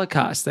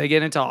Holocaust. They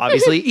get into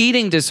obviously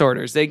eating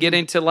disorders. They get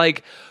into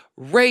like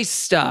race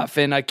stuff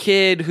and a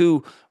kid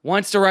who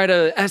wants to write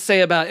an essay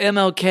about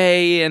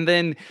MLK and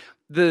then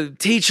the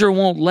teacher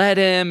won't let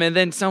him and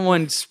then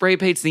someone spray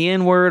paints the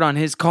N-word on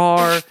his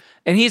car.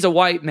 And he's a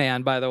white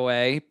man, by the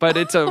way, but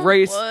it's a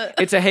race,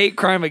 it's a hate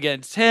crime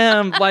against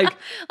him. Like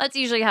that's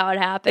usually how it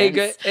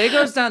happens. They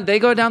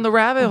go down the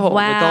rabbit hole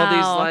with all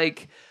these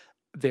like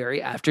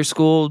very after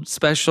school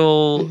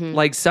special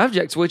like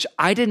subjects, which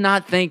I did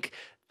not think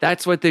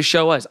that's what this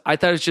show was. I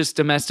thought it was just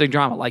domestic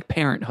drama, like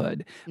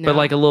Parenthood, but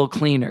like a little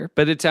cleaner.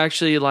 But it's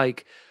actually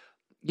like,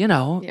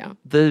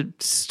 the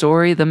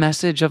story, the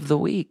message of the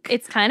week.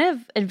 It's kind of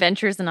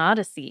Adventures in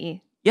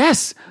Odyssey.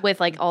 Yes. With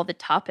like all the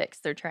topics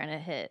they're trying to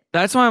hit.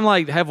 That's why I'm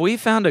like, have we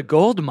found a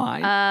gold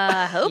mine?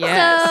 I hope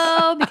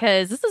so,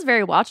 because this is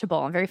very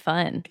watchable and very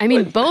fun. I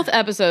mean, both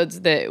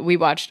episodes that we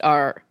watched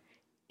are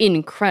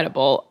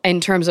incredible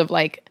in terms of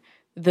like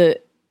the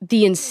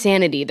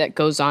insanity that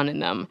goes on in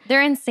them.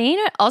 They're insane.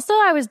 Also,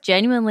 I was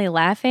genuinely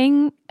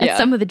laughing at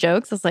some of the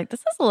jokes. I was like, this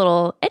is a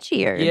little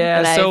edgier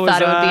than I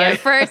thought it would be at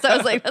first. I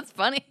was like, that's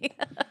funny.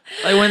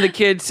 Like when the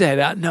kid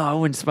said, no, I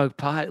wouldn't smoke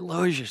pot. It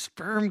lowers your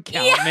sperm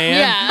count, man.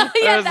 Yeah.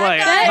 I was like,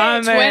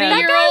 my man.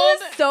 That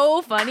guy was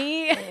so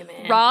funny.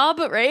 Hey, Rob,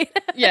 right?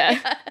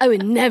 Yeah. I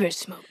would never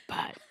smoke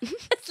pot.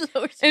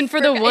 And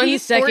for the 1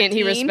 second,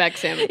 he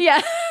respects him.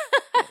 Yeah.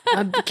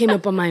 I came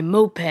up on my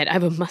moped. I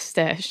have a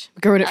mustache.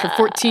 Growing it for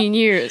 14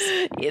 years.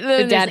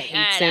 The dad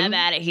hates him. I'm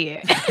out of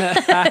here.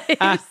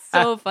 He's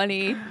so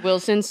funny.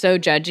 Wilson's so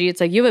judgy.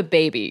 It's like, you have a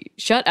baby.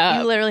 Shut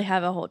up. You literally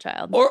have a whole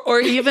child. Or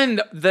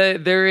even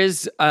there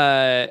is,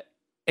 and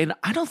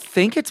I don't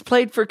think it's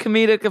played for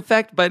comedic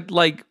effect, but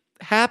like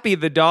Happy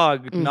the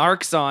dog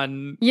narks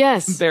on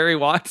Yes. Barry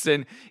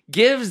Watson,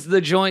 gives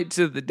the joint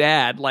to the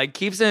dad, like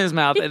keeps it in his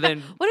mouth, and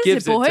then What is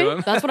gives it, boy? to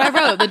him. That's what I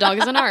wrote. The dog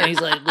is an art. And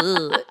he's like,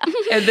 ugh.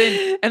 and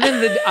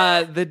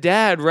then the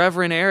dad,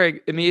 Reverend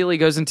Eric, immediately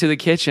goes into the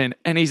kitchen,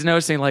 and he's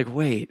noticing, like,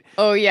 wait,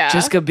 Oh, yeah.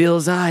 Jessica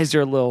Biel's eyes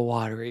are a little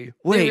watery.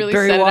 Wait, really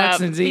Barry set it up.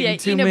 Watson's eating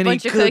too eating a many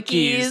bunch of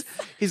cookies.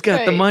 cookies. He's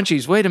got the Right.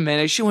 munchies. Wait a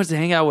minute, she wants to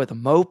hang out with a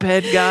moped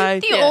guy.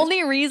 The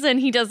only reason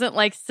he doesn't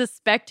like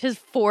suspect his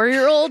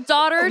 4-year-old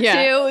daughter Yeah.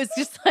 too is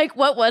just like,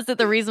 what was it?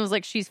 The reason was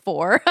like, she's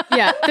 4.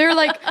 Yeah, they're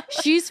like,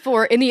 she's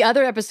 4. In the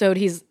other episode,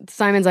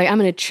 Simon's like, I'm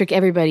going to trick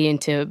everybody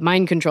into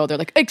mind control. They're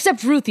like,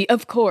 except Ruthie,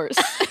 of course.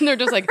 And they're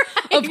just like,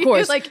 of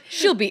course, Like,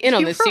 she'll be in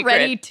on you this were secret.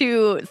 ready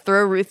to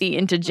throw Ruthie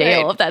into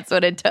jail Right. if that's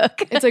what it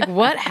took. It's like,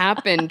 what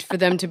happened for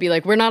them to be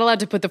like, we're not allowed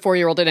to put the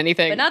 4-year-old in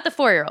anything? But not the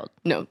 4-year-old.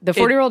 No, the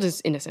 4-year-old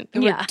is innocent.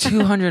 Yeah.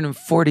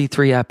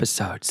 243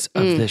 episodes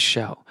of this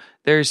show.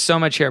 There's so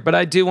much here, but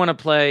I do want to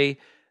play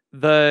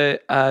the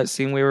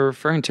scene we were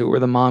referring to where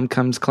the mom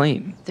comes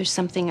clean. There's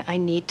something I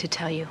need to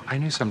tell you. I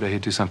knew someday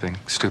he'd do something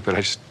stupid.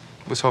 I just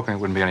was hoping it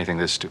wouldn't be anything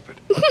this stupid.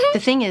 The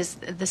thing is,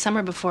 the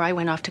summer before I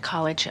went off to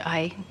college,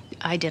 I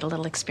did a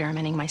little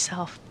experimenting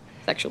myself.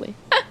 Sexually.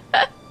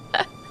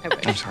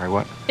 I'm sorry,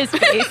 what? His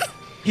face.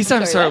 He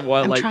said, I'm sorry,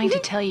 what? I'm Like, trying to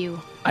tell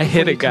you. I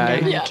hit a before you come guy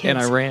down on the and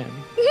I kids. ran.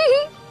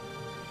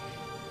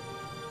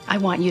 I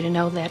want you to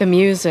know that The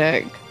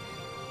music.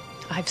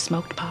 I've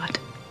smoked pot.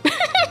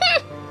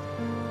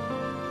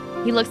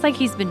 He looks like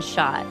he's been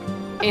shot.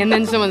 And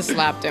then someone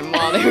slapped him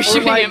while they were Or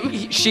shooting like,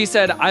 him. she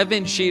said, I've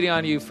been cheating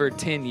on you for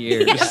 10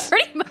 years. Yeah,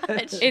 pretty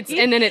much.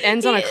 And then it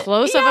ends on a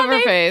close-up of her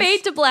they face.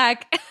 Fade to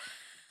black.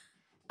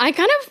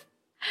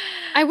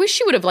 I wish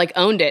she would have like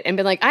owned it and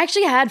been like, I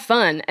actually had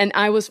fun and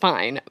I was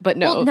fine. But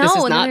no, Well, this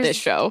is and not there's this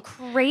show.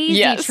 Crazy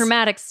Yes.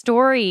 traumatic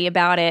story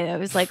about it. I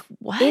was like,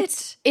 what?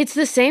 It's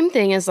the same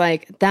thing as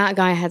like that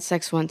guy had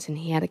sex once and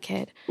he had a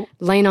kid.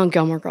 Lane on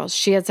Gilmore Girls.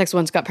 She had sex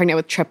once, got pregnant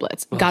with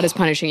triplets. God is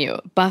punishing you.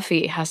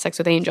 Buffy has sex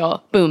with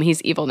Angel. Boom,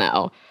 he's evil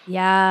now.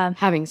 Yeah.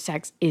 Having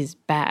sex is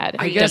bad.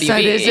 I guess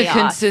that WB. is a Yeah.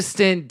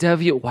 consistent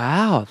W.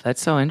 Wow,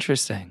 that's so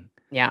interesting.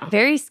 Yeah.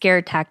 Very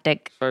scare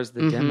tactic As far as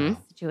the demo.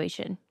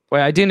 situation. Wait,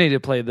 I do need to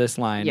play this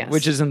line, Yes.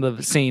 which is in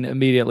the scene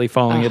immediately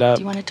following it up.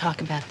 Do you want to talk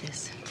about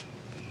this?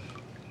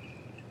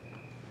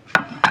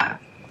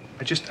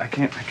 I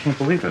can't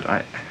believe it.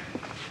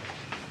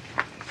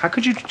 How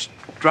could you just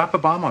drop a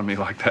bomb on me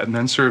like that and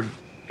then serve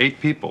 8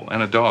 people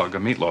and a dog a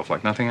meatloaf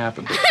like nothing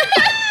happened?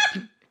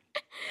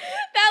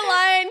 That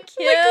line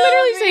killed Like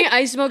literally me. saying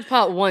I smoked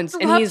pot once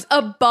and Dropped he's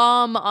a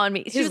bomb on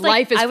me. She his was like,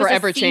 life is I was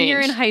forever a senior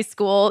changed. in high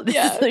school. This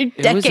is like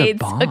It was a decades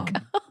bomb. ago.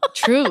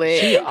 truly.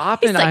 She He's like,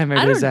 Oppenheimered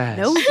I his don't ass.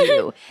 know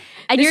you.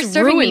 And This you're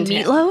serving me ruined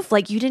him. meatloaf?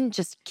 Like, you didn't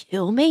just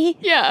kill me?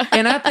 Yeah.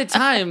 And at the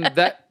time,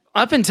 that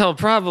up until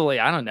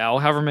probably, I don't know,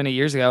 however many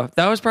years ago,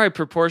 that was probably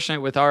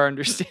proportionate with our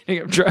understanding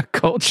of drug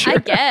culture. I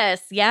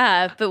guess,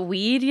 yeah. But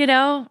weed, I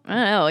don't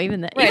know.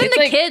 Even Right, even it's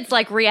the like- kids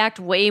like react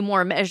way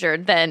more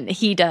measured than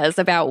he does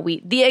about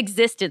weed, the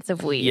existence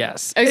of weed.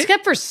 Yes.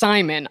 Except for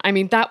Simon. I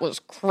mean, that was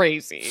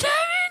crazy.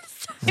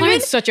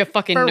 Simon's such a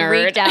fucking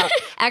Freaked nerd. out.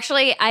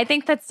 Actually, I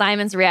think that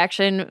Simon's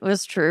reaction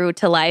was true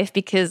to life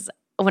because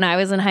when I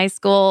was in high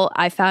school,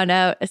 I found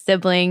out a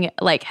sibling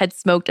like had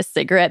smoked a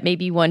cigarette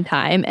maybe one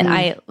time, and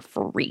I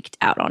freaked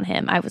out on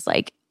him. I was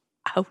like,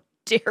 "How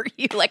dare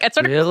you!" Like I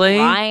started Really?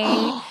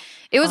 crying.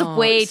 It was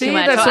way see, too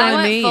much. that's So what I I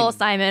went mean. full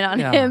Simon on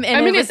Yeah. him. And I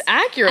mean, it was, it's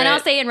accurate. And I'll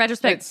say in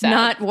retrospect, It's sad.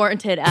 not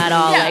warranted at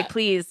all. Yeah. Like,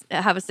 please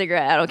have a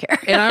cigarette. I don't care.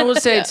 And I will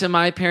say to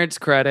my parents'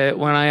 credit,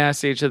 when I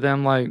asked each of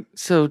them, like,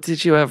 so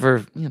did you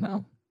ever,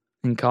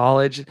 in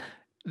college,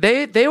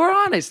 they were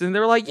honest and they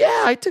were like,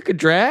 yeah, I took a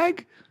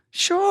drag.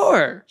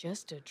 Sure.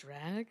 Just a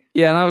drag?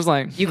 Yeah, and I was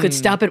like, You could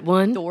stop at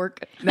one? Dork.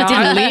 No,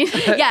 Didn't I- leave?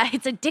 Yeah,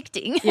 it's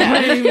addicting.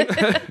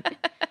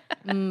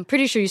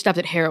 Pretty sure you stopped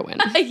at heroin.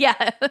 Yeah.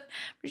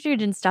 Pretty sure you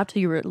didn't stop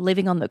till you were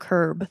living on the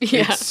curb.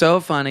 Yeah. It's so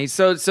funny.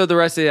 So the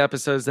rest of the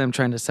episode is them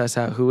trying to suss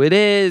out who it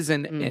is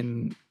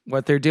and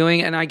what they're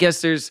doing. And I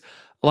guess there's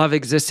a lot of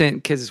existent,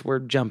 because we're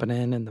jumping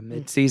in the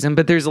mid-season,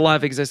 but there's a lot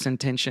of existent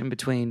tension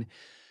between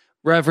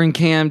Reverend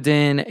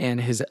Camden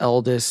and his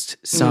eldest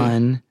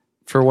son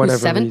for whatever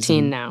Who's 17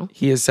 reason. now.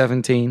 He is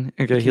 17.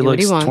 Okay, he do what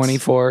he looks wants.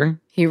 24,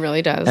 He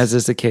really does. as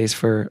is the case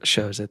for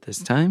shows at this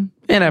time.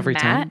 And every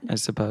time, Matt? I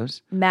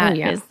suppose. Matt Oh,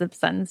 yeah. is the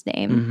son's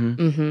name.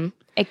 Mm-hmm.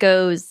 It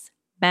goes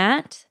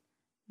Matt,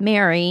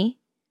 Mary,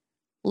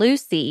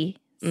 Lucy,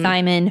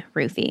 Simon,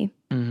 Ruthie.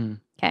 Mm-hmm.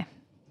 Okay.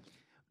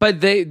 But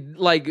they,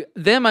 like,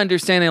 them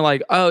understanding,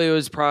 like, oh, it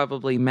was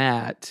probably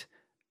Matt.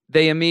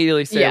 They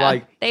immediately say, Yeah.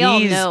 like, They all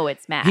he's- know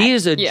it's Matt. He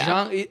is a Yeah.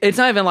 junk. It's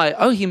not even like,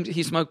 oh,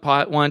 he smoked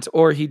pot once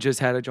or he just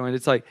had a joint.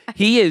 It's like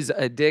he is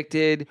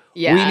addicted.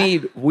 Yeah.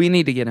 We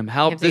need to get him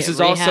help. Have to This get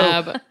is also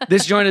rehab.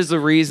 this joint is the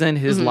reason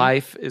his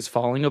life is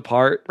falling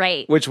apart.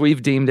 Right. Which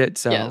we've deemed it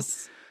so.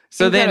 Yes.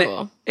 So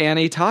Incredible. then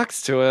Annie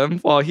talks to him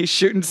while he's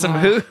shooting some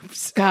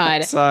hoops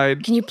God.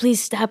 outside. Can you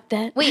please stop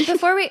that? Wait,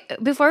 before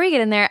we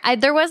get in there,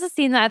 there was a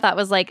scene that I thought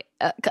was like,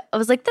 I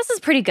was like, this is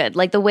pretty good.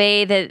 Like the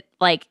way that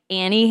like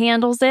Annie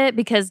handles it,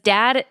 because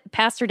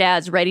Pastor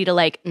Dad's ready to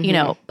like, you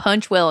know,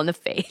 punch Will in the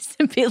face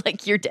and be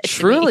like, you're dead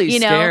Truly to me, you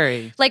know?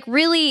 scary. Like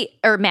really,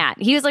 or Matt,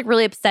 he was like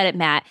really upset at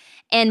Matt.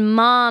 And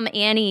Mom,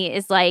 Annie,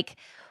 is like,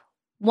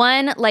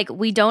 one, like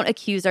we don't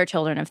accuse our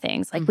children of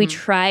things. Like we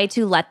try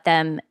to let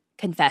them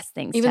confess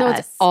things Even to though us.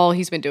 it's all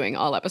he's been doing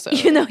all episode.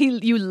 Even though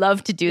you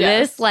love to do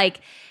this,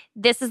 like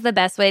this is the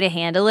best way to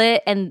handle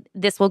it. And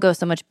this will go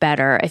so much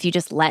better if you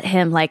just let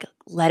him like,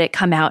 let it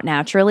come out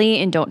naturally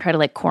and don't try to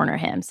like corner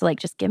him. So like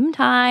just give him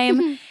time.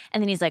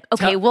 And then he's like,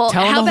 okay, tell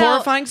how him the about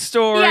horrifying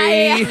story.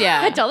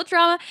 Yeah. Tell the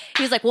trauma.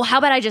 He's like, well, how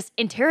about I just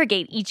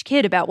interrogate each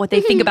kid about what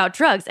they think about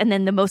drugs? And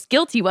then the most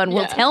guilty one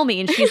will tell me.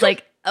 And she's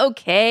like,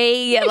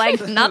 okay,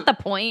 like not the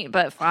point,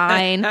 but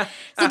fine.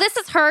 So this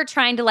is her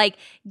trying to like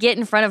get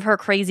in front of her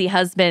crazy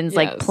husband's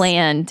like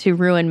plan to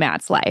ruin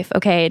Matt's life.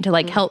 Okay. And to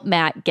like help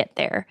Matt get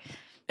there.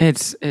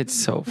 It's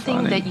so Thing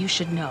funny. that you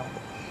should know.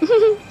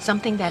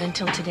 Something that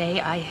until today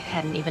I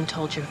hadn't even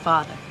told your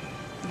father.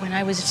 When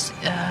I was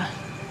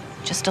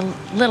just a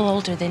little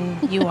older than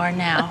you are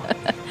now,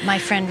 my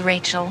friend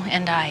Rachel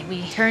and I,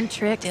 we turned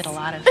tricks, did a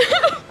lot of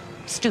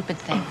stupid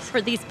things. For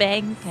these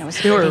bangs. It was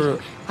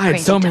I had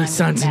so many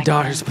sons and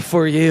daughters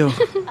before you.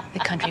 The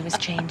country was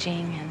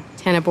changing, and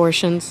 10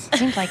 abortions. it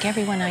seemed like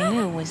everyone I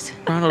knew was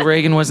Ronald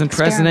Reagan wasn't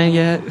president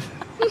yet.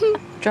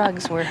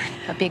 drugs were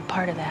a big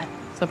part of that.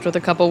 Slept with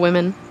a couple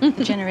women.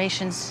 The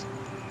generations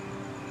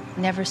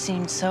never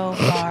seemed so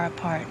far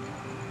apart.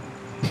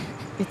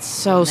 It's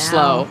so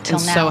slow and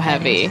so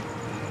heavy.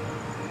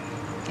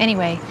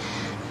 Anyway,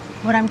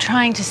 what I'm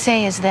trying to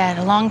say is that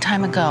a long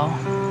time ago,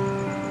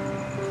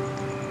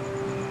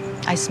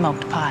 I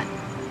smoked pot.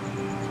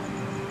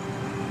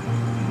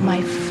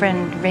 My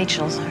friend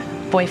Rachel's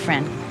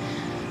boyfriend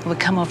would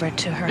come over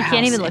to her He house.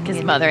 can't even look and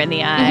his mother in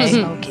the eye.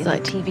 Smoke in the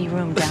TV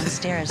room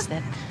downstairs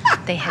that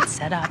they had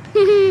set up,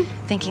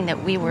 thinking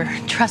that we were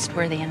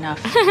trustworthy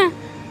enough to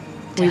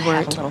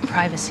have a little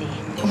privacy.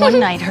 One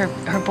night,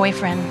 her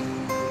boyfriend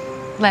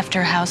left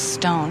her house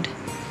stoned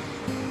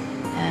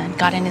and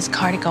got in his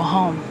car to go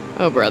home.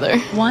 Oh, brother.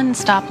 One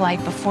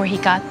stoplight before he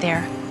got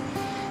there,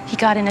 he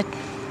got in a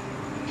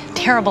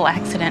terrible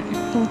accident.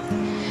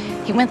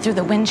 He went through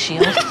the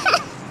windshield,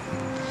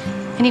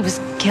 and he was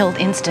killed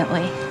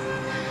instantly.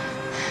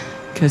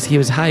 Because he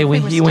was high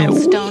when he We were went.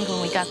 still stoned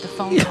when we got the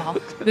phone call.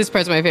 This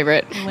part's my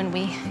favorite. When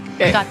we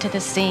got to the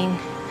scene,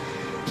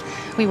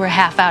 we were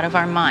half out of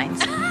our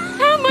minds.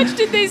 How much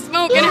did they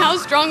smoke and how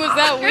strong was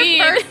that weed?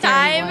 First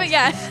time,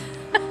 yes.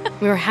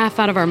 We were half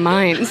out of our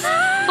minds.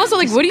 Also,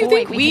 like, what do you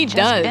think weed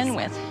does? Been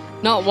with.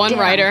 Not one Down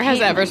writer has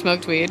pavement. ever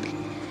smoked weed.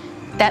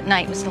 That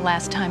night was the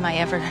last time I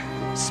ever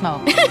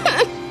smoked.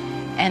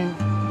 And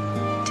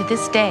to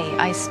this day,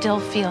 I still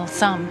feel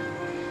some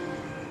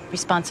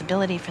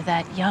responsibility for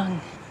that young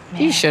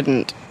man. You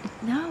shouldn't.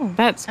 No.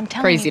 That's I'm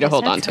telling crazy you to this,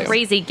 hold on that's to.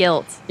 Crazy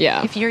guilt.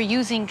 Yeah. If you're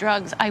using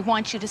drugs, I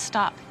want you to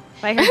stop.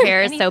 Why her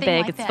hair is so Anything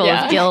big, like it's that. full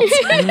of guilt.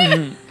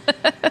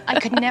 I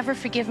could never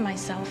forgive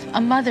myself.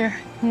 A mother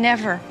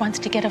never wants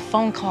to get a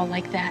phone call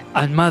like that.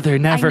 A mother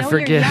never I know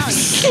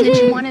forgives. You're young,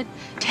 that you want to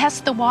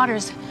test the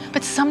waters,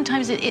 but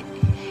sometimes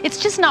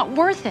it's just not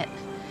worth it.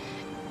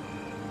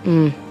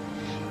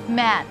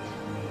 Matt,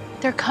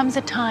 there comes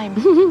a time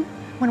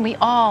when we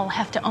all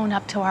have to own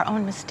up to our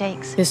own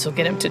mistakes. This will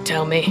get him to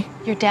tell me.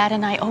 Your dad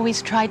and I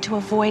always tried to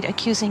avoid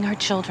accusing our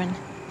children.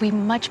 We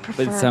much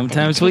prefer But that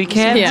sometimes you we take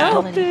can't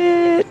help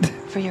responsibility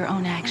it. for your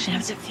own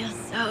actions. It feels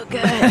so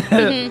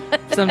good.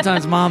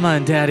 Sometimes mama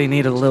and daddy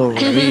need a little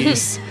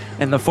release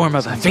in the form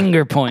of a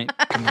finger point.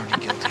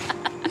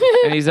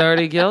 And he's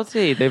already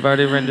guilty. They've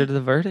already rendered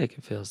the verdict,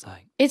 it feels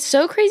like. It's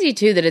so crazy,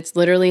 too, that it's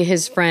literally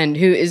his friend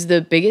who is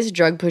the biggest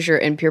drug pusher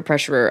and peer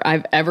pressurer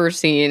I've ever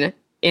seen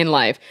in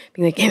life.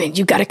 Being like, hey, man,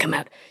 you gotta come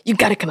out. You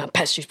gotta come out,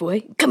 Pastor's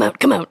boy. Come out,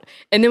 come out.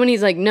 And then when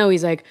he's like, no,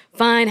 he's like,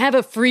 fine, have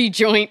a free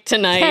joint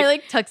tonight. He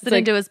like tucks it like,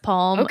 into his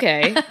palm.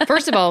 Okay.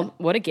 First of all,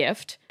 what a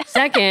gift.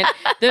 Second,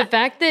 the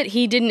fact that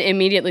he didn't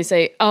immediately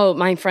say, oh,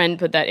 my friend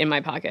put that in my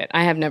pocket.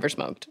 I have never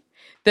smoked.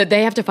 That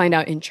they have to find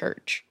out in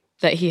church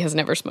that he has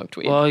never smoked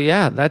weed. Well,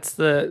 yeah, that's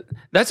what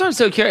I'm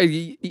so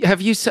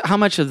curious. How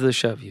much of the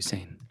show have you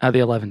seen? The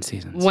 11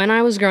 seasons. When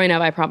I was growing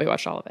up, I probably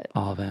watched all of it.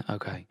 All of it,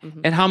 okay.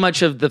 And how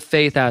much of the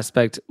faith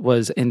aspect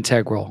was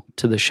integral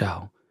to the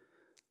show?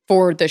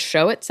 For the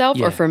show itself,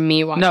 Yeah. or for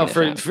me watching? No, the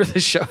for show? the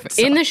show itself.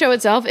 In the show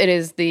itself, it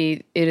is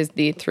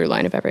the through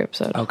line of every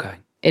episode. Okay.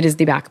 It is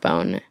the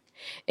backbone.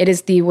 It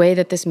is the way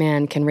that this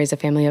man can raise a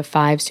family of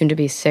 5, soon to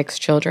be 6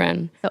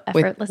 children. So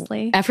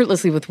effortlessly.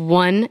 Effortlessly with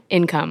one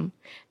income.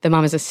 The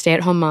mom is a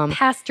stay-at-home mom.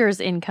 Pastor's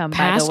income, by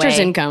the way. Pastor's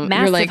income.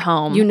 Massive You're like,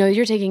 home. you know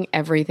you're taking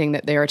everything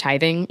that they are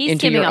tithing He's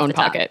into skimming your off own the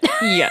top. pocket.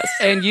 Yes.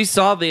 And you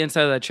saw the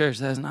inside of that church.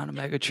 That's not a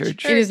mega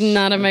church. It is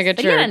not a mega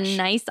But church. he had a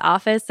nice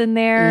office in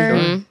there.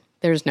 Mhm.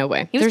 There's no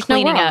way. He was There's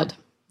cleaning no up. world.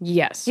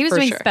 Yes, He was for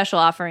doing sure. special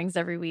offerings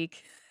every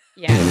week.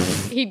 Yeah,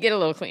 he'd get a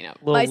little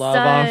cleanup. My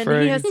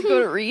son, he has to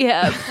go to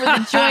rehab for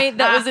the joint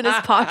that was in his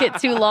pocket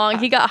too long.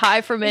 He got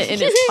high from it in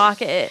his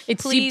pocket. It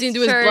Please, seeped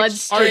into his church.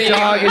 bloodstream. Our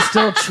dog is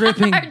still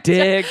tripping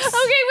dicks. Okay,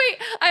 wait.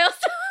 I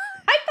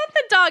thought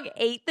the dog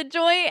ate the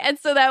joint, and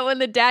so that when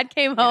the dad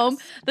came home,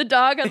 the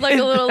dog had like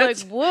a little like,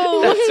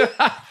 whoa. That's what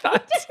I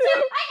thought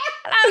too.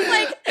 And I was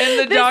like, And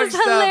the this dog is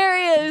stuff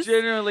hilarious.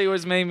 generally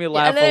was made me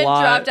laugh And then a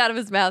lot. it dropped out of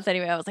his mouth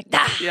anyway. I was like,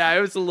 ah. Yeah,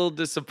 it was a little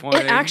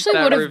disappointing. It actually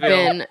that would have reveal.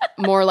 been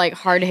more like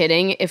hard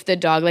hitting if the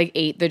dog like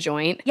ate the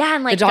joint. Yeah,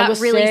 and like the dog got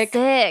was really sick.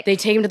 sick. They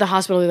take him to the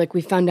hospital. They're like,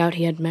 we found out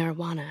he had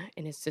marijuana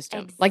in his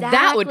system. Like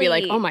that would be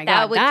like, oh my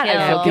That god, would that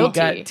I kill. feel He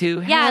guilty. got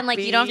too Yeah, and like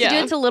you don't have to do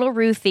Yeah. it to little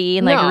Ruthie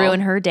and like No.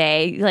 ruin her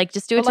day. Like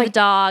just do it But, to the like,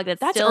 dog.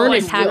 That's still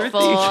earnest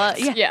impactful.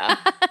 Ruthie. Yeah.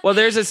 Well,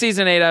 there's a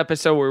season 8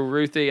 episode where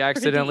Ruthie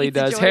accidentally eats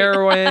a does joint.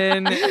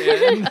 heroin.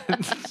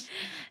 And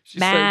she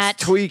Matt.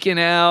 starts tweaking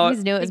out.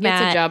 Always knew it He was gets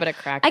Matt. a job at a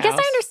crack I guess I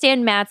house.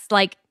 understand Matt's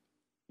like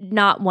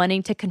not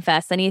wanting to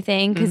confess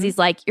anything because Mhm. he's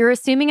like, you're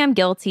assuming I'm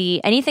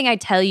guilty. Anything I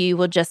tell you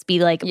will just be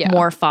like Yeah.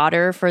 more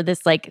fodder for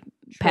this like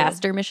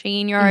pastor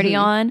machine you're already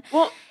on.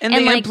 Well, And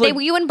like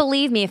you wouldn't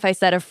believe me if I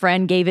said a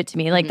friend gave it to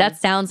me. Like that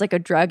sounds like a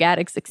drug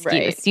addict's excuse,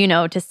 Right. you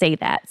know, to say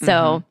that.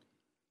 So,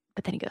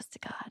 but then he goes to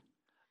God.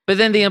 But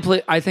then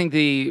I think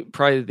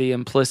probably the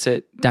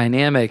implicit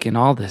dynamic in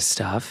all this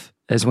stuff,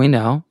 as we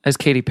know, as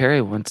Katy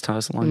Perry once taught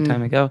us a long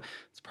time ago,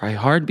 it's probably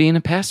hard being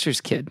a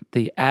pastor's kid.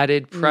 The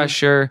added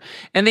pressure,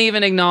 and they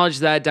even acknowledge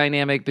that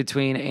dynamic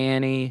between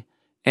Annie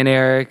and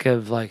Eric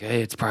of like,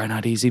 hey, it's probably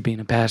not easy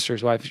being a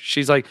pastor's wife.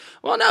 She's like,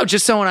 well, no,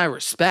 just someone I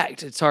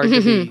respect. It's hard to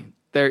be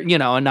there, you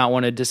know, and not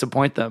want to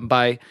disappoint them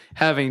by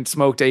having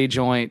smoked a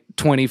joint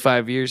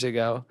 25 years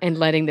ago. And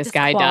letting this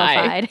guy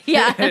die. Disqualified.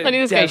 Yeah.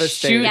 Letting this guy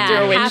shoot Yeah,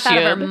 through a half out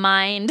of her windshield.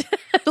 mind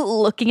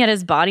looking at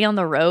his body on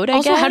the road, I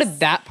Also, guess. how did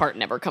that part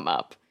never come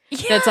up? Yeah.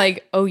 That's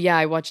like, oh yeah,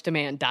 I watched a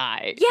man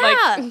die.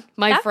 Yeah. Like,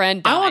 my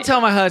friend died. I won't tell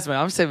my husband.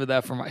 I'm saving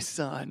that for my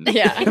son.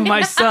 Yeah.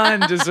 My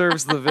son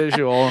deserves the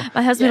visual.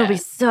 My husband will be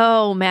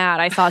so mad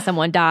I saw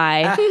someone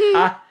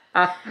die.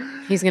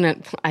 He's gonna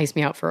ice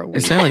me out for a It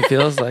week. certainly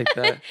feels like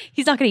that.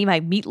 He's not going to eat my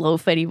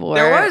meatloaf anymore.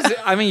 There was,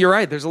 I mean, you're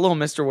right. There's a little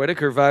Mr.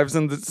 Whitaker vibes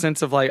in the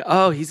sense of like,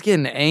 oh, he's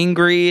getting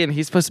angry and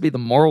he's supposed to be the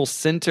moral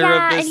center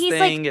Yeah, of this and he's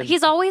thing. like,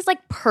 he's always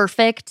like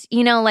perfect,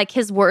 you know, like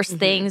his worst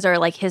things are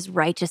like his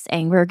righteous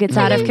anger gets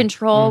out of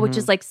control, which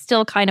is like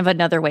still kind of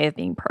another way of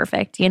being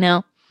perfect, you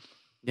know?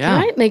 yeah.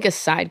 Can I make a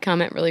side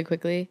comment really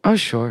quickly? Oh,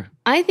 sure.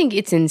 I think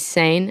it's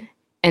insane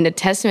and a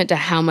testament to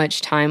how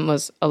much time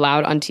was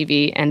allowed on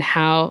TV and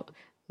how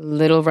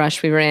little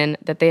rush we were in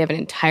that they have an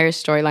entire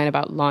storyline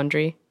about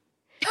laundry.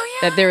 Oh,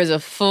 yeah. That there is a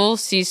full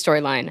C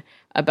storyline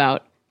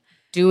about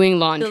doing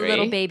laundry. The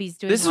little babies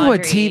doing This laundry.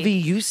 is what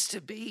TV used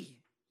to be.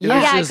 It Yeah,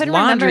 was I just couldn't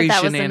remember if laundry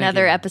that was another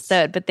shenanigans.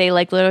 episode, but they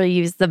like literally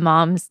used the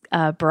mom's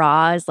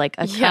bra as like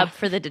a Yeah. cup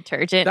for the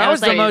detergent. That I was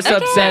the like, most okay.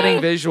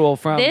 upsetting visual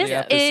from This the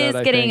episode. is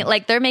I getting think.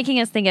 like they're making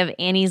us think of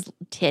Annie's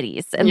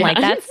titties, and Yeah. like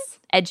that's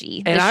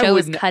edgy. And The I show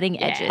would is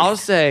cutting edges. I'll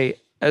say,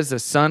 as the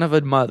son of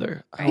a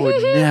mother, I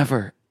would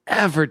never,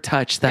 ever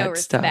touch that Show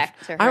stuff.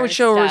 respect to I her would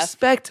show stuff.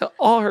 respect to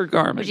all her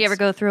garments. Would you ever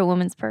go through a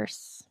woman's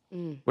purse?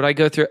 Would I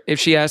go through if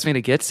she asked me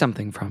to get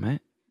something from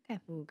it?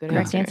 Ooh, good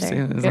Correct answer. See,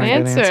 that's Good not a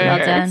answer. Well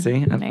done. See,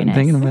 I've Very been nice.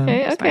 thinking about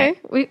Okay, it. okay.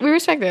 We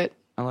respect it.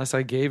 Unless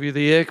I gave you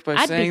the ick by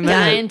I'd be saying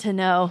that. dying to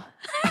know.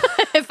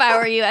 If I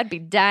were you, I'd be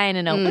dying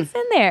to know what's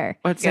in there.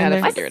 What's Gotta in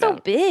there? Why is figure it it so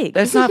out. big?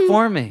 That's not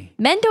for me.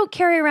 Men don't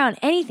carry around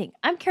anything.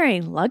 I'm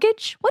carrying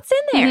luggage. What's in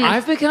there?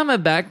 I've become a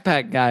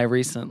backpack guy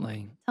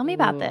recently. Tell me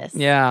about this.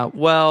 Yeah,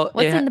 well,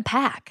 What's yeah, in the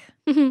pack?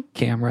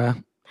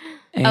 camera.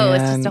 Oh,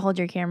 it's just And- to hold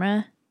your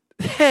camera.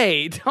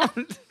 Hey, don't.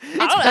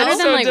 It's better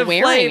than like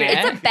wearing it.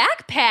 It's a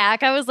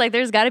backpack. I was like,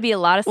 there's got to be a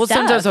lot of Well, stuff.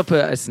 sometimes I'll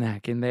put a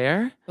snack in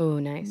there, Oh,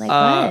 nice. Like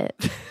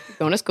what?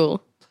 Going to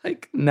school.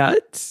 like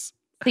nuts.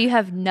 So you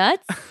have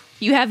nuts?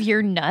 You have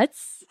your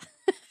nuts?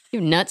 You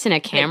have nuts in a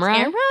camera?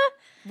 camera?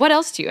 What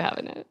else do you have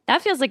in it?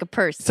 That feels like a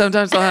purse.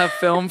 Sometimes I'll have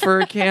film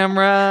for a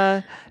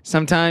camera.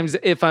 Sometimes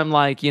if I'm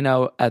like, you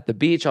know, at the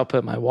beach, I'll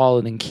put my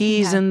wallet and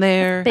keys in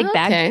there. Big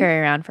bag Okay. to carry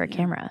around for a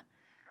camera.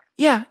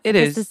 Yeah, it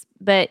This is.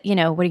 But, you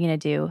know, what are you going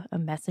to do? A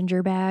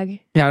messenger bag?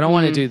 Yeah, I don't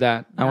want to do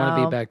that. I want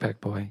to No. be a backpack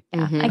boy.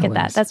 Yeah, I get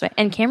that. That's right.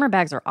 And camera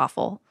bags are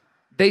awful.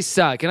 They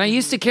suck. And I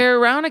used to carry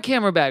around a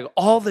camera bag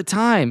all the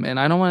time, and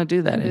I don't want to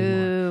do that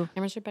anymore. Ooh.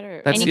 Cameras are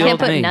better. That's And the you can't old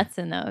put me. nuts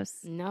in those.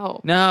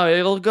 No. No,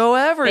 it'll go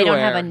everywhere. They don't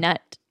have a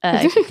nut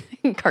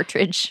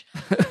cartridge.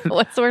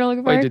 What's the word I'm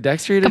looking for? Wait, did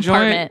Dexter eat a joint?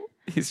 Compartment.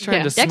 He's trying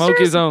Yeah. to smoke Dexter's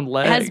his own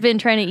leg. Has been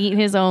trying to eat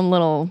his own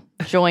little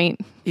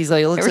joint. He's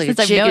like, it looks ever like a since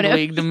I've chicken known him.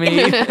 wing to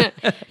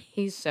me.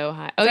 He's so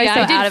high. Oh, He's yeah, so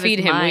I out did of his feed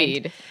him mind.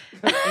 weed.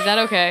 Is that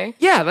okay?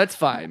 Yeah, that's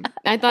fine.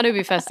 I thought it would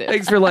be festive.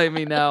 Thanks for letting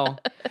me know.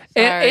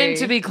 And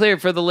to be clear,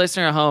 for the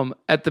listener at home,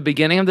 at the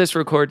beginning of this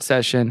record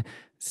session,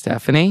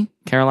 Stephanie,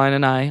 Caroline,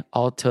 and I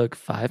all took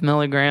 5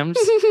 milligrams.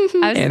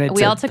 And it's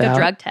We all took a about-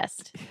 drug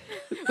test.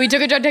 We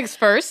took a drug test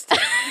first.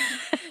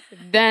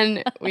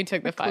 Then we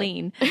took the 5.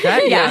 Clean.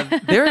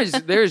 That,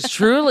 there is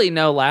truly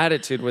no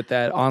latitude with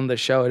that on the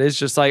show. It is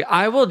just like,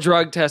 I will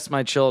drug test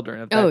my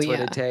children if that's what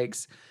yeah. it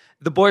takes.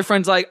 The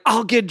boyfriend's like,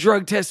 I'll get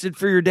drug tested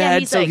for your dad,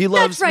 he's so like, he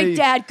loves that's right, me.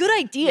 Dad. Good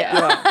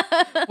idea.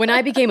 When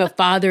I became a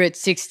father at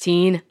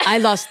 16, I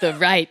lost the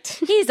right.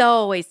 He's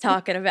always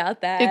talking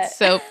about that. It's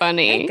so There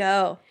funny. you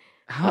go.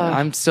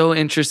 I'm so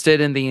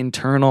interested in the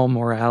internal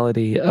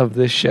morality of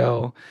this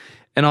show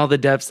and all the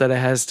depths that it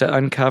has to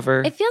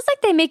uncover. It feels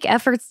like they make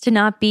efforts to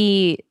not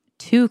be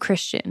too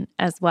Christian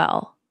as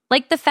well.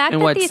 Like the fact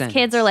that these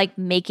kids are like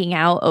making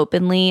out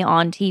openly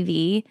on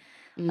TV,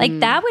 like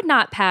that would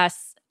not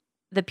pass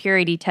the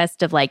purity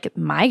test of like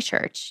my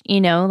church,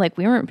 you know, like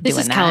we weren't doing that.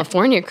 This is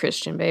California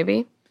Christian,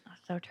 baby.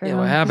 So true. Yeah,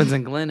 what happens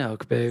in Glen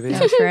Oak, baby?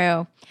 So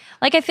true.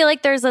 Like I feel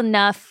like there's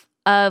enough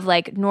of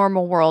like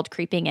normal world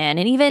creeping in.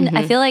 And even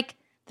I feel like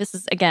this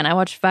is, again, I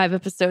watched 5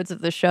 episodes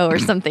of the show or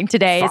something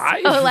today.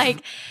 5? So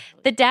like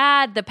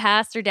the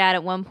pastor dad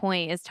at one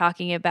point is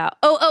talking about,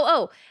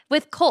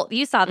 with cult.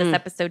 You saw this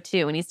episode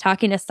too. And he's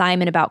talking to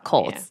Simon about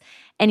cults. Yeah.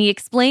 And he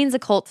explains a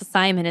cult to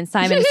Simon, and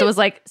Simon was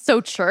like,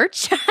 "So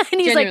church?" And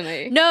he's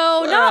Genuinely. like,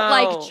 "No, not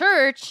like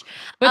church."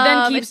 But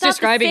then keeps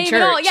describing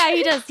church. Yeah,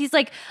 he does. He's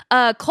like,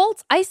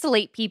 "Cults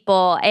isolate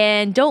people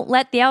and don't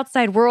let the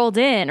outside world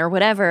in, or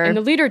whatever." And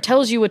the leader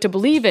tells you what to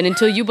believe in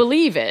until you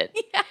believe it.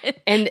 Yeah,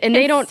 and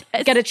they don't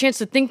get a chance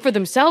to think for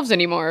themselves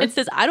anymore. It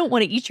says, "I don't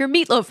want to eat your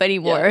meatloaf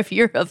anymore if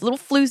you're a little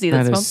floozy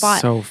that smokes pot."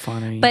 So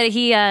funny. But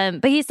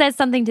he says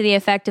something to the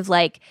effect of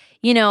like,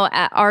 you know,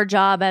 our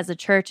job as a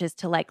church is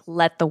to like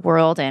let the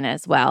world in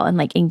as well and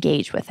like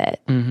engage with it.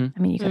 Mm-hmm. I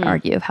mean, you could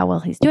argue how well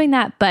he's doing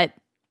that, but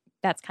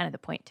that's kind of the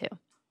point too.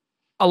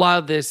 A lot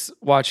of this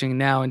watching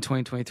now in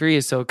 2023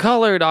 is so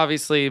colored,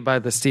 obviously, by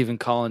the Stephen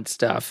Collins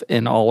stuff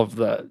and all of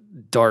the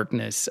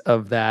darkness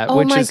of that.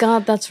 Oh my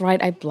God, that's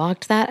right. I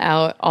blocked that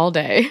out all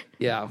day.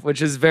 Yeah,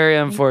 which is very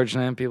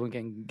unfortunate. People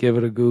can give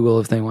it a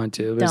Google if they want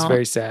to, but it's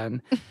very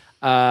sad.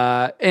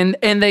 And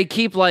they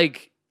keep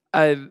like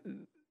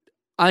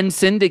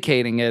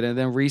unsyndicating it and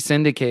then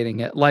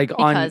resyndicating it, like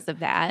because of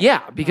that.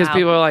 Yeah, because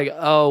people are like,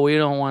 oh, we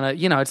don't want to.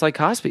 You know, it's like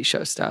Cosby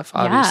Show stuff.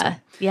 Obviously.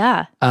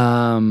 Yeah.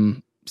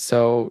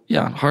 So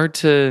yeah, hard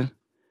to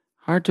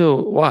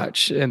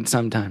watch, and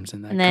sometimes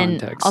in that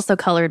context. Also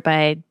colored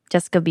by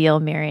Jessica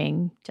Biel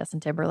marrying Justin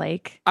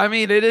Timberlake. I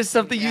mean, it is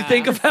something you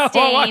think about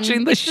while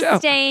watching the show.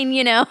 Stain,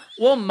 you know.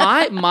 Well,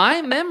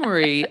 my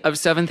memory of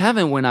Seventh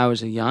Heaven when I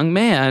was a young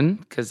man,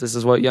 because this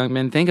is what young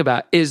men think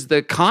about, is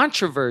the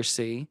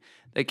controversy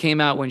that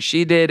came out when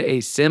she did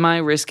a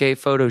semi-risque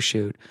photo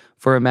shoot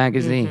for a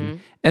magazine. Mm-hmm.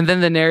 And then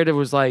the narrative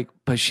was like,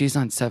 but she's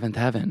on Seventh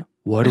Heaven.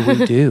 What do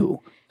we do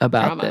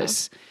about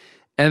this?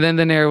 And then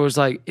the narrative was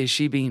like, is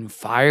she being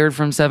fired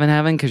from Seventh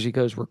Heaven because she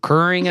goes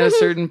recurring at a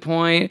certain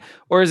point?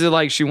 Or is it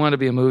like she wanted to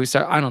be a movie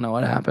star? I don't know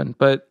what happened.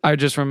 But I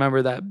just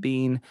remember that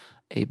being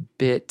a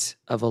bit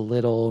of a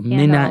little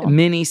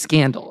mini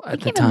scandal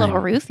at the time. Even Little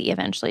Ruthie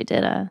eventually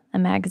did a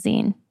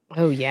magazine.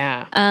 Oh,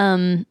 yeah.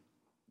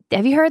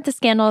 Have you heard the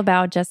scandal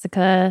about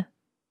Jessica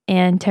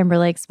and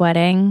Timberlake's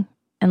wedding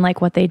and like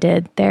what they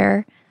did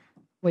there?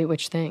 Wait,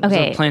 which thing? Okay.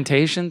 Was it a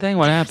plantation thing?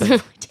 What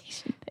happened?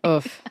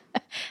 Oof.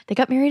 They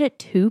got married at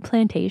 2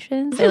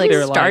 plantations. They like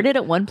started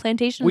at one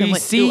plantation and then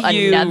went to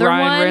another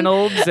Ryan one.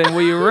 Reynolds, and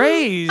we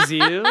raise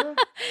you.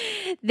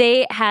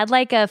 They had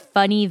like a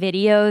funny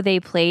video they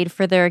played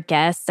for their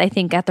guests, I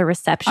think, at the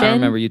reception. I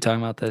remember you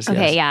talking about this.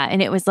 Okay, yes. yeah.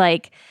 And it was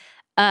like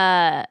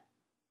kind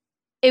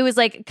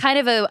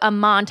of a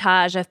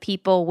montage of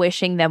people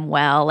wishing them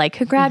well, like,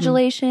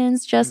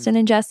 congratulations, Justin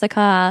and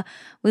Jessica,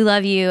 we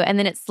love you. And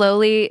then it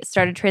slowly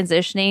started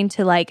transitioning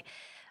to like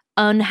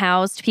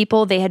unhoused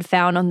people they had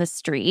found on the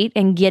street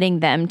and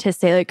getting them to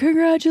say like,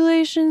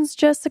 congratulations,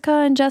 Jessica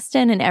and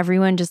Justin, and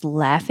everyone just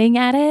laughing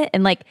at it.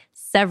 And like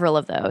several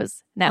of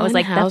those. And that was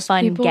like the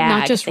fun people, gag.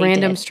 Not just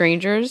random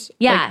strangers?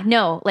 Yeah,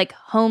 like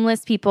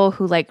homeless people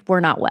who like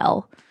were not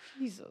well.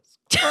 Jesus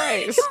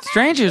Christ.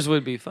 Strangers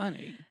would be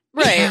funny.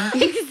 Right.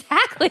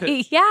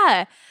 Exactly.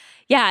 Yeah.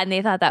 Yeah. And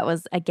they thought that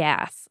was a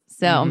gas.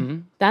 So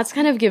that's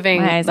kind of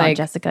giving my eyes like on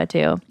Jessica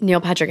too. Neil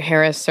Patrick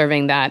Harris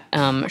serving that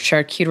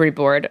charcuterie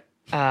board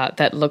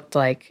that looked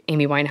like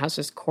Amy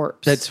Winehouse's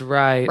corpse. That's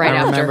right. Right I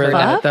after remember her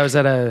that. death. That was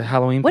at a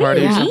Halloween What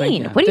party do or you something.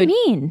 mean? Yeah. What do you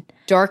mean?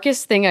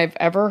 Darkest thing I've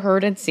ever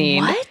heard and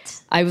seen.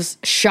 What? I was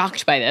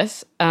shocked by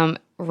this.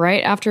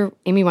 Right after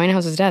Amy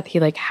Winehouse's death, he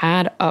like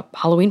had a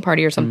Halloween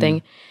party or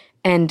something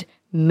and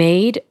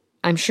made,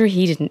 I'm sure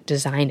he didn't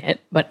design it,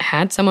 but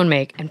had someone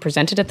make and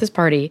presented at this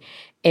party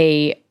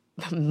a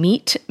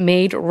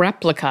meat-made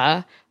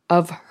replica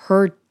of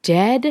her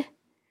dead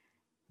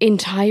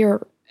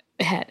entire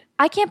head.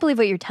 I can't believe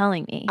what you're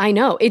telling me. I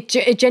know. It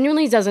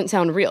genuinely doesn't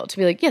sound real to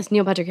be like, yes,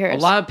 Neil Patrick Harris.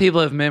 A lot of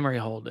people have memory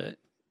hold it.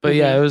 But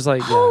yeah, it was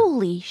like,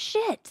 holy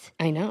shit.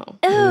 I know.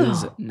 It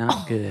was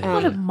not good.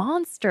 What a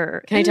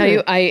monster. Can I tell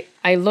you,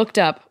 I looked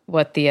up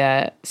what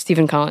the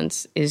Stephen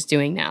Collins is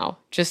doing now,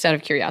 just out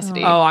of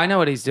curiosity. Oh, I know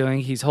what he's doing.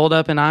 He's holed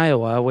up in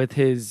Iowa with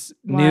his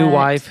new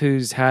wife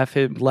who's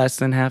less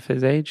than half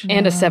his age.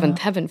 And a Seventh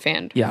Heaven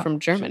fan from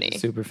Germany.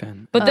 Super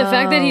fan. But the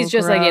fact that he's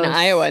just like in gross.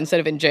 Iowa instead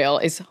of in jail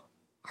is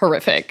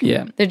horrific.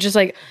 Yeah. They're just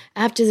like,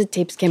 after the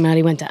tapes came out,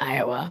 he went to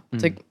Iowa.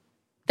 It's like,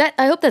 that.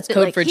 I hope that's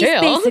code Like, for he's jail.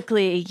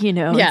 basically, in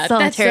that's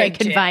solitary like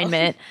jail.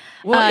 confinement.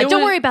 Well,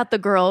 don't worry about the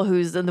girl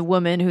and the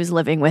woman who's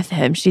living with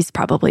him. She's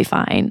probably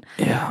fine.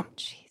 Yeah.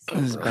 It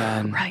was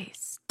bad.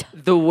 Christ.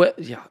 the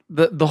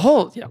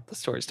whole the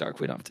story's dark.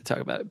 We don't have to talk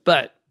about it,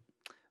 but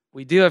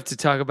we do have to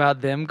talk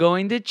about them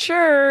going to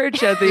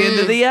church at the end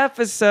of the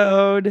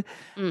episode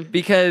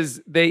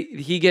because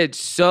he gets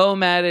so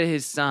mad at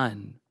his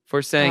son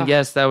for saying,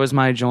 yes, that was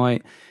my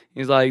joint.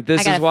 He's like,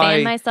 this is why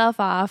fan myself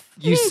off.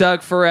 You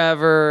suck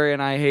forever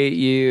and I hate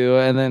you.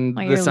 And then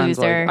the son's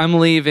like, I'm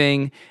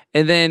leaving.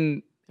 And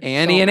then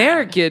Annie and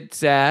Eric get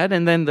sad.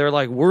 And then they're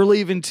like, we're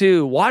leaving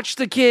too. Watch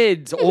the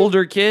kids,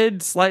 older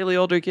kids, slightly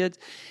older kids.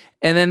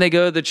 And then they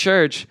go to the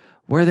church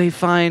where they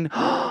find...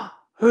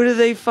 Who do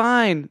they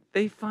find?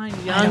 They find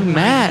young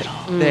Matt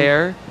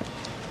there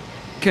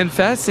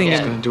confessing. I was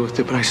going to do with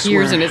it, but I swear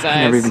Tears in his eyes.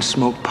 I never even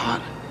smoked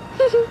pot.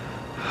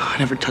 I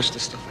never touched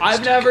this stuff.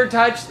 I've never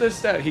touched this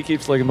stuff. He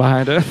keeps looking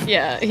behind him.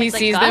 Yeah, he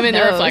sees them in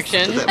the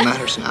reflection. That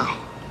matters now.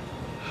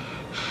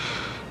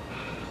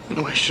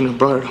 No, I shouldn't have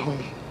brought it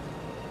home.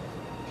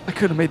 I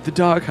could have made the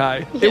dog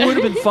high. It would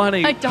have been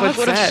funny. My dog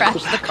would have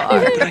crashed the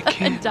car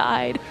and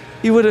died.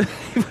 He would have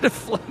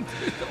flown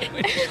through the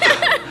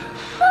window.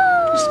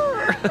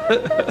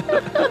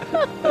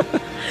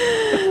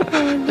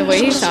 The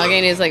way he's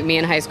talking is like me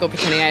in high school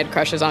pretending I had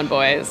crushes on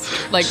boys.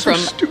 Like from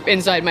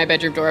inside my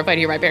bedroom door if I'd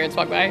hear my parents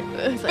walk by.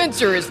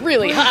 Spencer is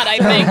really hot, I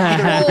think.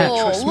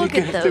 Oh, look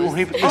at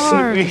those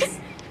arms.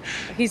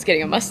 He's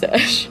getting a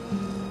mustache.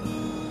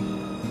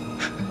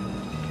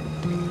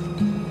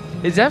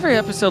 Is every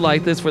episode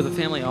like this where the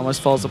family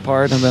almost falls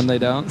apart and then they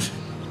don't?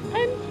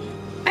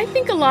 I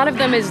think a lot of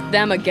them is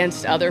them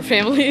against other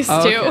families too.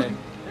 Okay.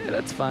 Yeah,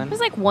 that's fun. There's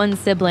like one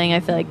sibling, I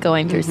feel like,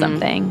 going through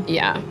something.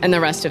 Yeah, and the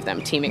rest of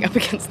them teaming up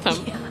against them.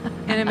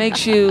 And it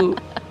makes you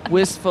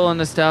wistful and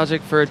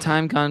nostalgic for a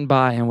time gone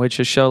by in which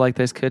a show like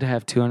this could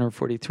have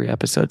 243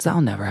 episodes.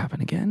 That'll never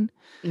happen again.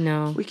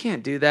 No. We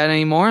can't do that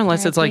anymore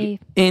unless it's like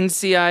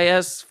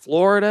NCIS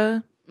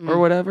Florida or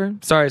whatever.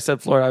 Sorry, I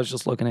said Florida. I was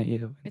just looking at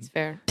you. It's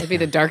fair. It'd be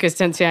the darkest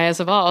NCIS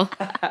of all.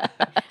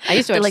 I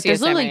used to watch there's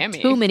CSI literally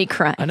Miami. too many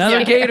crimes.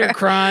 Another gator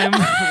crime.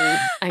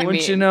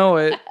 Wouldn't you know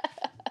it?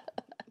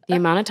 The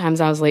amount of times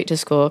I was late to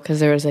school because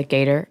there was a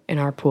gator in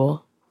our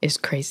pool is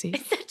crazy.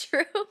 Is that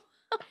true?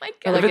 Oh my Or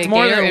god! like If it's a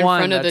more gator than in one,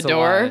 front of the that's a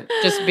door, lot.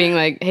 just being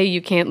like, "Hey,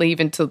 you can't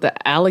leave until the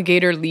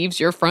alligator leaves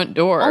your front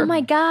door." Oh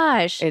my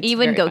gosh! It's You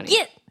wouldn't very go funny.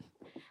 get.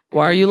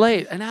 Why are you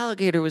late? An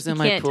alligator was in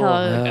my Can't pool. tell. Ah.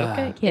 Okay, Yeah,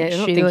 I can't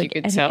don't shoot think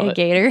you could tell a it.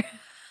 gator.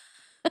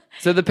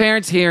 So the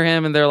parents hear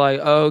him and they're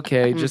like,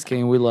 okay, just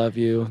kidding. We love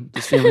you.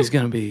 This family's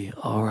going to be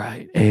all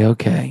right.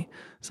 A-okay.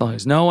 As long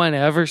as no one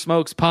ever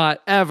smokes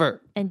pot,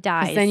 ever. And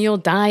dies. Then you'll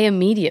die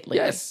immediately.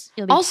 Yes.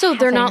 You'll be Also,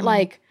 they're not half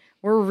like,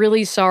 we're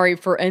really sorry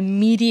for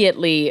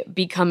immediately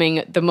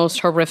becoming the most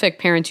horrific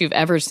parents you've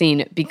ever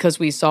seen because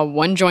we saw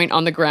one joint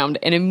on the ground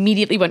and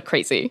immediately went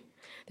crazy.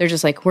 They're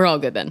just like, we're all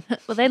good then.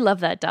 Well, they love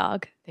that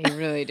dog. They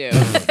really do.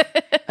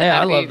 Hey,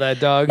 I love that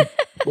dog.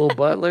 Little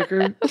butt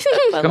licker.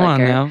 Come on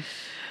now.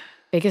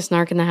 Biggest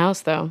narc in the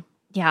house, though.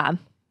 Yeah.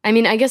 I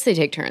mean, I guess they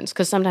take turns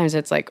because sometimes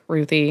it's like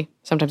Ruthie,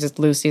 sometimes it's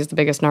Lucy's the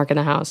biggest narc in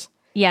the house.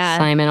 Yeah.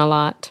 Simon a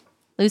lot.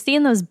 Lucy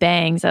and those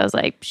bangs, I was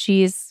like,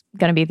 she's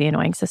going to be the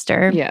annoying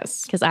sister.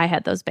 Yes. Because I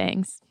had those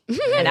bangs.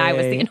 And I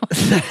was the annoying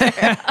sister.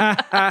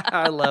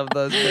 I love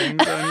those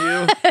bangs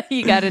on you.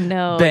 You got to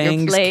know your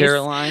Bangs, place.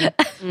 Caroline.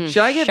 Should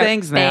I get Sharp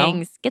bangs now?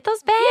 Bangs. Get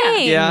those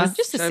bangs. Yeah.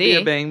 Just to Should I see.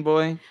 be a bang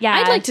boy? Yeah.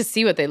 I'd like to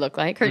see what they look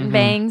like. Curtain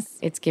bangs.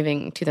 It's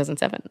giving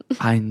 2007.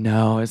 I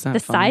know. Is that The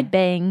funny? side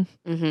bang.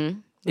 Mm-hmm.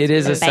 It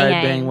is a side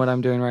Bang. bang what I'm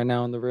doing right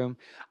now in the room.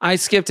 I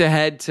skipped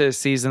ahead to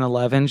season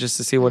 11 just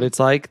to see what it's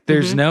like.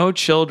 There's no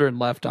children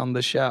left on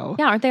the show.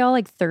 Yeah, aren't they all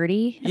like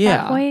 30 at Yeah.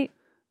 that point?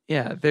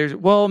 Yeah,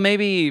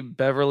 maybe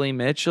Beverly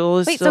Mitchell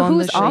is Wait, still so on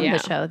who's the show. on Yeah.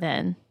 the show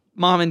then?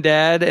 Mom and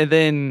Dad, and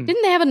then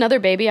Didn't they have another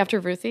baby after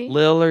Ruthie?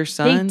 Lil or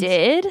Sons. They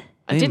did?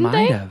 Didn't might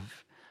they? have.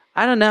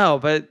 I don't know,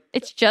 but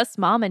It's just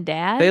mom and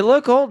dad? they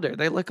look older.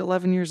 They look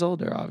 11 years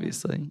older,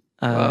 obviously,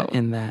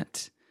 in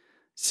that.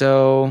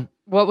 So,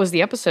 What was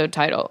the episode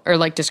title or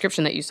like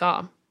description that you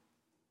saw?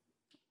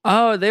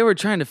 they were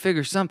trying to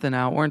figure something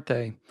out, weren't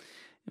they?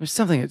 It was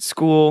something at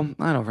school.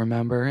 I don't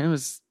remember. It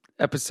was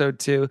episode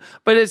 2.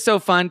 But it's so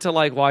fun to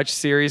like watch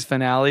series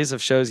finales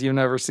of shows you've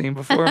never seen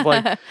before. I'm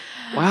like, wow,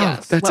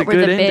 Yes. that's What a were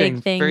good the big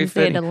ending. things Very they had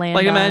fitting. to land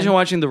Like imagine on?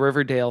 watching the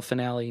Riverdale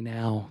finale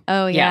now.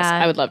 Oh, yeah. Yes,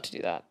 I would love to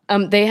do that.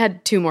 They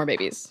had 2 more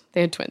babies.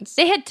 They had twins.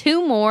 They had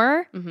 2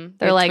 more. Mhm. They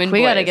They're had like, twin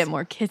we got to boys. get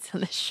more kids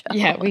on the show.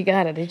 Yeah, we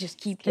got it. They just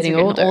keep Kids getting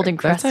are older. old and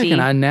That's crusty. like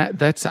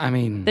an I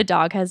mean, The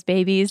dog has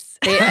babies.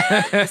 The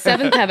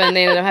 7th heaven,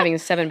 they ended up having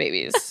 7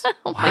 babies.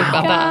 Oh Think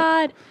about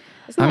that. God.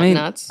 Isn't I that mean-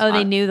 nuts? Oh,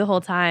 they knew the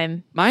whole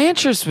time. my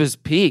interest was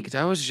piqued.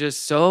 I was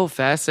just so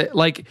fascinated.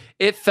 Like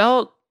it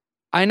felt,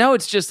 I know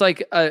it's just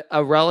like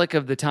a relic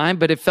of the time,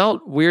 but it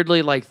felt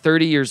weirdly like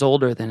 30 years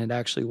older than it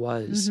actually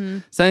was.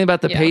 Something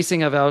about the Yeah.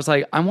 pacing of it, I was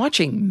like, I'm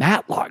watching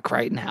Matlock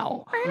right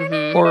now.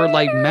 Or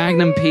like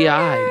Magnum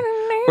PI.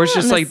 Or it's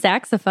just And the like,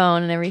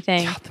 saxophone and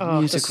everything. the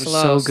music was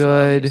so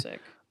good.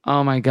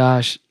 Oh my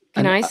gosh.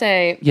 Can And, I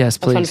say yes, a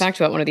fun please. fact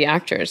about one of the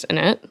actors in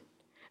it?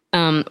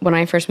 When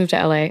I first moved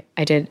to LA,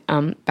 I did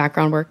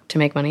background work to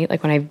make money.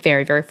 Like when I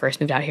very, very first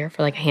moved out here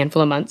for like a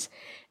handful of months.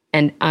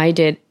 And I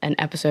did an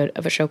episode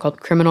of a show called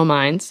Criminal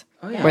Minds,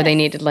 where they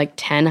needed like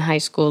 10 high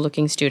school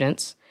looking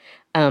students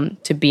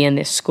to be in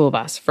this school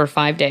bus for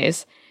 5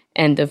 days.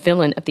 And the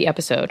villain of the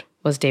episode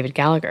was David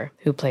Gallagher,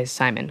 who plays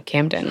Simon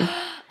Camden.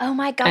 Oh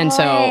my gosh. And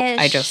so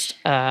I just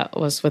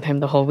was with him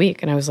the whole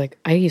week. And I was like,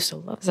 I used to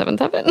love Seventh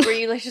Heaven. Were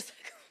you like just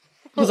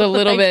I was a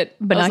little bit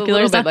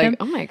binoculars on like, him?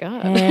 oh my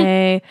God.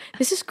 Hey.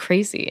 This is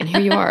crazy. And here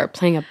you are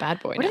playing a bad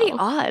boy What now. are the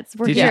odds?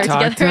 We're Did here you talk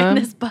together to in him?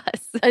 this bus.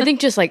 I think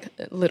just like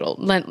little,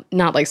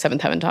 not like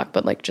Seventh Heaven talk,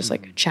 but like just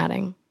like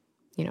chatting.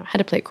 You know, had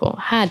to play it cool.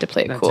 That's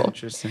cool.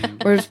 interesting.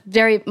 We're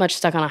very much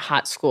stuck on a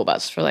hot school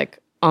bus for like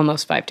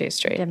almost 5 days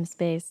straight. Dim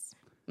space.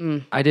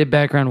 I did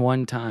background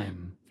one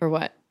time For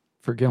what?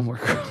 for Gilmore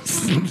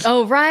Girls.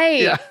 Oh,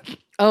 right. Yeah.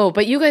 Oh,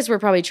 but you guys were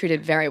probably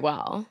treated very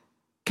well.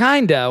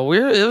 Kinda.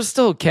 It was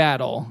still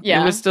cattle.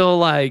 Yeah. It was still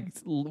like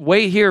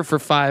wait here for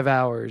 5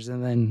 hours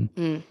and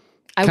then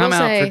I come will out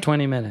say, for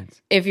 20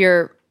 minutes. if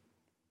you're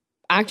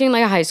acting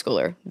like a high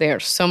schooler, they are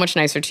so much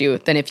nicer to you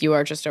than if you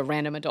are just a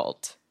random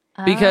adult.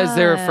 Because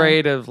they're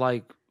afraid of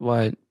like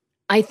what?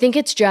 I think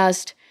it's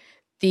just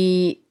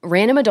the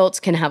random adults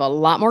can have a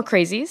lot more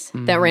crazies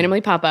that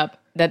randomly pop up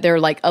that they're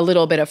like a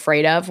little bit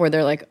afraid of, where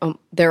they're like,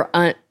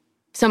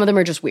 some of them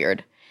are just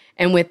weird.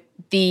 And with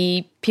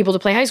the people to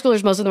play high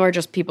schoolers, most of them are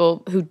just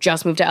people who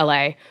just moved to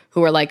LA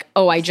who are like,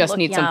 oh, I just look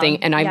need young.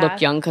 something and I Yeah.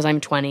 look young because I'm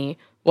 20,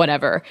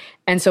 whatever.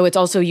 And so it's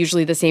also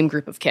usually the same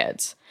group of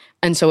kids.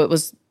 And so it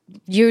was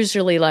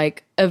usually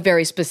like a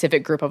very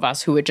specific group of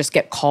us who would just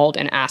get called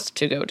and asked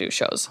to go do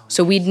shows.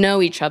 So we'd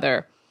know each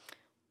other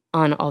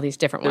on all these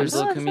different There's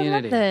ones. a little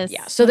community.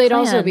 Yeah. So they'd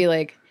also be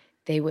like,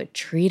 they would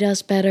treat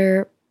us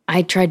better.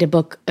 I tried to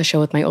book a show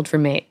with my old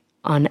roommate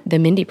on the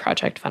Mindy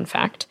Project, fun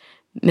fact,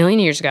 a million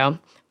years ago.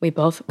 We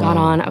both got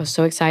on. I was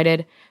so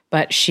excited.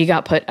 But she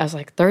got put as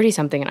like 30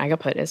 something and I got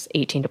put as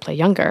 18 to play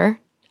younger.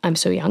 I'm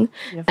so young.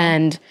 Beautiful.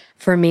 And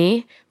for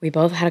me, we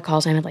both had a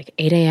call time at like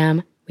 8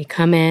 a.m. We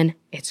come in.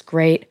 It's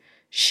great.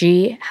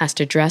 She has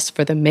to dress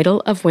for the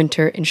middle of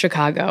winter in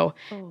Chicago,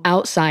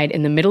 outside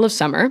in the middle of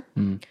summer.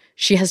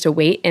 She has to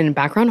wait in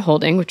background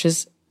holding, which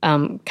is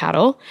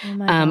cattle,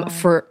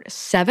 for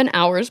 7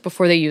 hours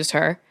before they use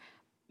her.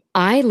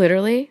 I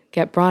literally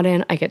get brought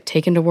in. I get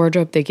taken to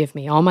wardrobe. They give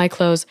me all my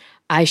clothes.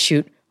 I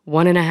shoot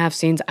 1.5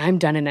 scenes. I'm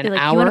done in an They're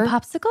like, hour. You want a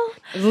popsicle?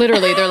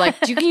 Literally, they're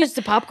like, you can use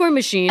the popcorn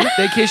machine.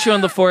 They kissed you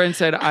on the forehead and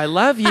said, I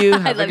love you.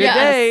 Have a good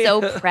day.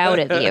 I'm so proud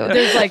of you.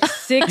 There's like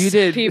 6 You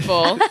did.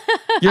 people.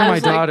 You're I my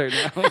was like- daughter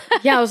now.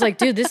 Yeah, I was like,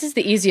 dude, this is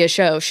the easiest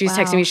show. She's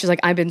texting me. She's like,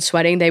 I've been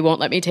sweating. They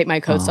won't let me take my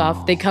coats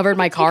off. They covered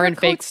my car in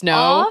fake snow.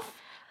 Off?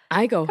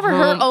 I go Cover home.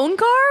 her own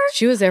car?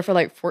 She was there for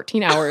like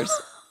 14 hours.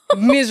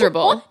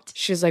 Miserable.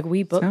 She was like,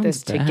 we booked Sounds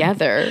this bad.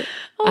 together.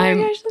 Oh my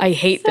gosh, I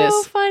that's hate so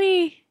this.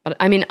 funny. But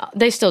I mean,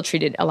 they still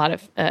treated a lot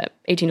of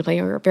 18 to play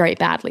younger very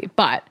badly.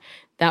 But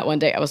that one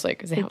day I was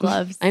like, damn,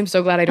 gloves. I'm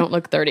so glad I don't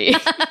look 30.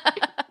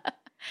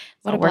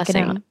 What a working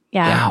blessing. out.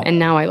 Yeah. Wow. And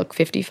now I look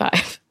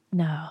 55.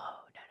 No.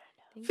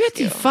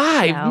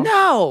 55? No.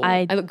 No.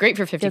 I look great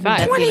for 55.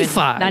 That's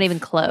 25. Not even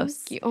close.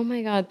 Thank you. Oh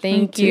my God,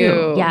 thank you.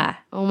 you. Yeah.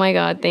 Oh my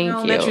God, thank you.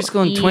 Elementary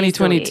school in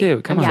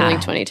 2022. Come I'm on. feeling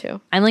 22.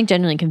 I'm like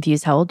genuinely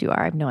confused how old you are.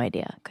 I have no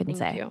idea. Couldn't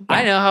Thank say. you.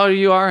 I know how old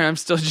you are, and I'm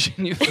still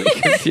genuinely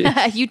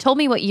confused. You told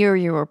me what year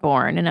you were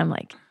born, and I'm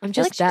like, I'm I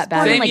feel just like that she's bad.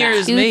 born in, Same like, year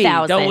as me.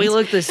 2000. Don't we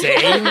look the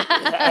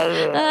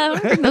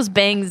same? Bring those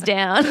bangs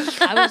down.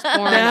 I was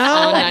born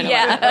No? on 9/11.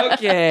 Yeah.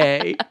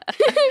 Okay.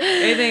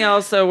 Anything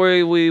else that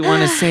we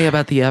want to say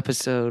about the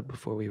episode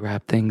before we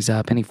wrap things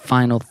up? Any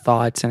final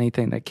thoughts?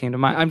 Anything that came to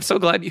mind? I'm so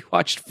glad you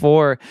watched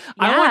 4.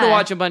 I wanted to Yeah.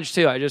 watch a bunch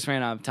too. I just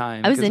ran out of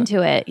time. I was 'cause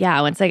into it. Yeah.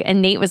 Once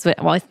and Nate was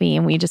with me,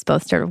 and we just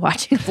both started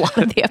watching a lot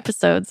of the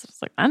episodes. I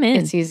was like, I'm in.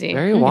 It's easy.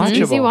 Very It's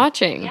easy watchable.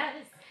 watching.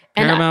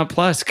 And, Paramount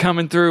Plus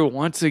coming through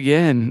once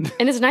again.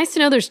 and it's nice to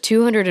know there's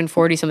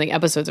 240 something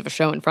episodes of a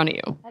show in front of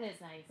you. That is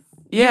nice.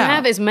 You Yeah.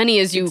 have as many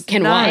as you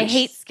can nice. I watch.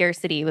 hate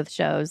scarcity with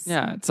shows.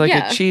 Yeah, it's like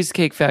Yeah. a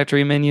Cheesecake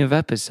Factory menu of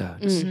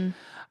episodes.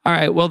 All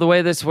right, well, the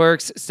way this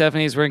works,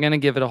 Stephanie, is we're going to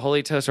give it a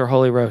holy toast or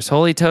holy roast.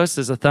 Holy toast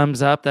is a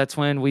thumbs up. That's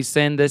when we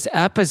send this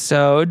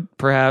episode,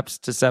 perhaps,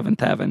 to seventh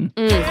heaven.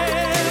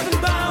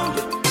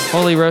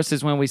 Holy roast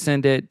is when we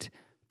send it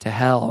to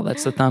hell.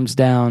 That's the thumbs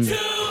down.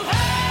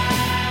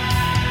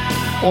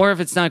 Or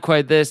if it's not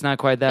quite this, not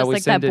quite that, Just we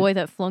like that send boy it.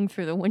 that flung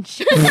through the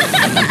windshield.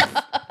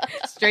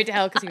 Straight to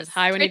hell because he was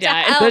high when he Straight to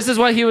died. hell. This is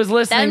what he was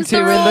listening Them's to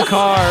the in the rules.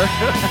 car.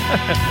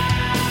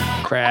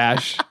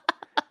 Crash.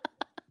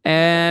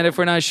 And if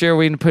we're not sure,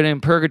 we can put in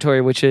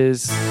purgatory, which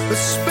is. The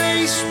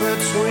space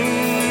between.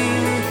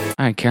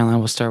 All right, Caroline,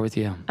 we'll start with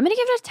you. I'm going to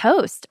give it a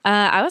toast.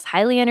 I was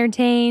highly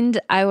entertained.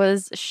 I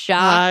was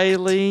shocked.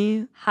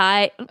 Highly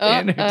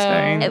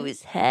entertained. I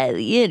was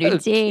highly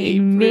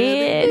entertained,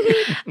 man.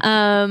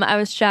 I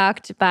was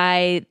shocked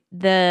by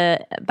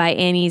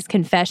Annie's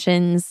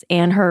confessions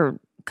and her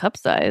cup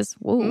size.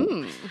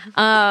 Whoa.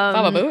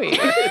 Baba Booey.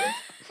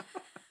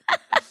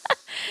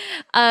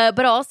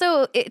 But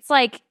also, it's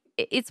like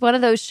it's one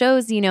of those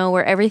shows,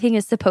 where everything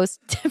is supposed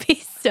to be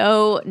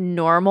so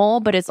normal,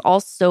 but it's all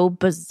so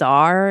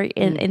bizarre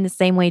in the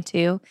same way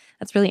too.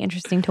 That's really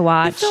interesting to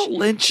watch. It felt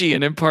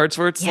Lynchian in parts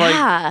where it's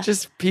like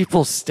just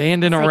people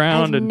standing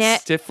around and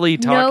stiffly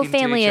talking to each other. No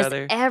family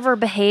has ever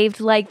behaved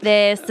like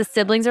this. The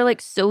siblings are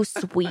like so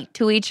sweet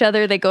to each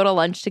other. They go to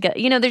lunch together.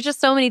 There's just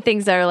so many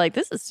things that are like,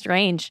 this is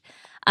strange.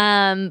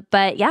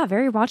 But yeah,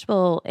 very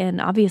watchable. And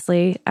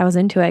obviously I was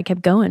into it. I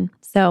kept going.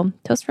 So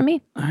toast for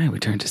me. All right, we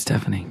turn to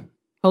Stephanie.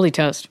 Holy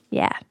toast.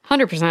 Yeah.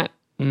 100%.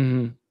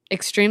 Mm-hmm.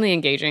 Extremely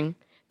engaging.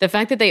 The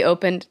fact that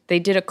they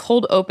did a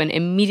cold open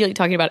immediately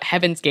talking about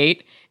Heaven's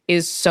Gate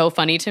is so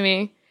funny to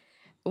me.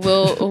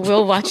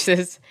 We'll watch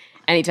this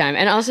anytime.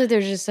 And also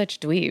they're just such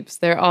dweebs.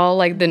 They're all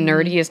like the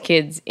nerdiest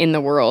kids in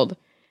the world.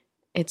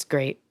 It's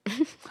great.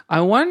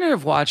 I wonder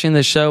if watching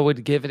the show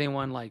would give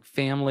anyone like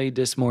family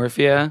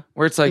dysmorphia,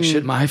 where it's like,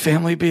 should my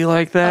family be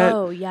like that?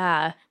 Oh,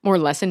 yeah. More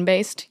lesson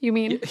based, you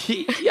mean?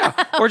 Yeah.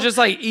 Or just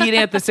like eating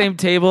at the same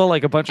table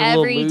like a bunch of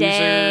Every little losers.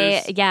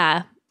 day.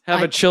 Yeah.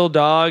 Have a chill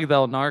dog,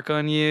 they'll narc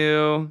on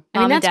you.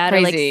 Mom and dad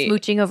crazy. are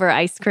like smooching over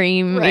ice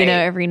cream, Right.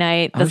 every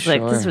night. This Oh, this is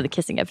sure. for the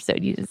kissing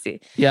episode you didn't see.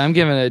 Yeah, I'm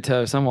giving it a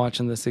toast. I'm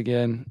watching this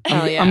again.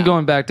 yeah. I'm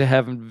going back to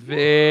heaven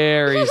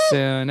very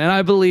soon. And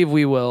I believe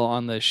we will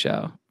on this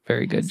show.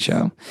 Very good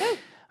show.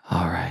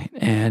 All right.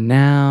 And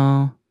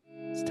now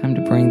it's time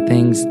to bring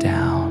things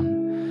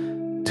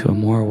down to a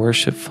more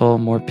worshipful,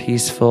 more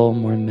peaceful,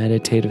 more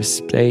meditative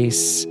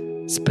space.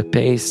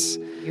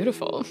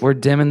 Beautiful. We're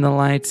dimming the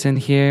lights in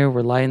here.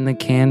 We're lighting the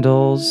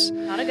candles.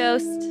 Not a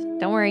ghost.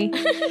 Don't worry.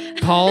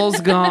 Paul's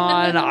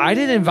gone. I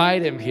didn't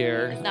invite him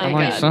here.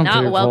 Not some not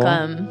people.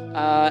 welcome.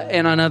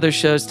 And on other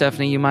shows,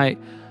 Stephanie, you might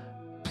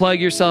plug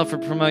yourself or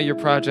promote your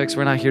projects.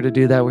 We're not here to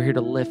do that. We're here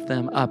to lift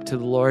them up to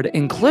the Lord,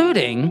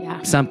 including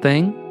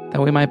something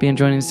that we might be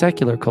enjoying in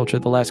secular culture.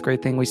 The last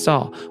great thing we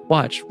saw,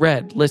 watch,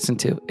 read, listen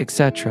to,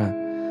 etc.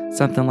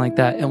 Something like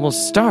that. And we'll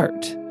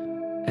start,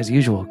 as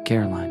usual,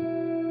 Caroline.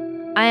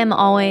 I am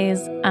always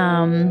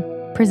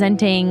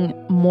presenting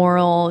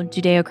moral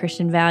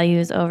Judeo-Christian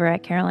values over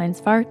at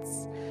Caroline's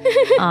Farts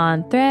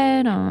on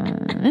Thread, on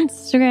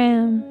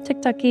Instagram,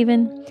 TikTok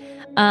even.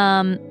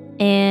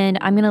 And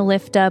I'm going to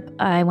lift up,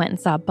 I went and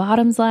saw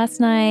Bottoms last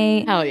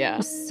night. Hell yeah. It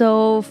was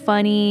so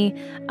funny.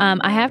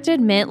 I have to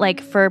admit, like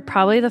for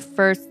probably the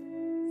first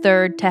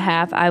third to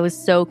half, I was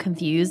so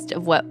confused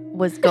of what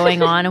was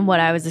going on and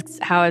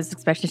how I was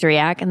expected to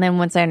react. And then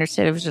once I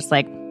understood, it was just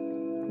like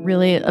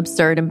really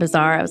absurd and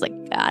bizarre. I was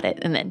like, got it.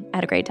 And then I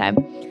had a great time.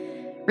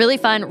 Really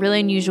fun, really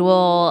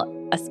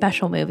unusual, a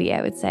special movie,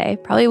 I would say.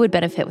 Probably would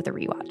benefit with a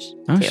rewatch.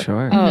 Oh, too.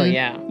 sure. Oh,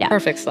 yeah. Yeah.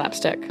 Perfect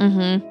slapstick.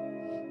 Mm-hmm.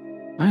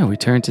 All right, we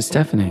turn to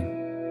Stephanie.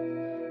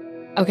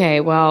 Okay,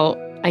 well,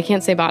 I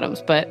can't say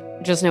Bottoms,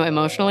 but just know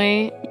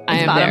emotionally, I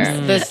am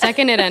Bottoms. there. The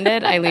second it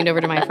ended, I leaned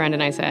over to my friend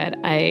and I said,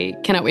 I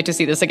cannot wait to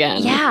see this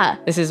again. Yeah.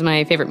 This is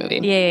my favorite movie.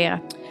 Yeah.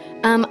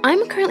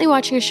 I'm currently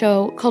watching a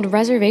show called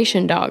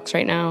Reservation Dogs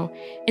right now,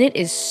 and it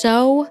is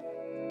so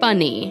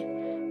funny.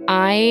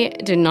 I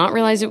did not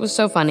realize it was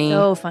so funny.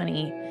 So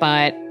funny.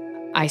 But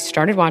I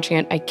started watching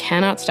it. I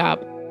cannot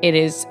stop. It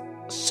is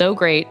so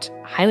great.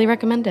 Highly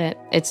recommend it.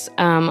 It's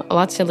a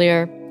lot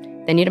sillier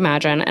than you'd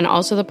imagine. And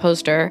also the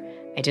poster,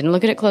 I didn't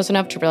look at it close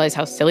enough to realize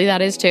how silly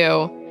that is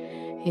too.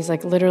 He's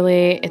like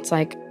literally, it's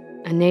like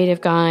a native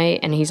guy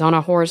and he's on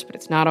a horse, but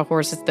it's not a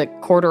horse. It's the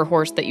quarter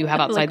horse that you have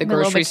outside Like the a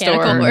little grocery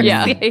mechanical store. horse.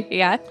 Yeah.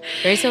 Yeah.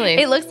 Very silly.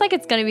 It looks like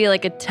it's going to be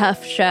like a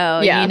tough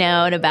show, Yeah.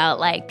 and about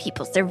like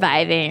people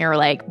surviving or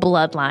like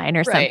bloodline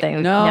or Right.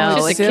 something. No,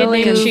 just it's a kid silly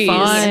named and Cheese.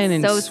 fun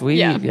and So- sweet.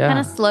 yeah. Yeah. Kind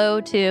of slow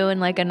too in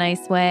like a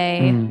nice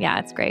way. Yeah,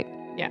 it's great.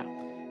 Yeah.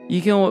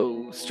 You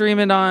can stream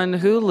it on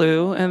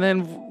Hulu and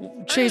then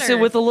chase it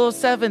Hurler. with a little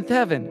seventh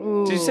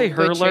heaven. Did you say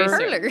good hurler?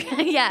 chaser.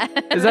 Hurler. Yeah.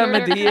 Is that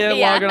Medea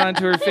Yeah. logging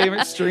onto her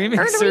favorite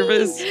streaming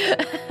service?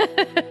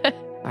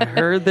 I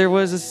heard there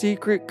was a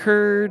secret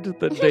curd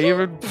that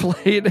David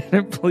played and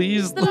it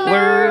pleased the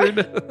Lord.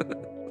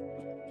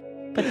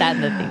 Put that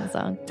in the theme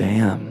song.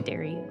 Damn.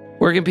 Dare you.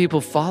 Where can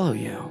people follow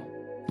you?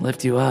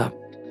 Lift you up.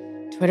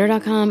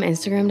 Twitter.com,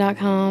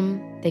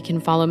 Instagram.com. They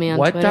can follow me on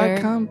Twitter.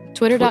 What.com?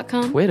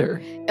 Twitter.com.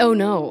 Twitter. Oh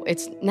no,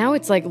 it's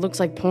like looks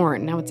like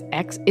porn. Now it's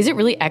X. Is it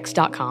really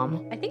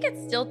X.com? I think it's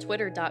still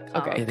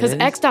twitter.com. Okay, It because is?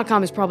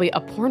 X.com is probably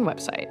a porn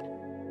website.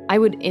 I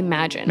would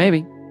imagine.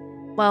 Maybe.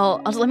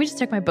 Well, let me just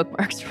check my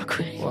bookmarks real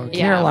quick. Well, Yeah.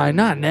 Caroline,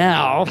 not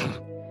now.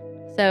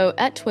 So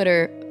at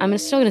Twitter, I'm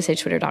still going to say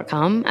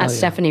twitter.com at yeah.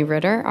 Stephanie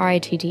Ritter,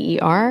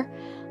 Ritter.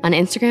 On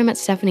Instagram at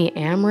Stephanie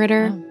Am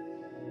Ritter.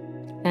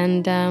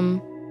 And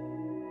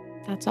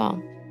that's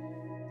all.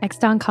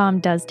 X.com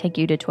does take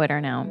you to Twitter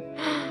now.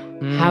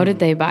 How did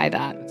they buy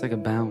that? It's like a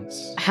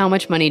bounce. How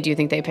much money do you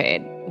think they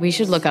paid? We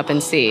should look up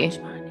and see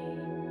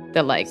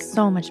the like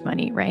So much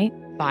money, right?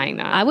 buying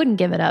that. I wouldn't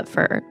give it up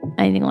for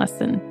anything less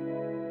than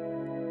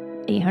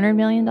 $800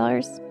 million.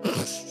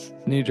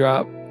 New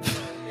drop.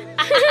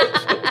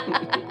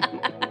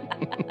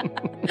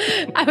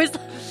 I was,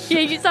 yeah,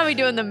 you saw me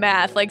doing the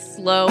math, like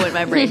slow in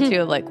my brain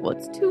too. I'm like,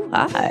 what's too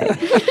high?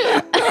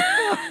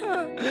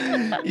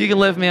 You can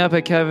lift me up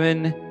at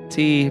Kevin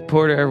T,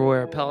 Porter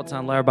everywhere,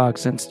 Peloton,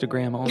 Letterboxd,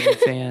 Instagram,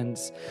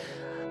 OnlyFans.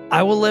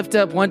 I will lift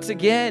up once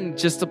again,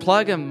 just to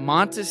plug him,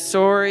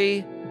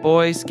 Montessori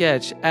Boy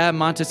Sketch at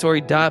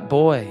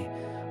Montessori.boy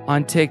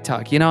on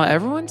TikTok. You know,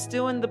 everyone's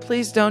doing the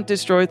please don't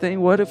destroy thing.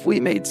 What if we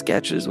made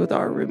sketches with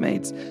our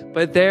roommates?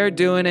 But they're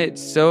doing it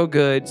so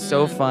good,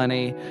 so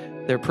funny.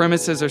 Their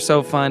premises are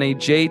so funny.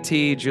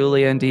 JT,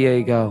 Julia, and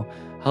Diego,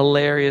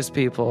 hilarious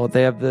people.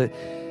 They have the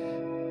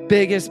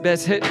biggest,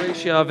 best hit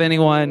ratio of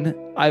anyone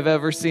I've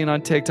ever seen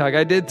on TikTok.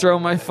 I did throw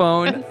my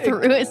phone.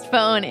 Threw his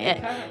phone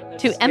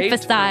to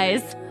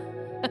emphasize.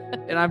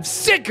 And I'm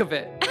sick of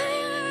it.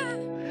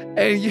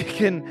 And you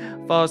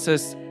can follow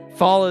us.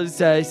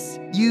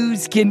 You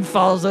can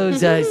follow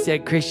us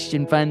at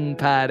Christian Fun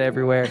Pod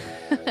everywhere.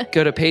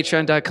 Go to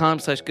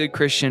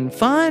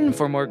patreon.com/goodchristianfun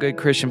for more Good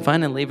Christian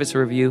Fun and leave us a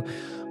review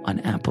on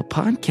Apple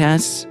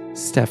Podcasts.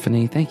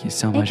 Stephanie, thank you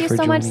so much for joining us. Thank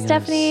you so much,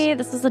 Stephanie.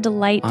 This was a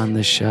delight. On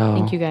the show.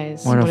 Thank you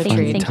guys. What a fun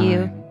treat. time. Thank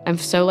you. I'm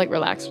so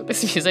relaxed with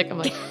this music. I'm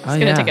like, I'm just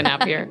going to take a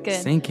nap here.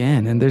 Good. Sink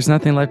in. And there's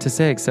nothing left to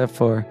say except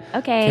for,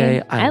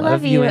 okay, I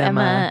love you,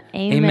 Emma.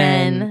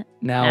 Amen.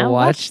 Now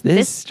watch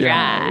this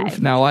drive.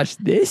 Now watch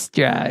this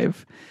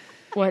drive.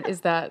 What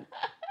is that?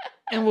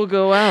 And we'll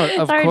go out,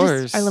 of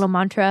course. Just our little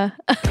mantra.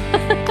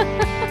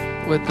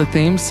 With the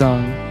theme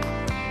song.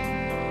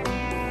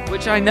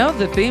 Which I know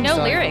the theme song.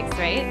 No lyrics,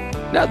 right?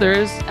 No, there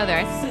is. Oh,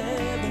 there is.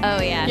 Oh,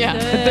 yeah.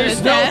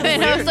 There's no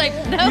And I was like,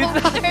 no,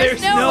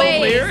 there's no way.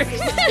 lyrics to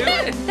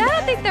it. I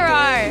don't think there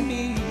are.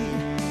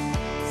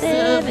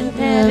 7,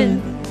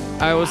 7. All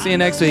right, we'll see you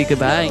next week.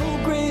 Goodbye.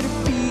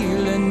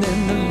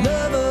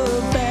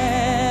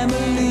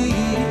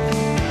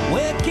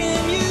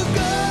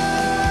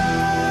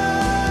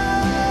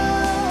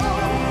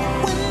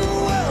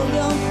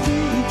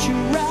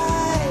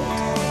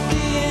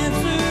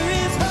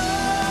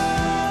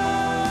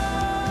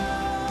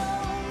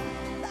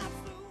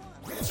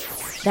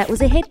 That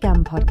was a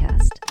HeadGum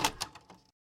podcast.